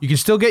 Wow. You can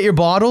still get your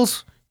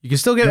bottles. You can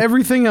still get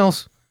everything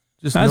else.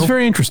 Just That's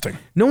very interesting.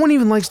 No one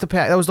even likes the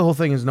pack. That was the whole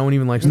thing. Is no one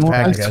even likes the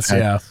packets.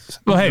 Yeah.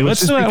 Well, hey,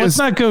 let's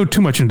not go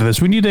too much into this.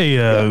 We need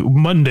a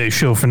Monday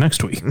show for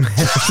next week.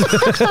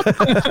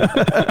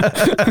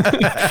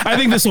 I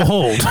think this will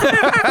hold.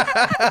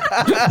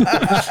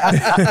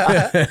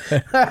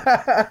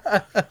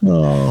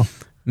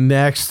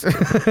 Next.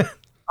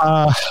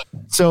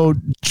 So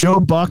Joe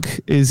Buck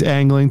is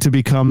angling to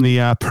become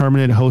the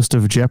permanent host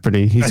of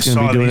Jeopardy. He's going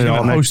to be doing it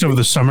all host over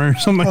the summer or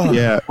something.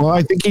 Yeah. Well,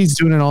 I think he's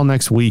doing it all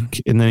next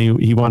week, and then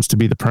he wants to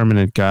be the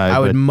permanent guy. I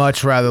would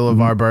much rather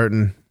LeVar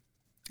Burton.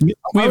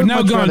 We have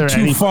now gone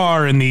too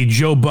far in the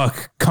Joe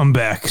Buck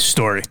comeback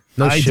story.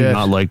 No I shit. do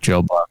not like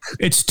Joe Buck.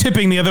 It's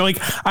tipping the other. Like,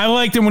 I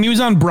liked him when he was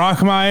on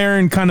Brockmire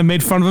and kind of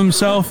made fun of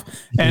himself,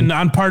 and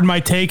on Pardon My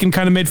Take and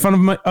kind of made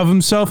fun of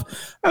himself.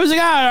 I was like,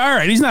 all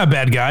right, he's not a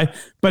bad guy.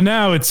 But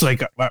now it's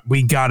like,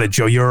 we got it,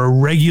 Joe. You're a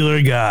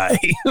regular guy.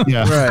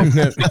 Yeah.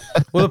 Right.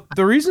 Well,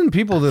 the reason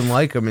people didn't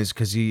like him is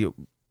because he,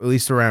 at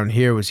least around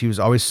here, he was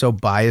always so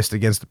biased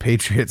against the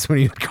Patriots when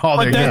he would call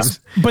their games.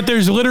 But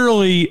there's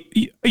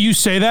literally, you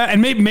say that,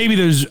 and maybe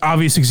there's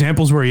obvious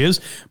examples where he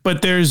is,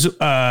 but there's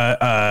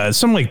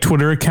some like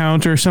Twitter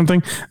account or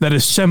something that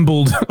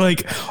assembled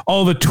like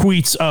all the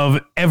tweets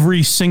of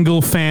every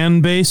single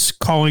fan base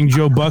calling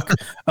Joe Buck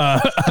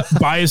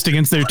biased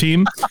against their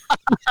team.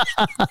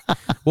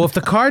 Well, if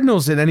the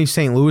Cardinals and any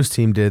St. Louis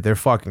team did, they're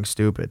fucking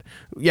stupid.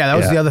 Yeah, that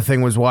was the other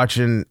thing, was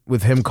watching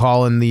with him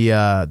calling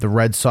the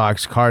Red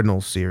Sox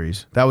Cardinals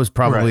series. That was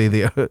probably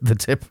the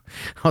tip.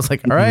 I was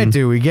like, all right,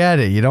 dude, we get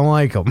it. You don't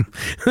like him.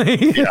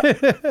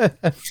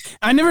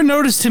 I never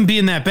noticed him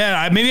being that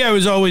bad. Maybe I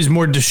was always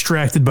more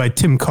distracted by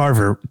Tim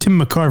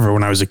McCarver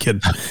when I was a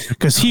kid,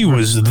 because he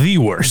was the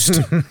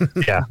worst.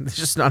 Yeah. It's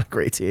just not a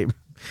great team.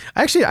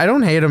 Actually, I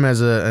don't hate him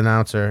as an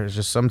announcer. It's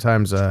just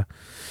sometimes,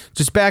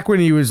 just back when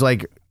he was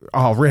like,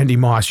 oh, Randy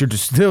Moss,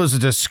 that was a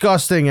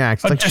disgusting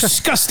act. Like,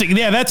 Disgusting.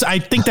 Yeah, I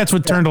think that's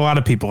what turned a lot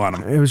of people on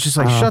him. it was just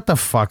like, shut the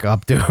fuck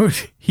up, dude.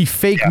 He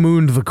fake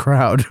mooned the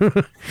crowd.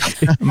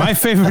 My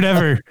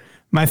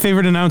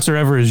favorite announcer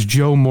ever is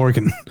Joe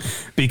Morgan,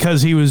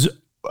 because he was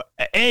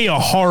a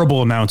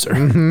horrible announcer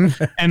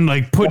and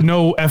like put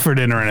no effort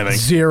in or anything.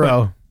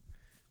 Zero.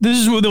 This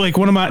is like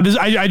one of my.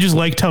 I just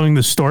like telling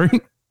this story.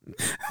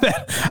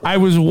 That I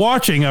was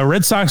watching a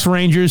Red Sox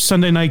Rangers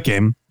Sunday night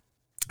game,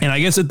 and I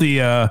guess at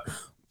the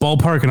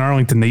ballpark in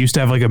Arlington, they used to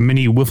have like a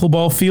mini wiffle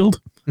ball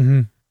field.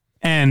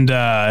 And,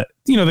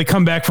 they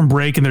come back from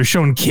break and they're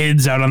showing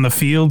kids out on the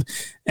field.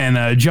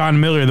 And John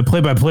Miller, the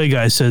play-by-play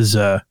guy, says,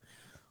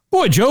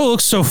 boy, Joe,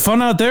 looks so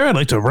fun out there. I'd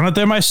like to run out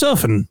there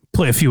myself and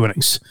play a few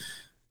innings.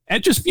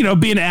 And just,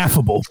 being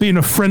affable, being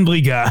a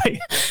friendly guy.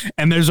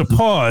 And there's a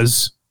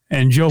pause,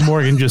 and Joe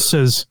Morgan just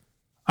says,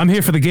 I'm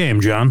here for the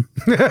game, John.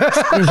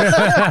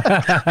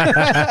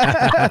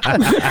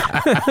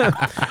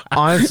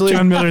 Honestly,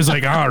 John Miller's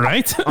like, all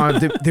right.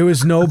 there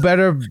was no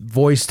better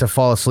voice to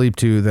fall asleep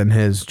to than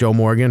his, Joe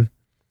Morgan.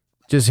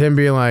 Just him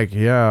being like,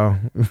 yeah,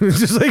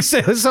 just like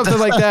say something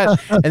like that,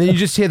 and then you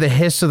just hear the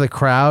hiss of the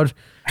crowd.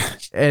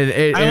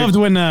 And I loved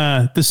when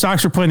the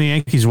Sox were playing the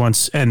Yankees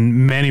once,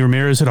 and Manny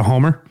Ramirez hit a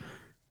homer,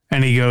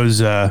 and he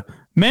goes,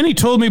 Manny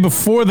told me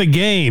before the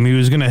game he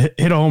was going to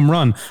hit a home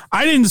run.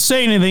 I didn't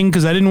say anything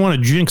because I didn't want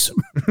to jinx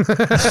him.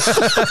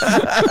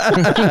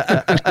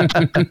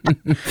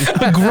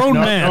 A grown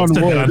man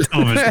said that on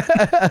television.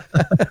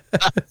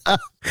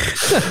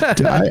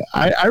 Dude,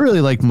 I really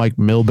like Mike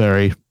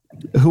Milbury.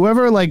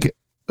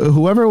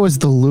 Whoever was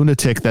the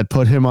lunatic that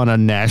put him on a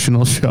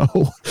national show,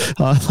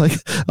 what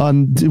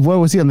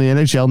was he on the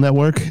NHL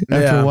Network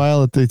after a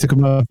while? They took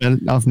him off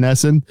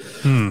Nesson.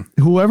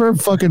 Whoever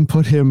fucking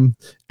put him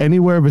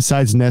anywhere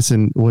besides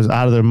Nesson was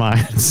out of their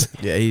minds.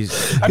 Yeah,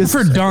 I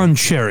prefer Don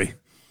Cherry.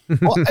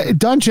 Well,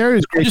 Don Cherry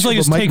is great. I just like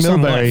his Mike takes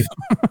on Milbury. life.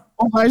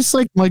 I just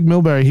like Mike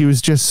Milbury. He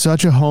was just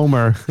such a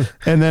homer,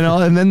 and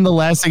then the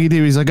last thing he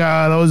did, he's like,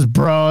 those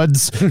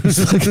broads.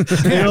 He's like,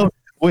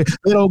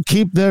 they don't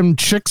keep them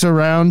chicks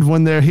around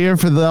when they're here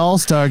for the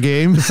All-Star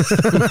game.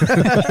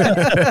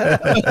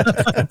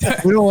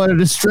 We don't want to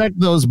distract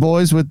those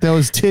boys with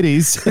those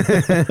titties.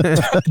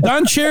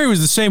 Don Cherry was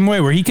the same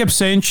way, where he kept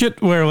saying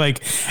shit where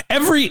like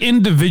every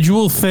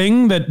individual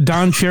thing that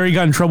Don Cherry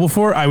got in trouble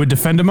for, I would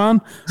defend him on.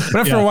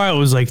 But after a while, it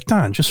was like,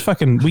 Don, just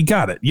fucking, we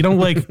got it. You don't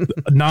like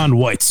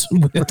non-whites. I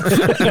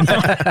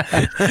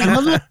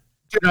love that.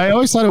 Dude, I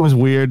always thought it was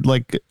weird,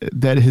 like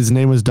that his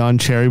name was Don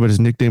Cherry, but his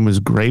nickname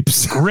was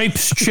Grapes.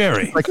 Grapes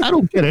Cherry. Like, I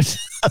don't get it.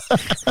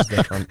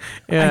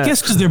 I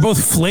guess because they're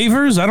both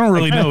flavors. I don't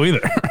really know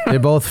either. They're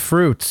both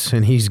fruits,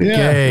 and he's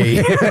gay.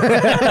 It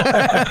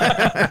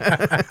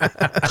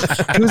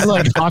was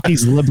like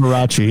hockey's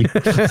Liberace.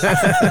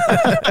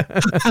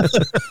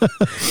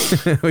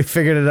 We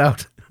figured it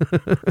out.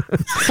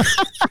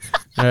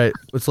 All right,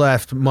 what's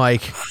left,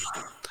 Mike?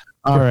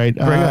 All right,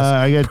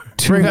 I got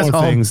two more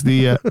things.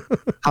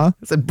 I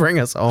said, bring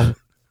us home.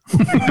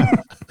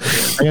 I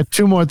got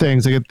two more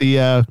things. I got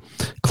the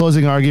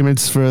closing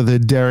arguments for the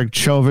Derek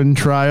Chauvin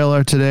trial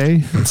are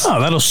today.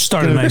 Oh, that'll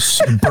start a nice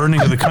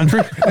burning of the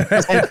country.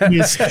 It's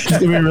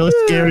going to be a really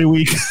scary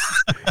week.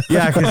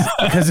 Yeah,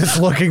 because it's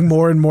looking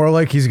more and more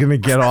like he's going to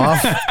get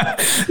off.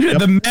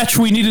 The match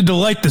we needed to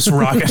light this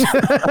rocket.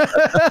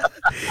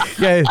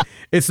 Yeah,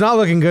 it's not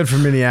looking good for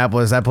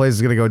Minneapolis. That place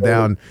is going to go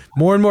down.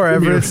 More and more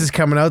evidence is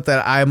coming out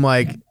that I'm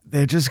like,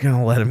 they're just going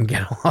to let him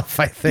get off,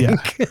 I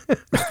think. Yeah.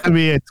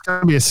 It's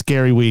going to be a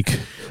scary week.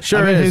 Sure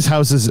I bet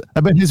is. I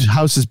bet his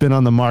house has been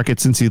on the market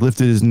since he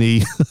lifted his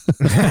knee.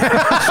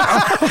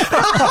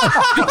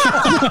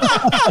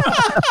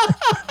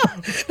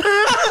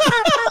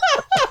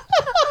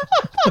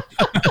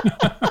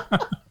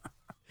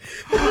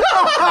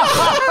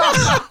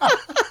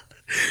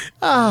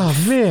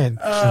 man.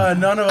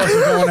 None of us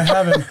are going to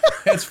heaven.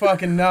 It's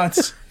fucking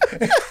nuts.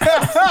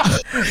 That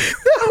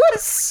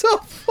was so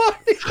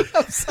funny.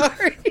 I'm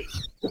sorry.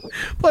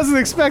 Wasn't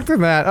expecting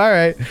that. All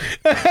right.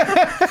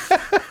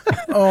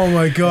 Oh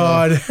my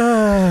God.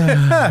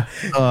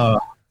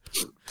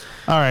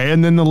 All right,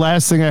 and then the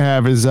last thing I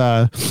have is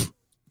I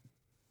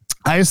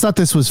just thought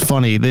this was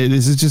funny.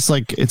 This is just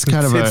like it's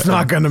kind of It's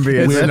not going to be.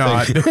 It's weird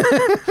not. thing.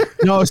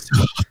 No,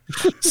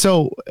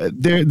 so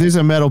there's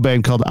a metal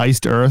band called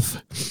Iced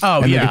Earth.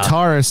 Oh, and yeah.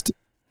 The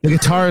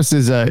guitarist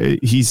is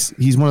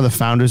he's one of the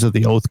founders of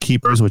the Oath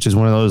Keepers, which is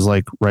one of those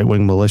like right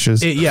wing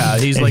militias.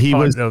 He's And like he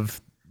part was-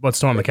 of what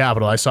stormed the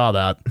Capitol. I saw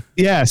that.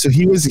 Yeah, so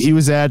he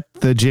was at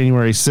the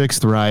January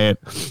 6th riot,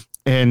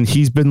 and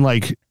he's been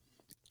like,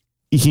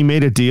 he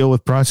made a deal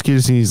with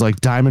prosecutors, and he's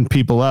like diming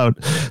people out.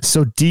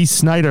 So D.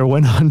 Snyder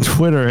went on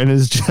Twitter and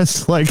is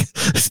just like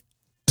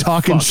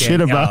talking Fucking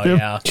shit about him.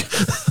 yeah.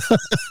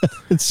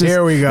 It's just,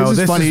 Here we go. it's just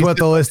This funny. is what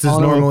the list is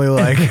Follow- normally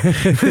like.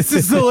 This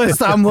is the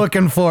list I'm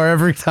looking for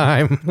every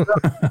time.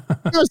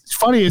 It's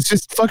funny. It's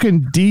just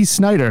fucking D.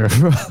 Snyder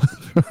from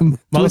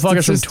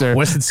Motherfuckers Twisted from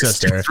Twisted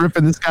Sister. Just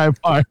ripping this guy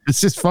apart. It's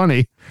just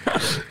funny.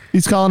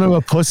 He's calling him a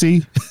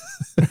pussy.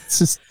 It's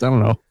just, I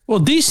don't know. Well,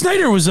 D.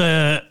 Snyder was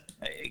on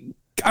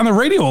the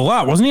radio a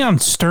lot, wasn't he? On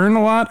Stern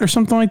a lot or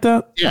something like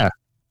that. Yeah.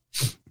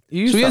 So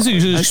he has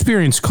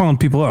experience calling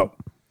people out.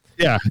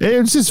 Yeah,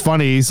 it's just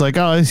funny. He's like,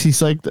 he's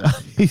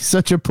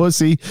such a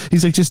pussy.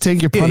 He's like, just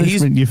take your Yeah,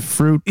 punishment, you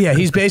fruit. Yeah,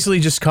 he's basically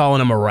just calling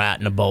him a rat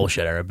and a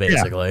bullshitter,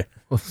 basically.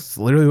 Well, it's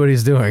literally what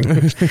he's doing.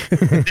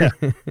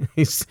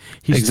 He's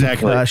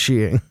Exactly.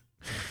 Dakashi-ing.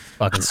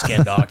 Fucking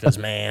skin doctors,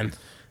 man.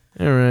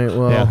 All right.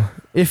 Well, Yeah.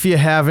 if you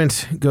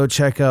haven't, go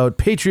check out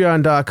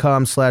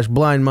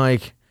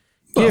patreon.com/blindmike.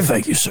 Oh,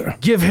 thank you, sir.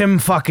 Give him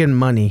fucking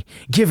money.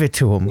 Give it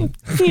to him.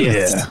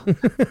 Yeah.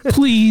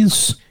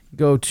 Please.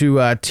 Go to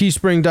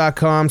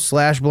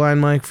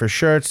teespring.com/blindmike for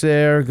shirts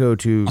there. Go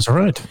to That's all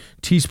right.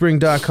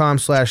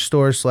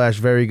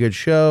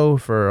 teespring.com/store/verygoodshow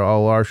for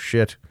all our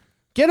shit.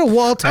 Get a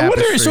wall I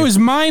tapestry. wonder, so is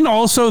mine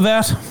also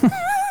that?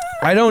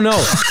 I don't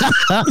know.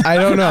 I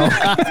don't know.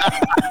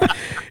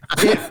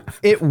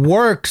 It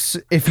works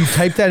if you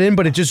type that in,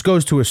 but it just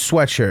goes to a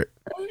sweatshirt.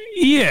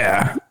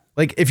 Yeah.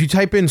 Like if you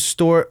type in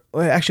store,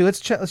 well, actually, let's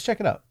check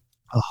it out.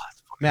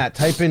 Matt,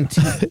 type in.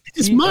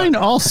 Is mine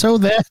also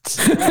that?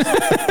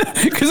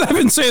 Because I've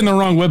been saying the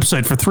wrong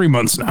website for 3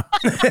 months now.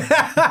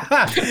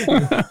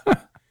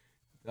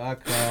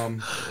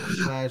 .com/.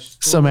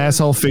 Some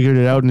asshole figured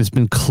it out and has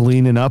been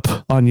cleaning up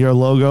on your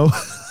logo.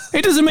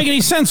 It doesn't make any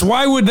sense.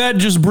 Why would that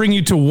just bring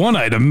you to one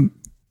item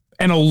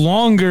and a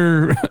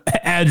longer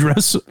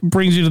address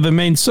brings you to the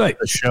main site?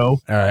 The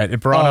show. All right, it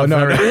brought Oh up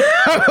no! very-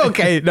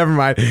 Okay, never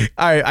mind.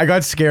 I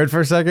got scared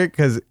for a second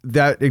because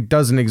that it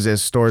doesn't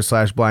exist.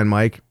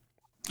 Store/blindmike.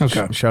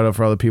 Okay. Shout out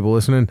for all the people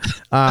listening.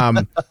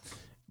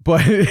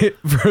 But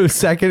for a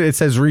second, it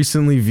says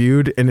recently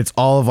viewed, and it's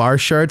all of our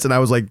shirts. And I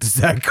was like, does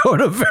that go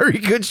to a very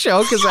good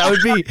show? Because that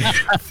would be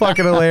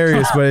fucking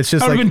hilarious. But it's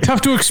just That would like have been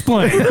tough to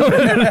explain.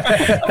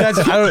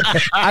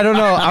 I don't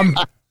know.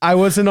 I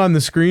wasn't on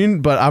the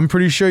screen, but I'm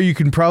pretty sure you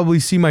can probably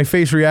see my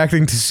face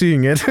reacting to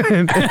seeing it.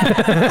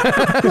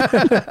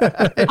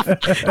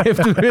 if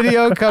the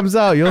video comes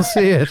out, you'll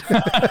see it.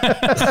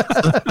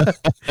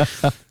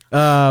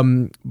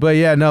 But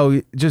yeah,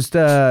 no, just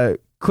go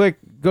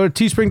to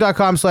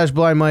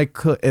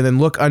teespring.com/blindmike and then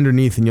look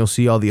underneath and you'll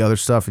see all the other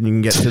stuff and you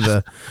can get to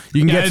the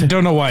I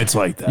don't know why it's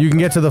like that. you can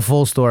get to the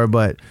full store,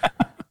 but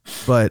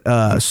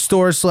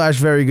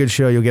store/very good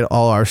show, you'll get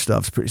all our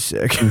stuff. It's pretty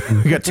sick.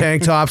 We got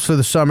tank tops for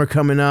the summer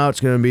coming out. It's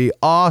gonna be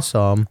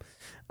awesome.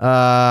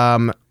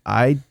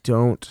 I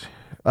don't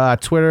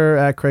Twitter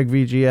at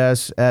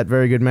CraigVGS, at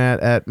Very Good Matt,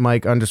 at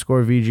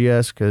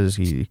Mike_VGS because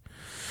he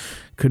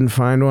couldn't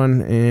find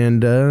one.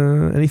 And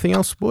anything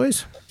else,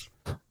 boys?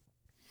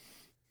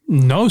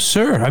 No,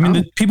 sir. I mean,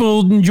 the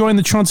people enjoying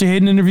the Chauncey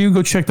Hayden interview,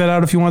 go check that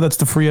out if you want. That's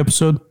the free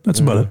episode.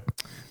 That's about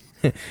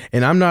it.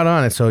 And I'm not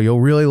on it, so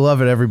you'll really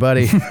love it,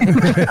 everybody.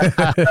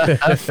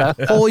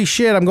 Holy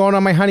shit, I'm going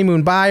on my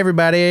honeymoon. Bye,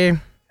 everybody.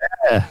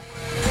 Yeah.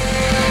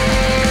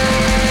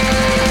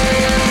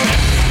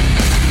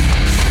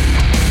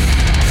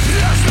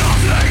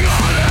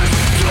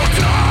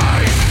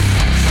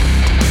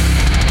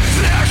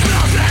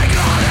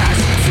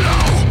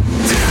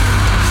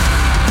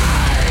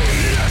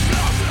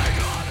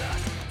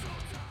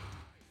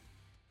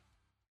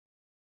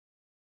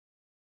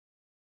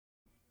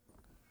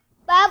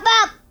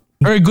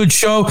 Very good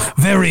show.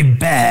 Very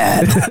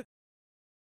bad.